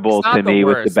terrible to me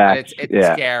with the back. It's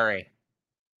scary.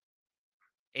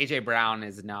 AJ Brown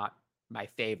is not my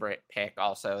favorite pick.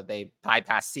 Also, they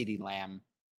bypassed CeeDee Lamb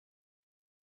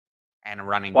and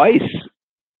running twice.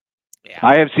 Yeah.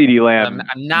 I have CeeDee Lamb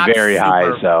I'm not very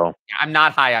high, so I'm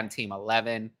not high on Team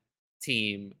 11,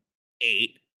 Team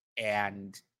 8,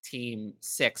 and Team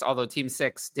 6. Although Team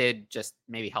 6 did just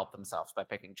maybe help themselves by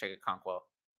picking Chigakonkwo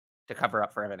to cover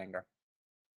up for Evan Ingram.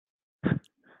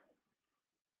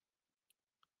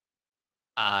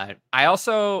 I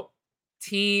also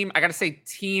I gotta say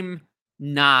Team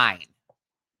 9.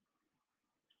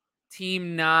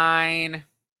 Team 9.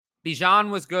 Bijan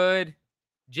was good.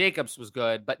 Jacobs was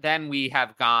good, but then we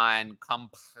have gone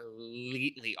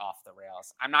completely off the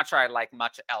rails. I'm not sure I like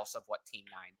much else of what Team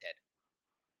 9 did.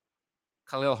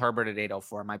 Khalil Herbert at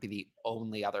 804 might be the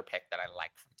only other pick that I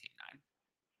like from Team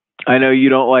 9. I know you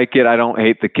don't like it. I don't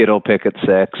hate the Kittle pick at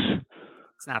 6.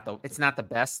 It's not the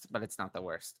best, but it's not the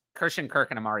worst. Christian Kirk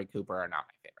and Amari Cooper are not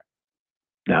my favorite.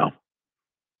 No.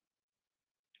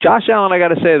 Josh Allen, I got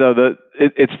to say, though,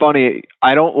 it's funny.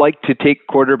 I don't like to take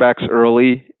quarterbacks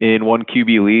early in 1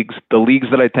 QB leagues. The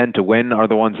leagues that I tend to win are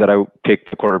the ones that I take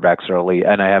the quarterbacks early,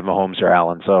 and I have Mahomes or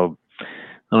Allen. So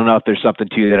I don't know if there's something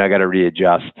to that I got to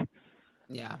readjust.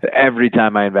 Yeah. Every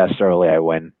time I invest early, I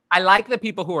win. I like the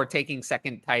people who are taking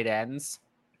second tight ends,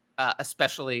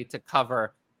 especially to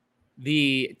cover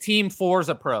the Team 4's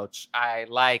approach. I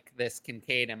like this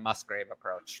Kincaid and Musgrave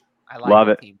approach. I like Love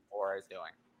what it. Team 4 is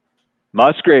doing.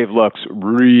 Musgrave looks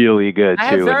really good, too. I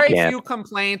have very few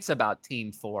complaints about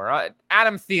Team 4.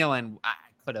 Adam Thielen, I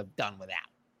could have done without.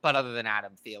 But other than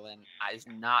Adam Thielen, there's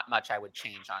not much I would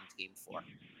change on Team 4.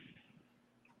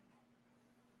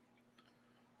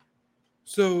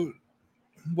 So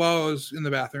while I was in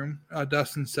the bathroom,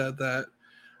 Dustin said that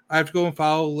I have to go and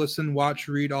follow, listen, watch,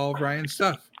 read all of Ryan's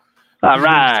stuff. All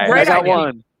right. Great I got idea.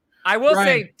 one. I will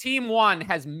say Team 1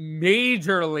 has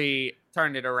majorly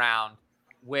turned it around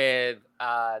with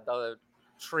the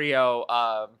trio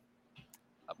of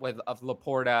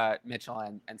Laporta, Mitchell,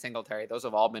 and Singletary. Those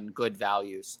have all been good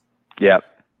values. Yep.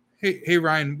 Hey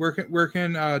Ryan, where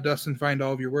can Dustin find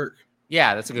all of your work?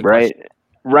 Yeah, that's a good question.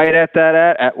 Right at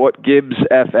that at what Gibbs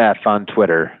FF on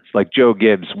Twitter. It's like Joe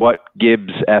Gibbs. What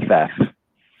Gibbs FF?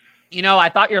 You know, I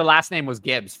thought your last name was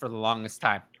Gibbs for the longest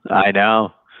time. I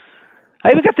know. I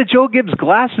even got the Joe Gibbs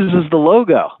glasses as the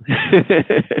logo.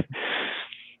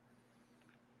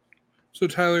 So,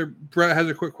 Tyler, Brett has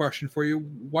a quick question for you.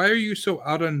 Why are you so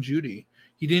out on Judy?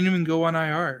 He didn't even go on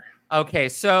IR. Okay,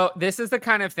 so this is the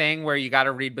kind of thing where you got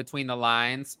to read between the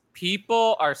lines.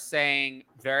 People are saying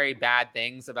very bad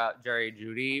things about Jerry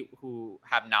Jeudy who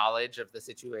have knowledge of the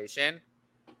situation.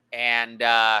 And,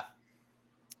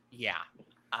 yeah,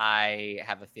 I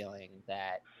have a feeling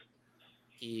that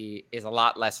he is a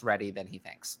lot less ready than he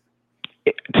thinks.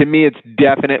 To me, it's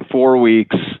definite 4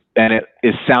 weeks. and it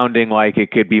is sounding like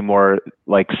it could be more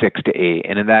like 6 to 8.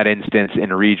 And in that instance, in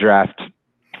redraft,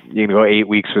 you can go 8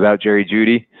 weeks without Jerry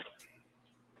Jeudy.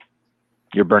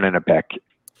 You're burning a pick.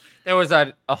 There was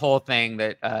a whole thing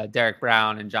that Derek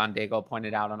Brown and John Daigle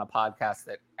pointed out on a podcast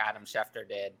that Adam Schefter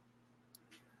did.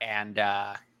 And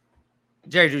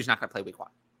Jerry Jeudy's not going to play week 1.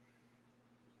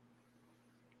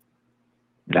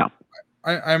 No.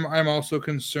 I'm also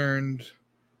concerned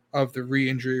of the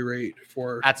re-injury rate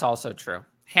for. That's also true.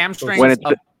 Hamstrings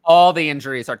of all the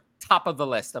injuries are top of the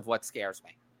list of what scares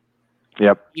me.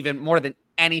 Yep. Even more than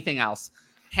anything else.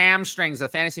 Hamstrings, the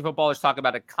fantasy footballers talk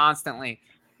about it constantly.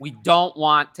 We don't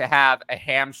want to have a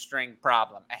hamstring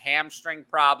problem. A hamstring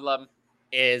problem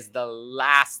is the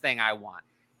last thing I want.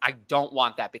 I don't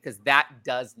want that because that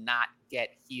does not get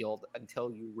healed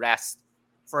until you rest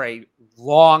for a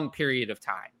long period of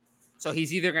time. So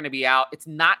he's either going to be out. It's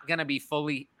not going to be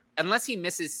fully, unless he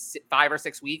misses 5 or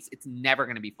 6 weeks, it's never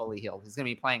going to be fully healed. He's going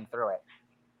to be playing through it.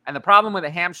 And the problem with a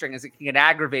hamstring is it can get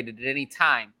aggravated at any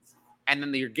time. And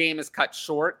then your game is cut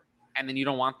short, and then you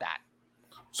don't want that.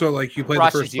 So, like, you play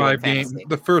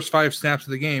the first 5 snaps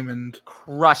of the game, and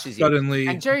crushes you. Suddenly,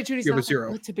 and Jerry Jeudy's not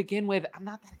zero good to begin with. I'm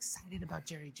not that excited about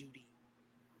Jerry Jeudy.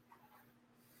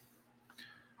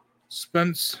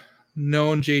 Spence,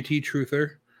 known JT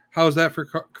truther. How's that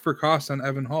for cost on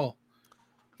Evan Hall?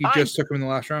 He Fine. Just took him in the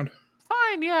last round.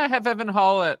 Fine, yeah. I have Evan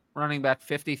Hall at running back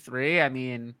 53. I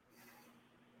mean,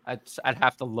 I'd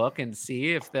have to look and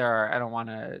see if there are. I don't want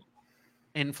to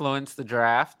influence the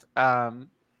draft.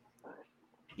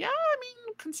 Yeah, I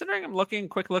mean, considering I'm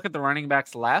quick look at the running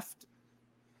backs left,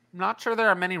 I'm not sure there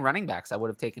are many running backs I would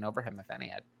have taken over him if any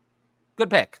had. Good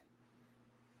pick.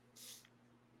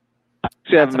 I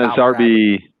have him as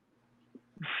RB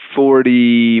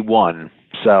 41,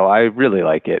 so I really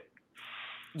like it.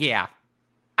 Yeah.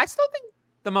 I still think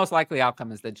the most likely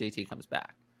outcome is that JT comes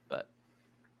back, but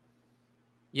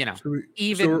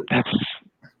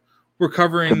we're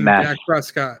covering Dak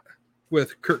Prescott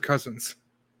with Kirk Cousins.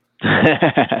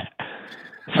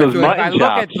 So if I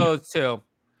look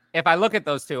at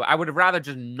those two, I would have rather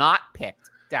just not picked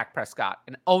Dak Prescott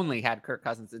and only had Kirk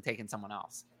Cousins and taken someone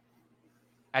else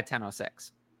at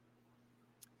 10:06.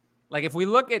 Like if we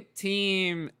look at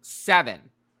Team 7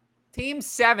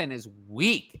 is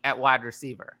weak at wide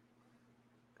receiver.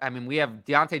 I mean, we have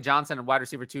Deontay Johnson at wide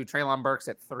receiver 2, Treylon Burks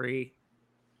at 3,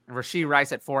 and Rashee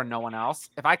Rice at 4, and no one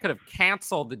else. If I could have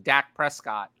canceled the Dak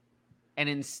Prescott and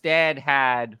instead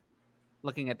had,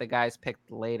 looking at the guys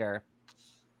picked later,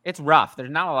 it's rough.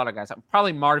 There's not a lot of guys.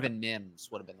 Probably Marvin Mims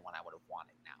would have been the one I would have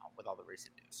wanted now with all the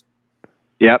recent news.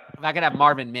 Yep. If I could have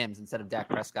Marvin Mims instead of Dak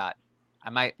Prescott, I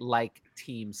might like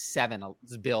Team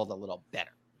 7's build a little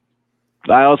better.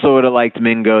 I also would have liked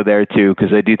Mingo there too,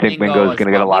 because I do think Mingo is going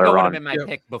to get a lot of run. Mingo would have been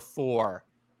my pick before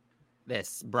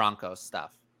this Broncos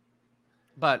stuff.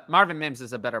 But Marvin Mims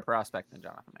is a better prospect than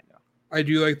Jonathan Mingo. I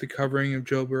do like the covering of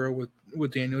Joe Burrow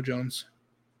with Daniel Jones.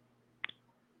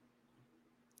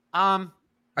 I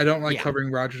don't like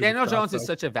covering Rodgers. Daniel Jones is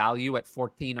such a value at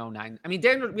 14.09. I mean,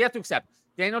 we have to accept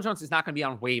Daniel Jones is not going to be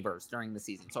on waivers during the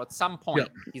season. So at some point,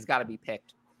 he's got to be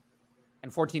picked.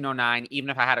 And 14.09,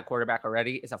 even if I had a quarterback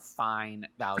already, is a fine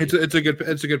value. It's a good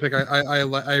pick. I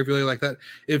really like that.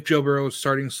 If Joe Burrow is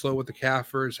starting slow with the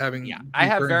calf or is having, I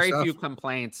have very few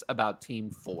complaints about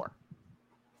Team 4.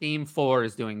 Team 4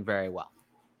 is doing very well.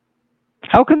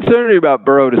 How concerned are you about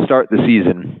Burrow to start the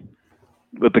season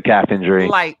with the calf injury?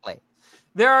 Lightly.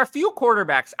 There are a few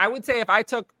quarterbacks. I would say if I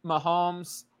took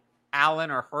Mahomes, Allen,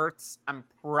 or Hurts, I'm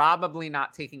probably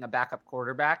not taking a backup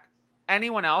quarterback.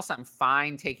 Anyone else, I'm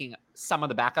fine taking some of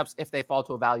the backups if they fall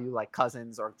to a value like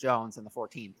Cousins or Jones in the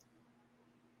 14th.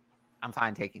 I'm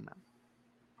fine taking them.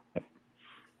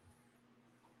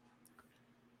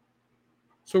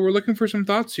 So we're looking for some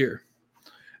thoughts here.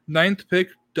 9th pick,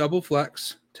 double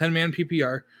flex, 10-man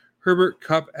PPR. Herbert,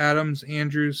 Kupp, Adams,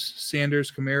 Andrews, Sanders,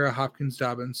 Kamara, Hopkins,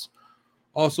 Dobbins.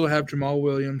 Also have Jamal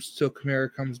Williams till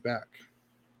Kamara comes back.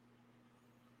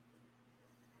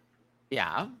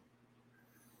 Yeah.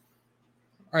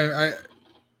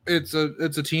 It's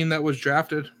a team that was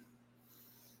drafted.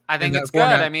 I think it's good.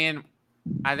 I mean,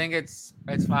 I think it's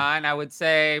fine. I would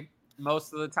say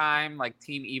most of the time, like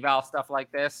team eval stuff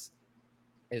like this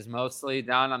is mostly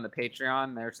done on the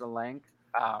Patreon. There's the link.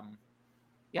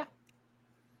 Yeah.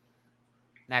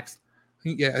 Next. I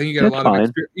think you got a lot of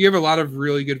experience. You have a lot of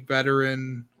really good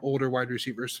veteran older wide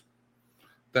receivers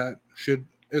that should.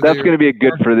 That's going to be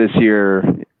good for this year.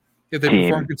 If they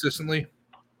perform consistently.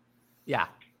 Yeah.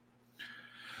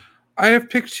 I have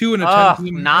picked 2 in a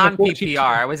 10-team. Non-PPR.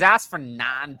 I was asked for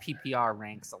non-PPR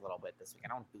ranks a little bit this week. I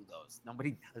don't do those.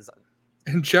 Nobody does.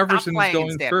 And Jefferson is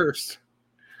going first.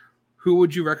 Who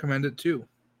would you recommend it to?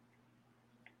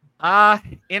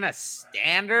 In a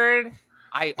standard,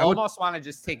 I almost want to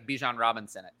just take Bijan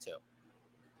Robinson at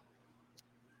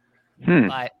 2.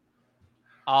 But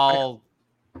I'll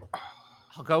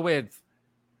go with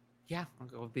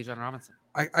Bijan Robinson.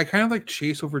 I kind of like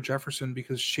Chase over Jefferson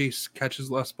because Chase catches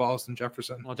less balls than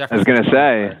Jefferson. Well, I was going to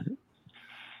say.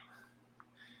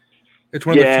 It's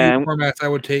one of the few formats I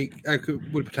would take.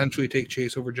 Would potentially take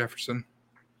Chase over Jefferson.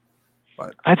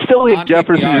 But I'd still leave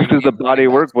Jefferson just because the body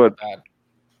of work would.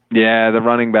 Yeah, the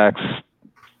running backs.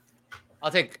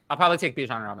 I'll probably take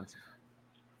Bijan Robinson.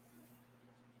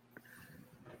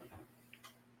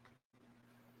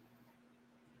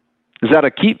 Is that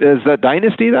a keep? Is that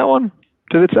Dynasty, that one?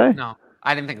 Did it say? No,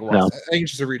 I didn't think it was. No. I think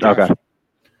it's just a redraft. Okay.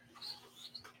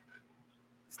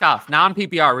 Stuff.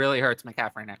 Non-PPR really hurts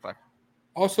McCaffrey and Eckler.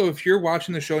 Also, if you're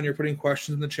watching the show and you're putting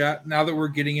questions in the chat, now that we're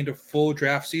getting into full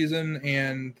draft season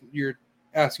and you're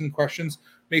asking questions,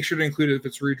 make sure to include it if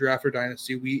it's redraft or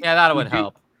Dynasty. That would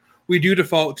help. We do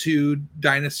default to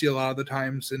Dynasty a lot of the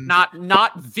times, and not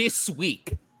this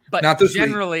week, but not this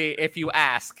generally, if you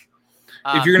ask,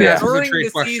 if you're going to ask during a trade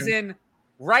the question. season,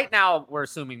 right now we're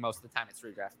assuming most of the time it's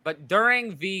redraft, but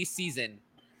during the season,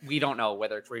 we don't know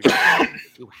whether it's redraft.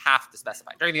 You have to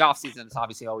specify. During the off season, it's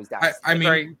obviously always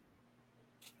Dynasty.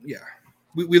 Yeah,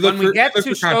 we look when we get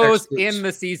to shows clues. in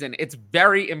the season, it's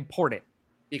very important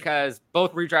because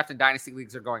both redraft and Dynasty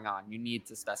leagues are going on. You need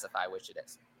to specify which it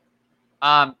is.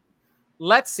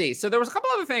 Let's see. So there was a couple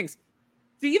other things.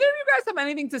 Do either of you guys have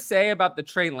anything to say about the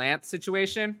Trey Lance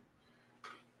situation?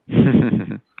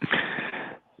 Man,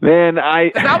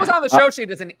 that was on the show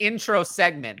sheet as an intro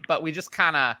segment, but we just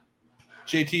kind of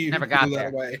JT never got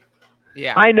there. That way.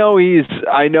 Yeah, I know he's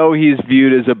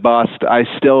viewed as a bust. I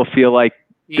still feel like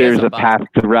there's a path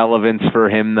to relevance for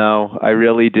him, though. I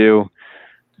really do.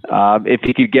 If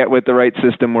he could get with the right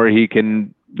system where they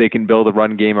can build a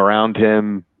run game around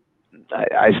him,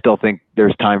 I still think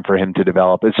there's time for him to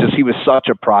develop. It's just he was such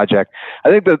a project. I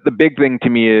think the big thing to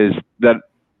me is that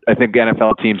I think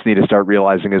NFL teams need to start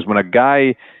realizing is when a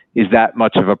guy is that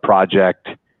much of a project,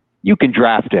 you can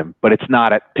draft him, but it's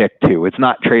not at pick 2. It's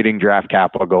not trading draft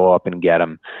capital, go up and get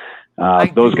him.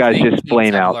 Those guys just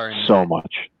flame out so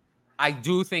much. I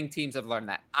do think teams have learned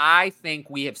that. I think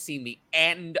we have seen the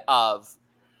end of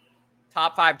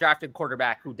top 5 drafted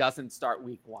quarterback who doesn't start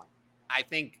week 1. I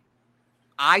think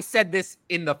I said this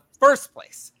in the first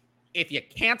place. If you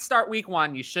can't start week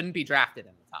 1, you shouldn't be drafted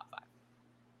in the top 5.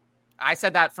 I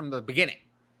said that from the beginning.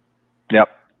 Yep.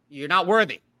 You're not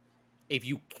worthy. If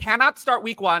you cannot start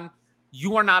week 1,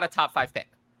 you are not a top 5 pick.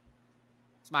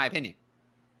 It's my opinion.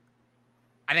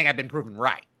 I think I've been proven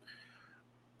right.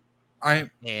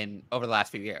 Over the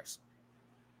last few years.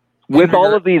 With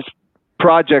all of these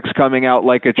projects coming out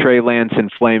like a Trey Lance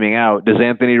and flaming out, does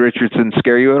Anthony Richardson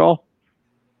scare you at all?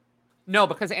 No,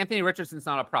 because Anthony Richardson's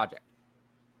not a project.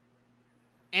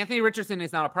 Anthony Richardson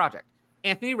is not a project.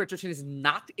 Anthony Richardson is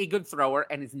not a good thrower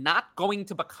and is not going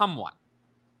to become one.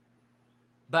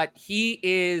 But he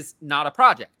is not a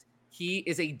project. He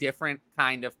is a different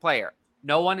kind of player.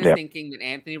 No one is thinking that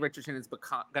Anthony Richardson is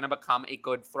going to become a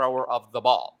good thrower of the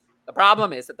ball. The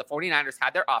problem is that the 49ers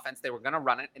had their offense. They were going to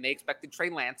run it, and they expected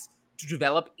Trey Lance to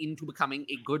develop into becoming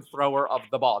a good thrower of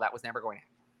the ball. That was never going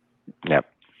to happen. Yep.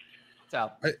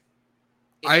 So,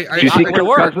 do you see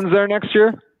Kirk Cousins there next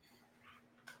year?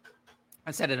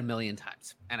 I've said it a million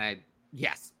times, and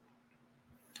yes.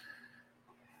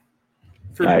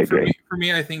 I agree. For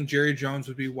me, I think Jerry Jones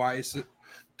would be wise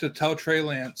to tell Trey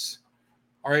Lance,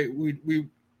 all right, we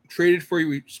traded for you.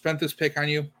 We spent this pick on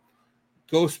you.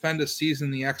 Go spend a season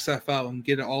in the XFL and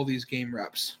get all these game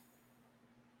reps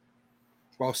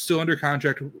while still under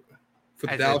contract for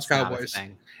the Dallas Cowboys.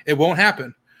 It won't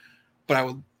happen, but I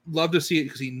would love to see it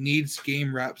because he needs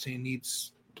game reps and he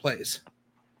needs plays.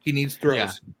 He needs throws.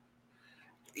 Yeah.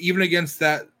 Even against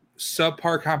that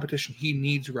subpar competition, he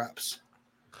needs reps.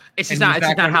 It's just not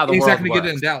how the world works. He's not going to get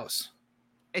it in Dallas.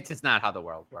 It's just not how the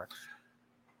world works.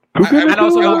 And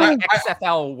also,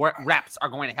 XFL reps are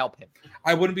going to help him.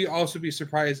 I wouldn't also be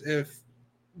surprised if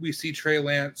we see Trey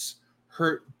Lance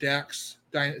hurt Dak's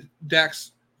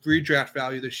redraft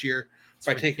value this year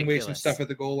by taking away some stuff at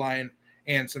the goal line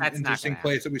and some interesting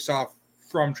plays that we saw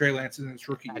from Trey Lance in his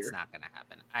rookie year. That's not going to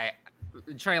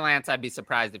happen. Trey Lance, I'd be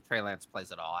surprised if Trey Lance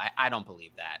plays at all. I don't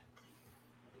believe that.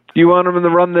 You want him to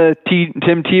run the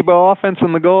Tim Tebow offense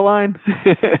on the goal line?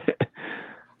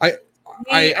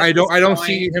 I don't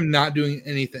see him not doing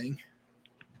anything.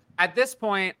 At this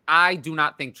point, I do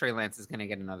not think Trey Lance is going to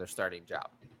get another starting job.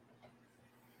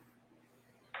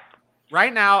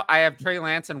 Right now, I have Trey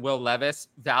Lance and Will Levis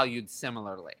valued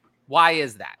similarly. Why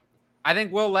is that? I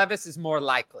think Will Levis is more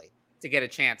likely to get a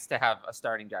chance to have a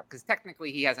starting job because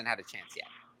technically he hasn't had a chance yet.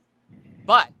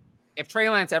 But if Trey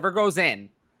Lance ever goes in,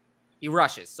 he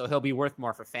rushes, so he'll be worth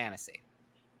more for fantasy.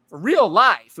 For real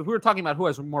life, if we were talking about who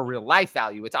has more real life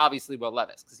value, it's obviously Will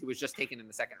Levis because he was just taken in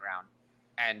the second round,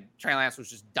 and Trey Lance was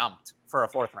just dumped for a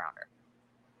fourth rounder.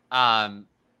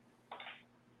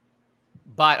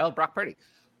 But Brock Purdy.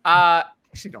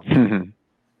 Actually,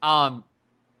 don't.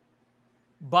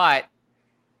 But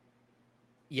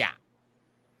yeah,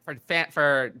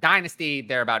 for Dynasty,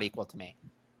 they're about equal to me.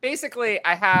 Basically,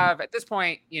 I have at this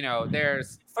point,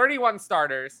 there's 31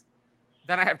 starters.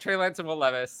 Then I have Trey Lance and Will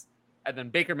Levis, and then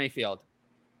Baker Mayfield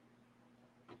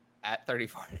at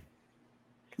 34.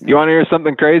 You want to hear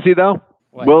something crazy though?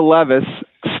 What? Will Levis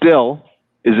still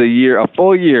is a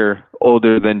full year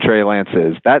older than Trey Lance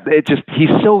is. He's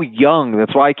so young.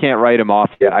 That's why I can't write him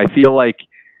off yet. I feel like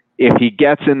if he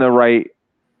gets with the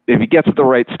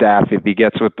right staff, if he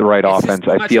gets with the right offense,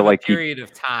 I feel like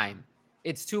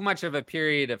it's too much of a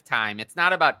period of time. It's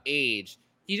not about age.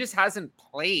 He just hasn't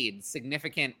played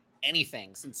significant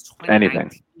anything since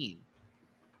 2019.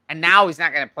 And now he's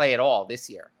not going to play at all this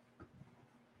year.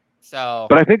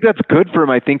 But I think that's good for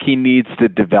him. I think he needs to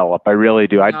develop. I really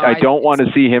do. I don't want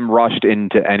to see him rushed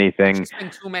into anything. It's been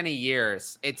too many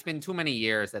years. It's been too many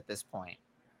years at this point.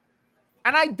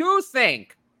 And I do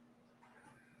think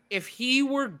if he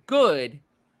were good,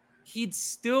 he'd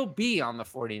still be on the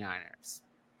 49ers.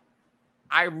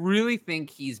 I really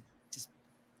think he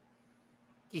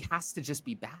has to just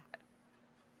be bad.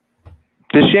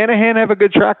 Does Shanahan have a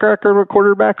good track record with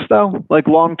quarterbacks, though? Like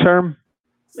long-term?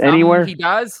 Anywhere? He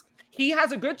does. He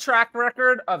has a good track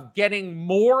record of getting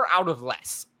more out of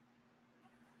less.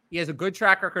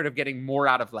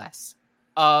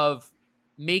 Of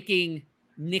making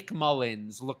Nick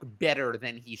Mullins look better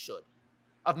than he should.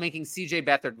 Of making CJ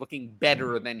Beathard looking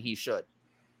better than he should.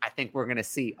 I think we're going to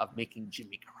see of making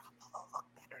Jimmy Garoppolo look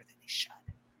better than he should.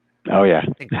 Oh, yeah.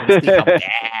 I think we're going to see how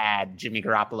bad Jimmy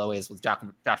Garoppolo is with Josh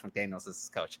McDaniels as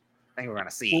his coach. I think we're going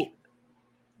to see. Well,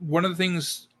 one of the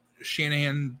things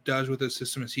Shanahan does with his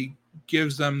system is he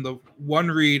gives them the one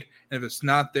read, and if it's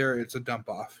not there, it's a dump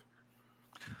off.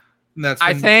 And that's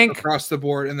across the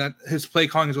board, and that his play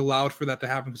calling is allowed for that to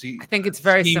happen because I think it's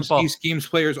very simple. He schemes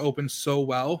players open so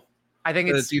well. I think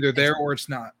it's either there or it's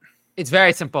not. It's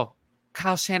very simple.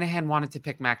 Kyle Shanahan wanted to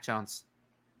pick Mac Jones.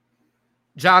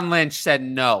 John Lynch said,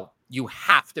 no, you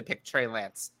have to pick Trey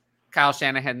Lance. Kyle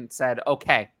Shanahan said,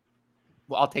 okay,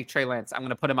 well, I'll take Trey Lance. I'm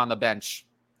going to put him on the bench.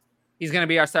 He's going to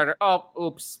be our starter. Oh,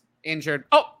 oops, injured.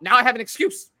 Oh, now I have an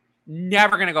excuse.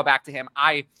 Never going to go back to him.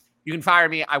 You can fire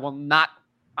me. I will not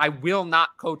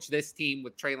coach this team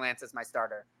with Trey Lance as my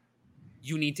starter.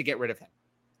 You need to get rid of him.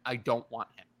 I don't want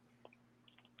him.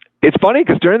 It's funny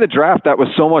because during the draft, that was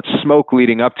so much smoke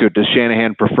leading up to it. Does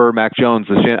Shanahan prefer Mac Jones?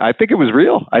 I think it was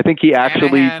real. I think he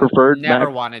actually preferred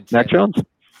Mac Jones.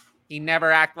 He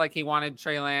never acted like he wanted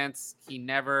Trey Lance. He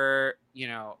never,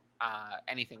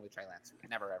 anything with Trey Lance.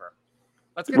 Never, ever.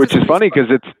 Which is funny because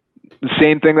it's the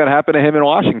same thing that happened to him in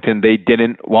Washington. They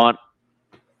didn't want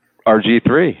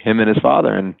RG3, him and his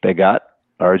father, and they got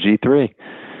RG3.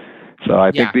 So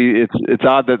I think it's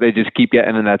odd that they just keep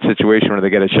getting in that situation where they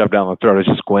get it shoved down the throat. It's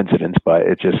just coincidence, but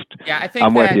it just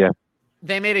I'm with you.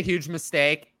 They made a huge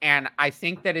mistake, and I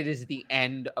think that it is the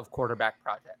end of quarterback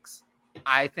projects.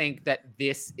 I think that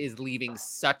this is leaving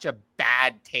such a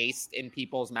bad taste in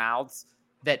people's mouths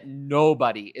that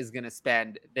nobody is going to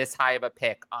spend this high of a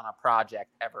pick on a project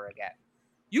ever again.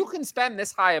 You can spend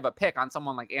this high of a pick on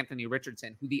someone like Anthony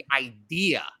Richardson, who the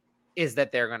idea is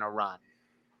that they're going to run.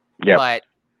 Yeah. But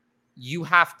you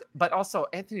have to, but also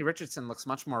Anthony Richardson looks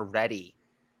much more ready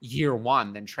year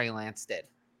one than Trey Lance did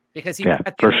because at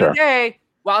the end of the day,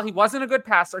 while he wasn't a good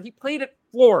passer, he played at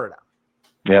Florida.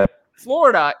 Yeah.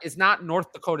 Florida is not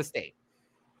North Dakota State.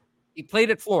 He played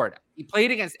at Florida. He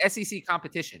played against SEC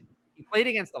competition. He played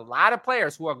against a lot of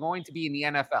players who are going to be in the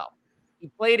NFL. He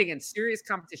played against serious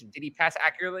competition. Did he pass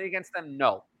accurately against them?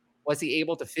 No. Was he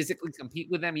able to physically compete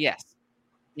with them? Yes.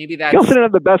 Maybe that's. He also didn't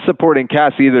have the best supporting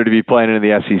cast either to be playing in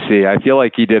the SEC. I feel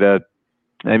like he did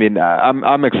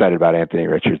I'm excited about Anthony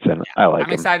Richardson. Yeah, I'm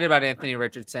excited about Anthony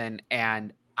Richardson,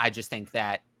 and I just think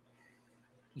that,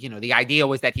 the idea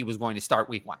was that he was going to start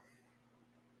week one.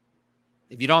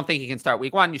 If you don't think he can start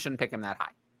week one, you shouldn't pick him that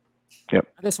high. Yep.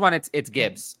 This one, it's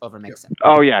Gibbs over Mixon.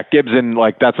 Oh, yeah. Gibbs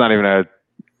that's not even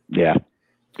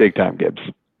big time Gibbs.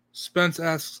 Spence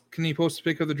asks, can he post a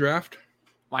pick of the draft?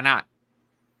 Why not?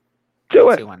 Do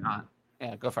it. Why not?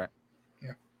 Yeah, go for it.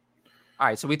 Yeah. All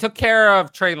right, so we took care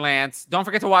of Trey Lance. Don't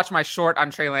forget to watch my short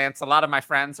on Trey Lance. A lot of my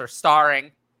friends are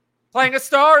playing a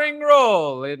starring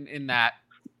role in that.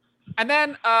 And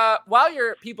then while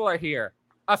your people are here,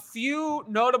 a few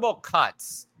notable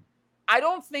cuts. I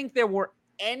don't think there were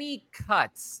any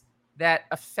cuts that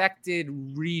affected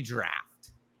redraft.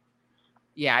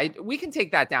 Yeah, we can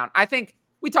take that down. I think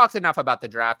we talked enough about the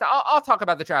draft. I'll talk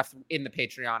about the draft in the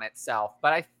Patreon itself,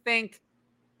 but I think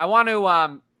I want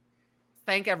to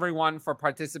thank everyone for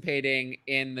participating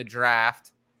in the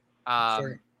draft.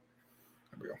 Sorry.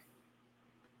 There we go.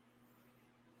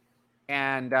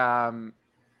 And I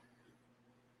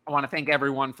want to thank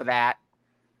everyone for that.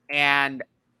 And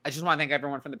I just want to thank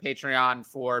everyone from the Patreon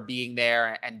for being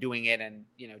there and doing it and,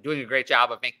 doing a great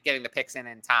job of getting the picks in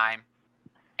time.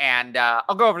 And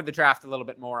I'll go over the draft a little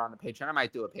bit more on the Patreon. I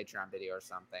might do a Patreon video or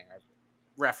something. I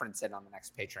reference it on the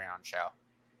next Patreon show.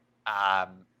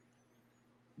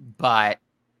 But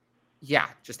yeah,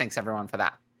 just thanks everyone for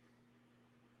that.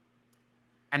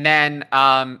 And then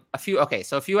a few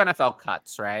NFL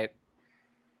cuts, right?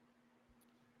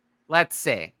 Let's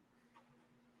see.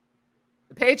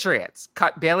 The Patriots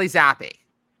cut Bailey Zappi.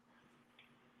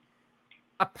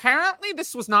 Apparently,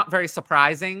 this was not very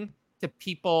surprising to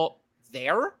people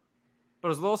there, but it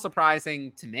was a little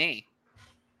surprising to me.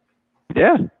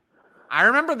 Yeah. I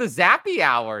remember the Zappi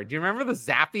hour. Do you remember the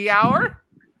Zappi hour?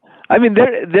 I mean,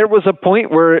 there was a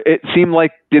point where it seemed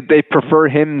like did they prefer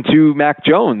him to Mac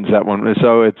Jones that one?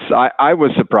 So I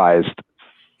was surprised.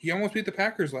 He almost beat the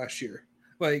Packers last year.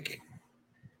 Like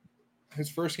his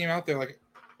first game out there,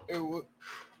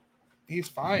 he's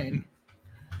fine.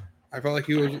 I felt like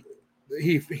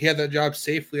he had that job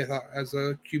safely. I thought as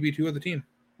a QB2 of the team.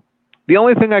 The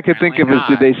only thing I could think of is,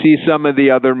 did they see some of the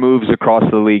other moves across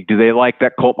the league? Do they like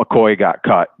that Colt McCoy got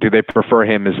cut? Do they prefer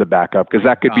him as a backup? Because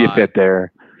that could be a fit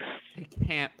there. They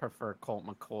can't prefer Colt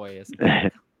McCoy as a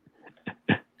backup.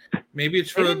 Maybe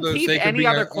it's for the sake of any being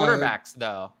other quarterbacks,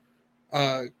 though.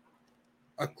 A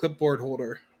clipboard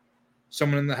holder,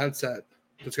 someone in the headset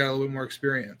that's got a little bit more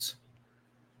experience.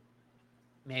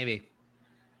 Maybe.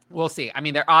 We'll see. I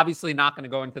mean, they're obviously not going to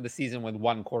go into the season with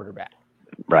one quarterback.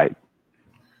 Right.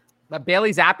 But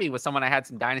Bailey Zappi was someone I had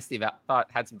some thought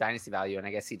had some dynasty value, and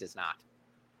I guess he does not.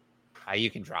 You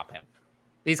can drop him.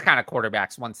 These kind of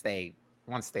quarterbacks,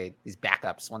 these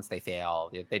backups, once they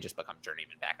fail, they just become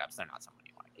journeyman backups. They're not someone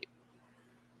you want to keep.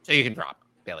 So you can drop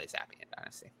Bailey Zappi in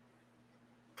dynasty.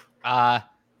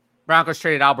 Broncos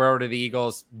traded Alberto to the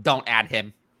Eagles. Don't add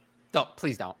him.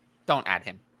 Please don't add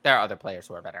him. There are other players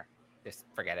who are better. Just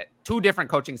forget it. 2 different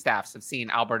coaching staffs have seen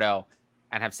Alberto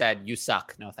and have said, "You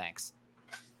suck. No thanks."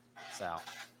 So,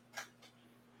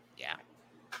 yeah,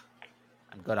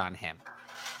 I'm good on him.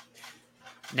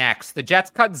 Next, the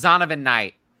Jets cut Zonovan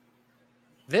Knight.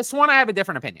 This one, I have a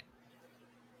different opinion.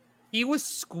 He was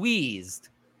squeezed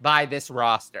by this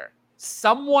roster.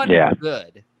 Someone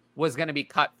good was going to be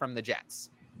cut from the Jets.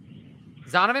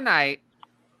 Zonovan Knight,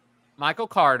 Michael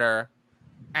Carter,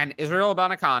 and Israel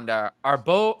Abanikanda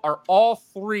are all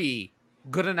 3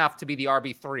 good enough to be the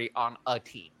RB3 on a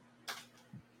team.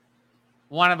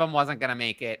 One of them wasn't going to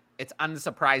make it. It's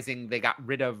unsurprising they got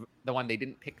rid of the one they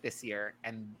didn't pick this year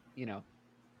and, the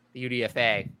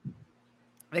UDFA.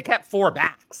 They kept 4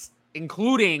 backs,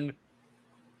 including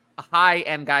a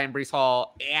high-end guy in Breece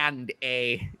Hall and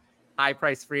a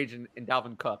high-priced free agent in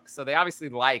Dalvin Cook. So they obviously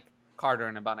like Carter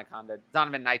and Abanikanda.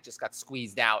 Zonovan Knight just got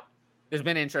squeezed out. There's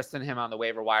been interest in him on the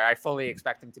waiver wire. I fully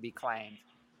expect him to be claimed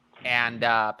and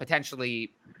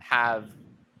potentially have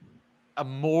a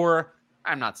more...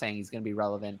 I'm not saying he's going to be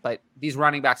relevant, but these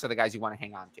running backs are the guys you want to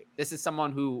hang on to. This is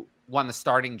someone who won the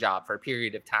starting job for a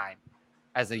period of time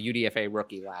as a UDFA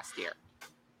rookie last year.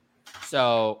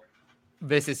 So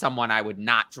this is someone I would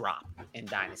not drop in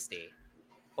Dynasty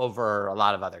over a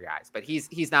lot of other guys, but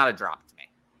he's not a drop to me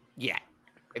yet.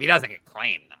 If he doesn't get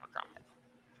claimed, then I'll drop him.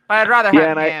 But I'd rather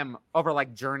have him over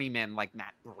like journeymen like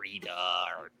Matt Breida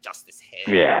or Justice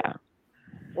Hill. Yeah.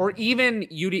 Or even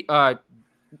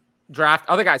draft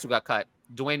other guys who got cut,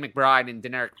 Dwayne McBride and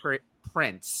Deneric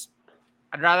Prince.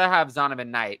 I'd rather have Zonovan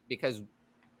Knight because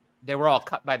they were all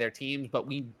cut by their teams, but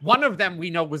one of them we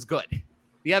know was good.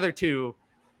 The other 2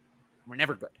 were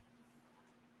never good.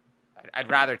 I'd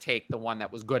rather take the one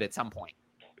that was good at some point.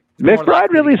 McBride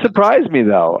really surprised me,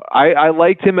 though. I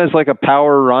liked him as like a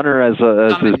power runner as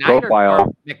his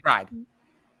profile. McBride.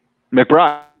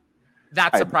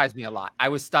 That surprised me a lot. I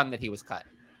was stunned that he was cut.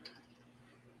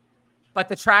 But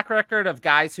the track record of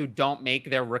guys who don't make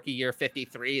their rookie year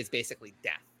 53 is basically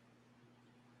death.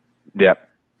 Yep.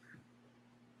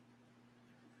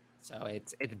 So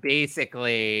it's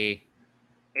basically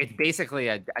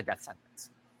a death sentence.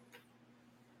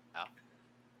 Oh.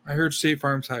 I heard State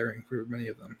Farm's hiring for many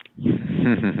of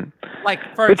them.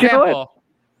 Like, for example,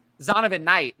 Zonovan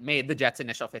Knight made the Jets'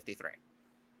 initial 53.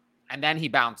 And then he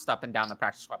bounced up and down the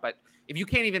practice squad. But if you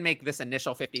can't even make this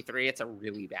initial 53, it's a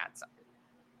really bad sign.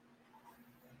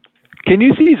 Can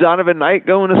you see Zonovan Knight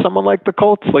going to someone like the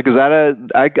Colts? Like, is that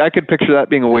I could picture that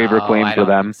being a waiver claim for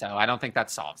them. So I don't think that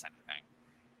solves anything.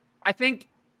 I think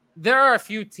there are a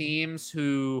few teams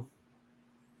who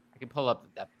I can pull up the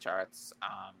depth charts.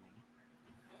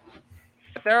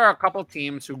 But there are a couple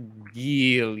teams who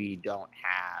really don't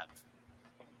have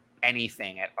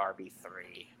anything at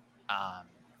RB3.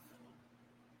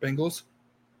 Bengals.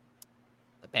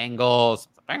 The Bengals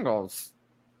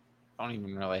don't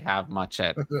even really have much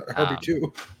at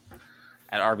RB2.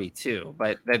 At RB2,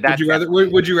 but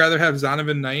would you rather have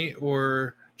Zonovan Knight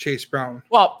or Chase Brown?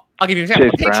 Well, I'll give you an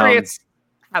example. The Patriots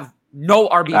have no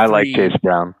RB3. I like Chase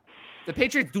Brown. The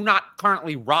Patriots do not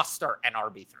currently roster an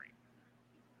RB3.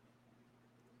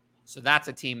 So that's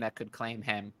a team that could claim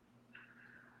him.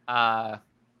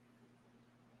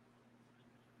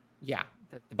 Yeah,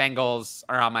 the Bengals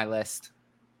are on my list.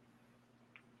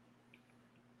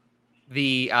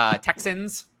 The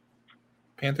Texans.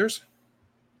 Panthers?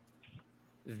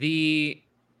 The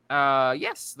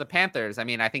Panthers. I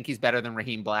mean, I think he's better than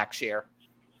Raheem Blackshear.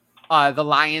 The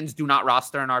Lions do not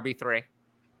roster an RB3.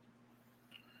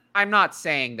 I'm not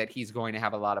saying that he's going to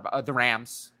have a lot of the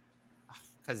Rams,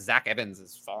 because Zach Evans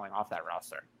is falling off that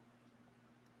roster.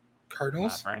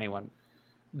 Cardinals? For anyone.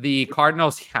 The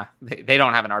Cardinals, yeah, they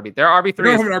don't have an RB. Their RB3 they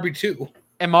don't have an RB2.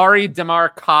 Amari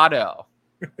DeMarcado,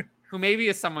 who maybe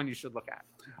is someone you should look at.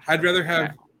 I'd rather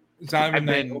have Zonovan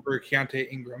Knight over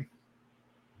Keontae Ingram.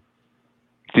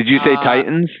 Did you say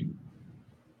Titans?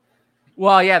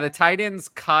 Well, yeah, the Titans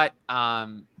cut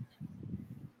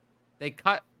they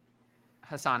cut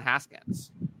Hassan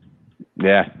Haskins.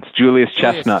 Yeah, it's Julius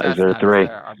Chestnut is their 3.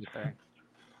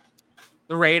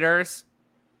 The Raiders,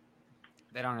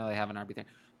 they don't really have an RB3.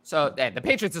 So the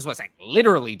Patriots is what I'm saying.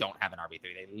 Literally don't have an RB3.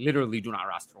 They literally do not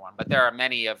roster one. But there are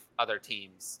many of other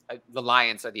teams. The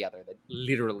Lions are the other that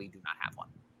literally do not have one.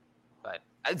 But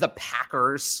the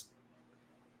Packers,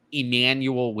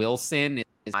 Emmanuel Wilson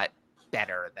is not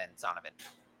better than Zonovan.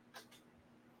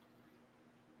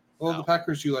 Well, the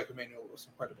Packers do like Emmanuel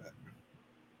Wilson quite a bit.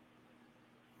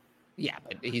 Yeah,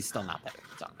 but he's still not better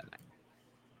than Zonovan.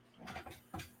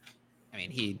 I mean,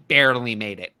 he barely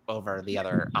made it over the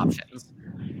other options.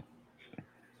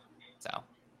 So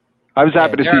I was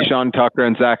happy to see Sean Tucker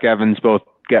and Zach Evans both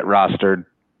get rostered.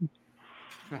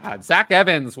 Zach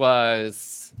Evans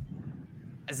was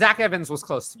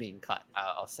close to being cut.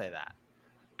 I'll say that.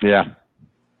 Yeah.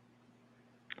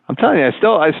 I'm telling you,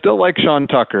 I still like Sean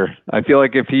Tucker. I feel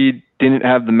like if he didn't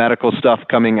have the medical stuff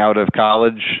coming out of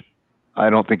college, I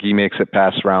don't think he makes it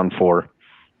past round 4.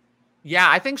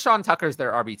 Yeah, I think Sean Tucker's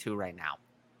their RB2 right now.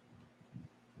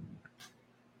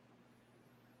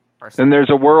 Personally. And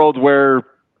there's a world where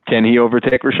can he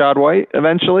overtake Rachaad White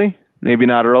eventually? Maybe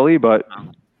not early, but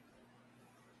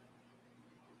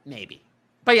maybe.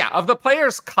 But yeah, of the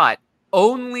players cut,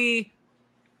 only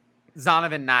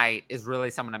Zonovan Knight is really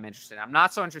someone I'm interested in. I'm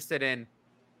not so interested in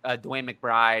Dwayne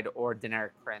McBride or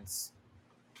Deneric Prince.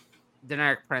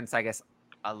 Deneric Prince, I guess,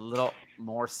 a little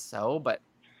more so, but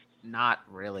not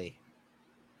really.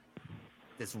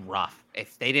 It's rough.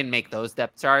 If they didn't make those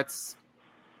depth charts,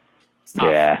 it's tough.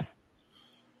 Yeah.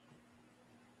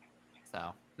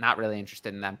 So not really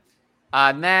interested in them.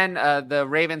 And then the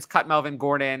Ravens cut Melvin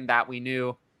Gordon, that we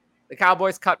knew. The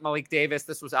Cowboys cut Malik Davis.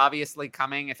 This was obviously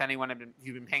coming. If anyone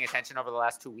you've been paying attention over the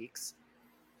last 2 weeks.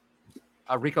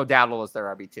 Rico Dowdle is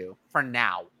their RB2 for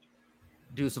now.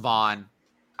 Deuce Vaughn,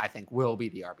 I think, will be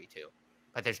the RB2,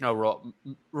 but there's no role.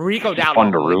 Rico Dowdle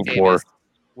and Malik Davis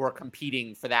were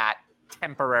competing for that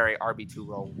temporary RB2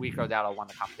 role. Rico Dowdle won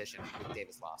the competition. Malik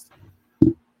Davis lost.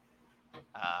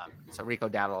 So Rico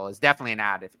Dowdle is definitely an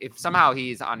ad. If somehow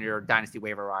he's on your Dynasty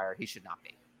waiver wire, he should not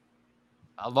be.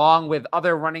 Along with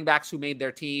other running backs who made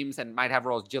their teams and might have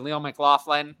roles. Jaleel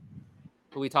McLaughlin,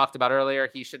 who we talked about earlier,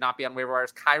 he should not be on waiver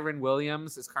wires. Kyron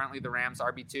Williams is currently the Rams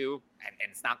RB2, and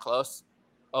it's not close.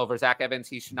 Over Zach Evans,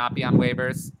 he should not be on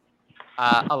waivers.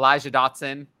 Elijah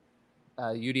Dotson,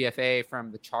 UDFA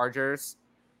from the Chargers,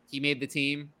 he made the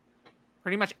team.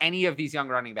 Pretty much any of these young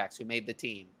running backs who made the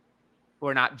team, who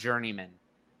are not journeymen,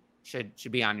 should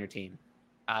be on your team.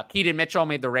 Keaton Mitchell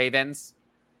made the Ravens.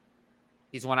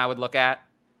 He's one I would look at.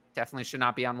 Definitely should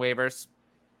not be on waivers.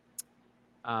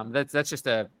 That's just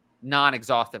a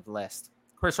non-exhaustive list.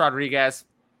 Chris Rodriguez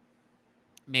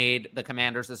made the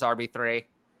Commanders as RB3.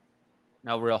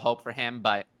 No real hope for him,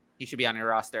 but he should be on your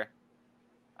roster.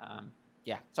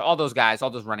 Yeah, so all those guys, all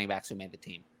those running backs who made the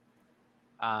team.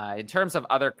 In terms of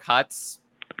other cuts,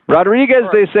 Rodriguez,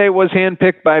 they say, was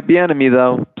handpicked by Bieniemy,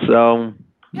 though, so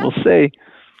we'll see.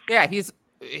 Yeah, he's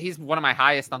he's one of my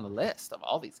highest on the list of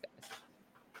all these guys.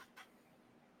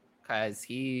 Because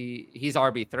he's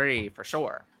RB3 for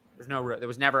sure. There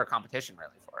was never a competition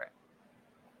really for it.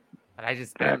 But I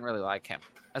didn't really like him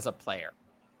as a player.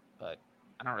 But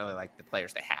I don't really like the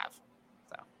players they have.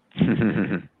 So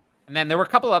and then there were a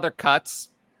couple other cuts.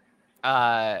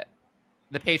 The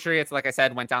Patriots, like I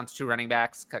said, went down to 2 running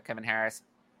backs, cut Kevin Harris.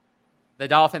 The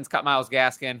Dolphins cut Myles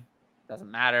Gaskin.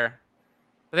 Doesn't matter.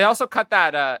 But they also cut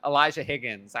that Elijah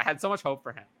Higgins. I had so much hope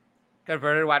for him.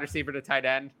 Converted wide receiver to tight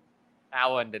end. That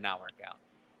one did not work out.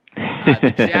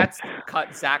 The Jets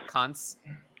cut Zach Kuntz.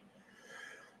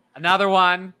 Another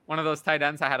one of those tight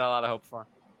ends I had a lot of hope for.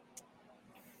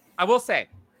 I will say,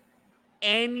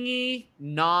 any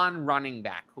non-running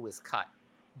back who is cut,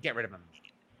 get rid of him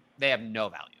immediately. They have no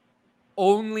value.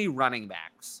 Only running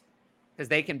backs, because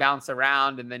they can bounce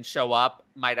around and then show up.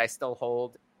 Might I still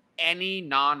hold? Any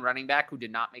non-running back who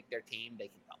did not make their team, they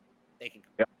can go. They can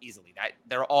go easily.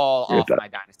 They're all off my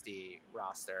Dynasty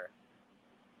roster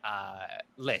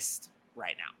list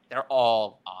right now. They're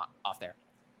all off there.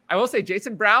 I will say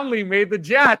Jason Brownlee made the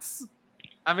Jets.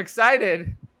 I'm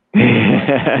excited.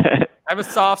 I have a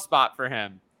soft spot for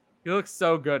him. He looks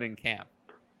so good in camp.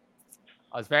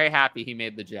 I was very happy he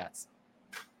made the Jets.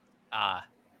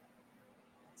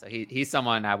 So he's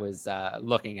someone I was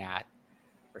looking at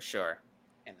for sure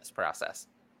in this process.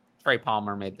 Trey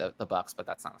Palmer made the Bucs, but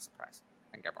that's not a surprise.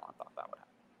 I think everyone thought that would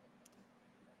happen.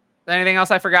 Is there anything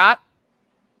else I forgot?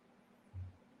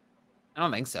 I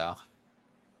don't think so.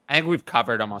 I think we've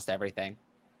covered almost everything.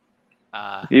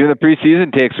 Even the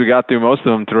preseason takes, we got through most of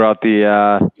them throughout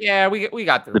the we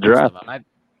got through the most draft. of them.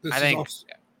 I think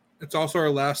it's also our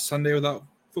last Sunday without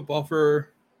football for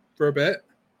a bit.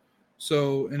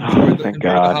 So enjoy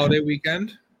the holiday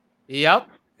weekend. Yep.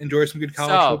 Enjoy some good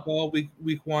college football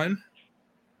week 1.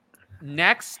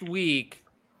 Next week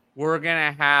we're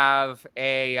gonna have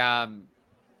a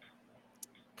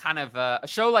kind of a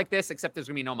show like this, except there's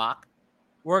gonna be no mock.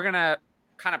 We're gonna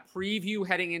kind of preview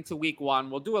heading into week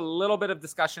 1. We'll do a little bit of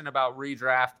discussion about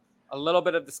redraft, a little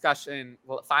bit of discussion,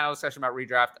 final discussion about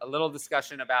redraft, a little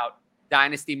discussion about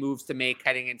dynasty moves to make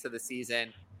heading into the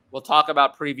season. We'll talk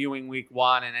about previewing week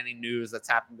 1 and any news that's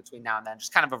happened between now and then.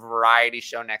 Just kind of a variety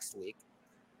show next week.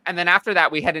 And then after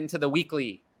that, we head into the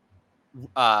weekly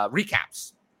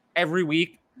recaps. Every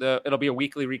week, it'll be a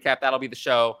weekly recap. That'll be the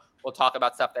show. We'll talk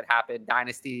about stuff that happened,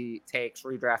 dynasty takes,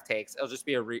 redraft takes. It'll just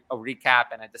be a recap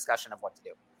and a discussion of what to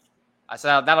do.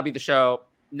 So that'll be the show.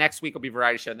 Next week will be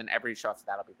variety show. And then every show after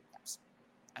that will be recaps.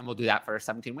 And we'll do that for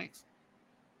 17 weeks.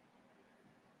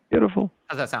 Beautiful.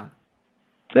 How's that sound?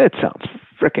 That sounds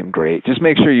freaking great. Just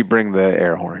make sure you bring the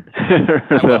air horn.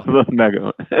 the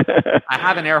megaphone. I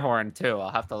have an air horn too.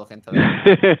 I'll have to look into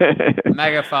that.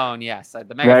 Megaphone, yes.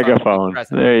 The megaphone.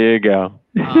 There you go.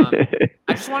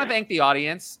 I just want to thank the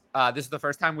audience. This is the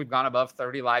first time we've gone above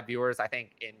 30 live viewers, I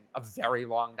think, in a very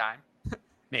long time,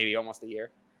 maybe almost a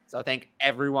year. So thank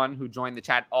everyone who joined the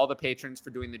chat, all the patrons for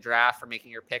doing the draft, for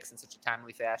making your picks in such a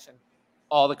timely fashion,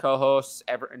 all the co-hosts,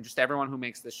 and just everyone who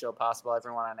makes this show possible,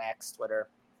 everyone on X, Twitter,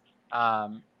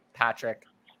 Patrick.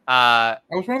 I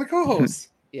was one of the co-hosts.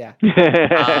 Yeah.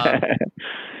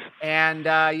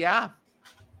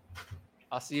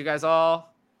 I'll see you guys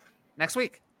all next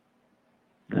week.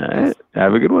 All right.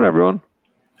 Have a good one, everyone.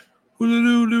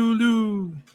 Hoo-loo-loo-loo.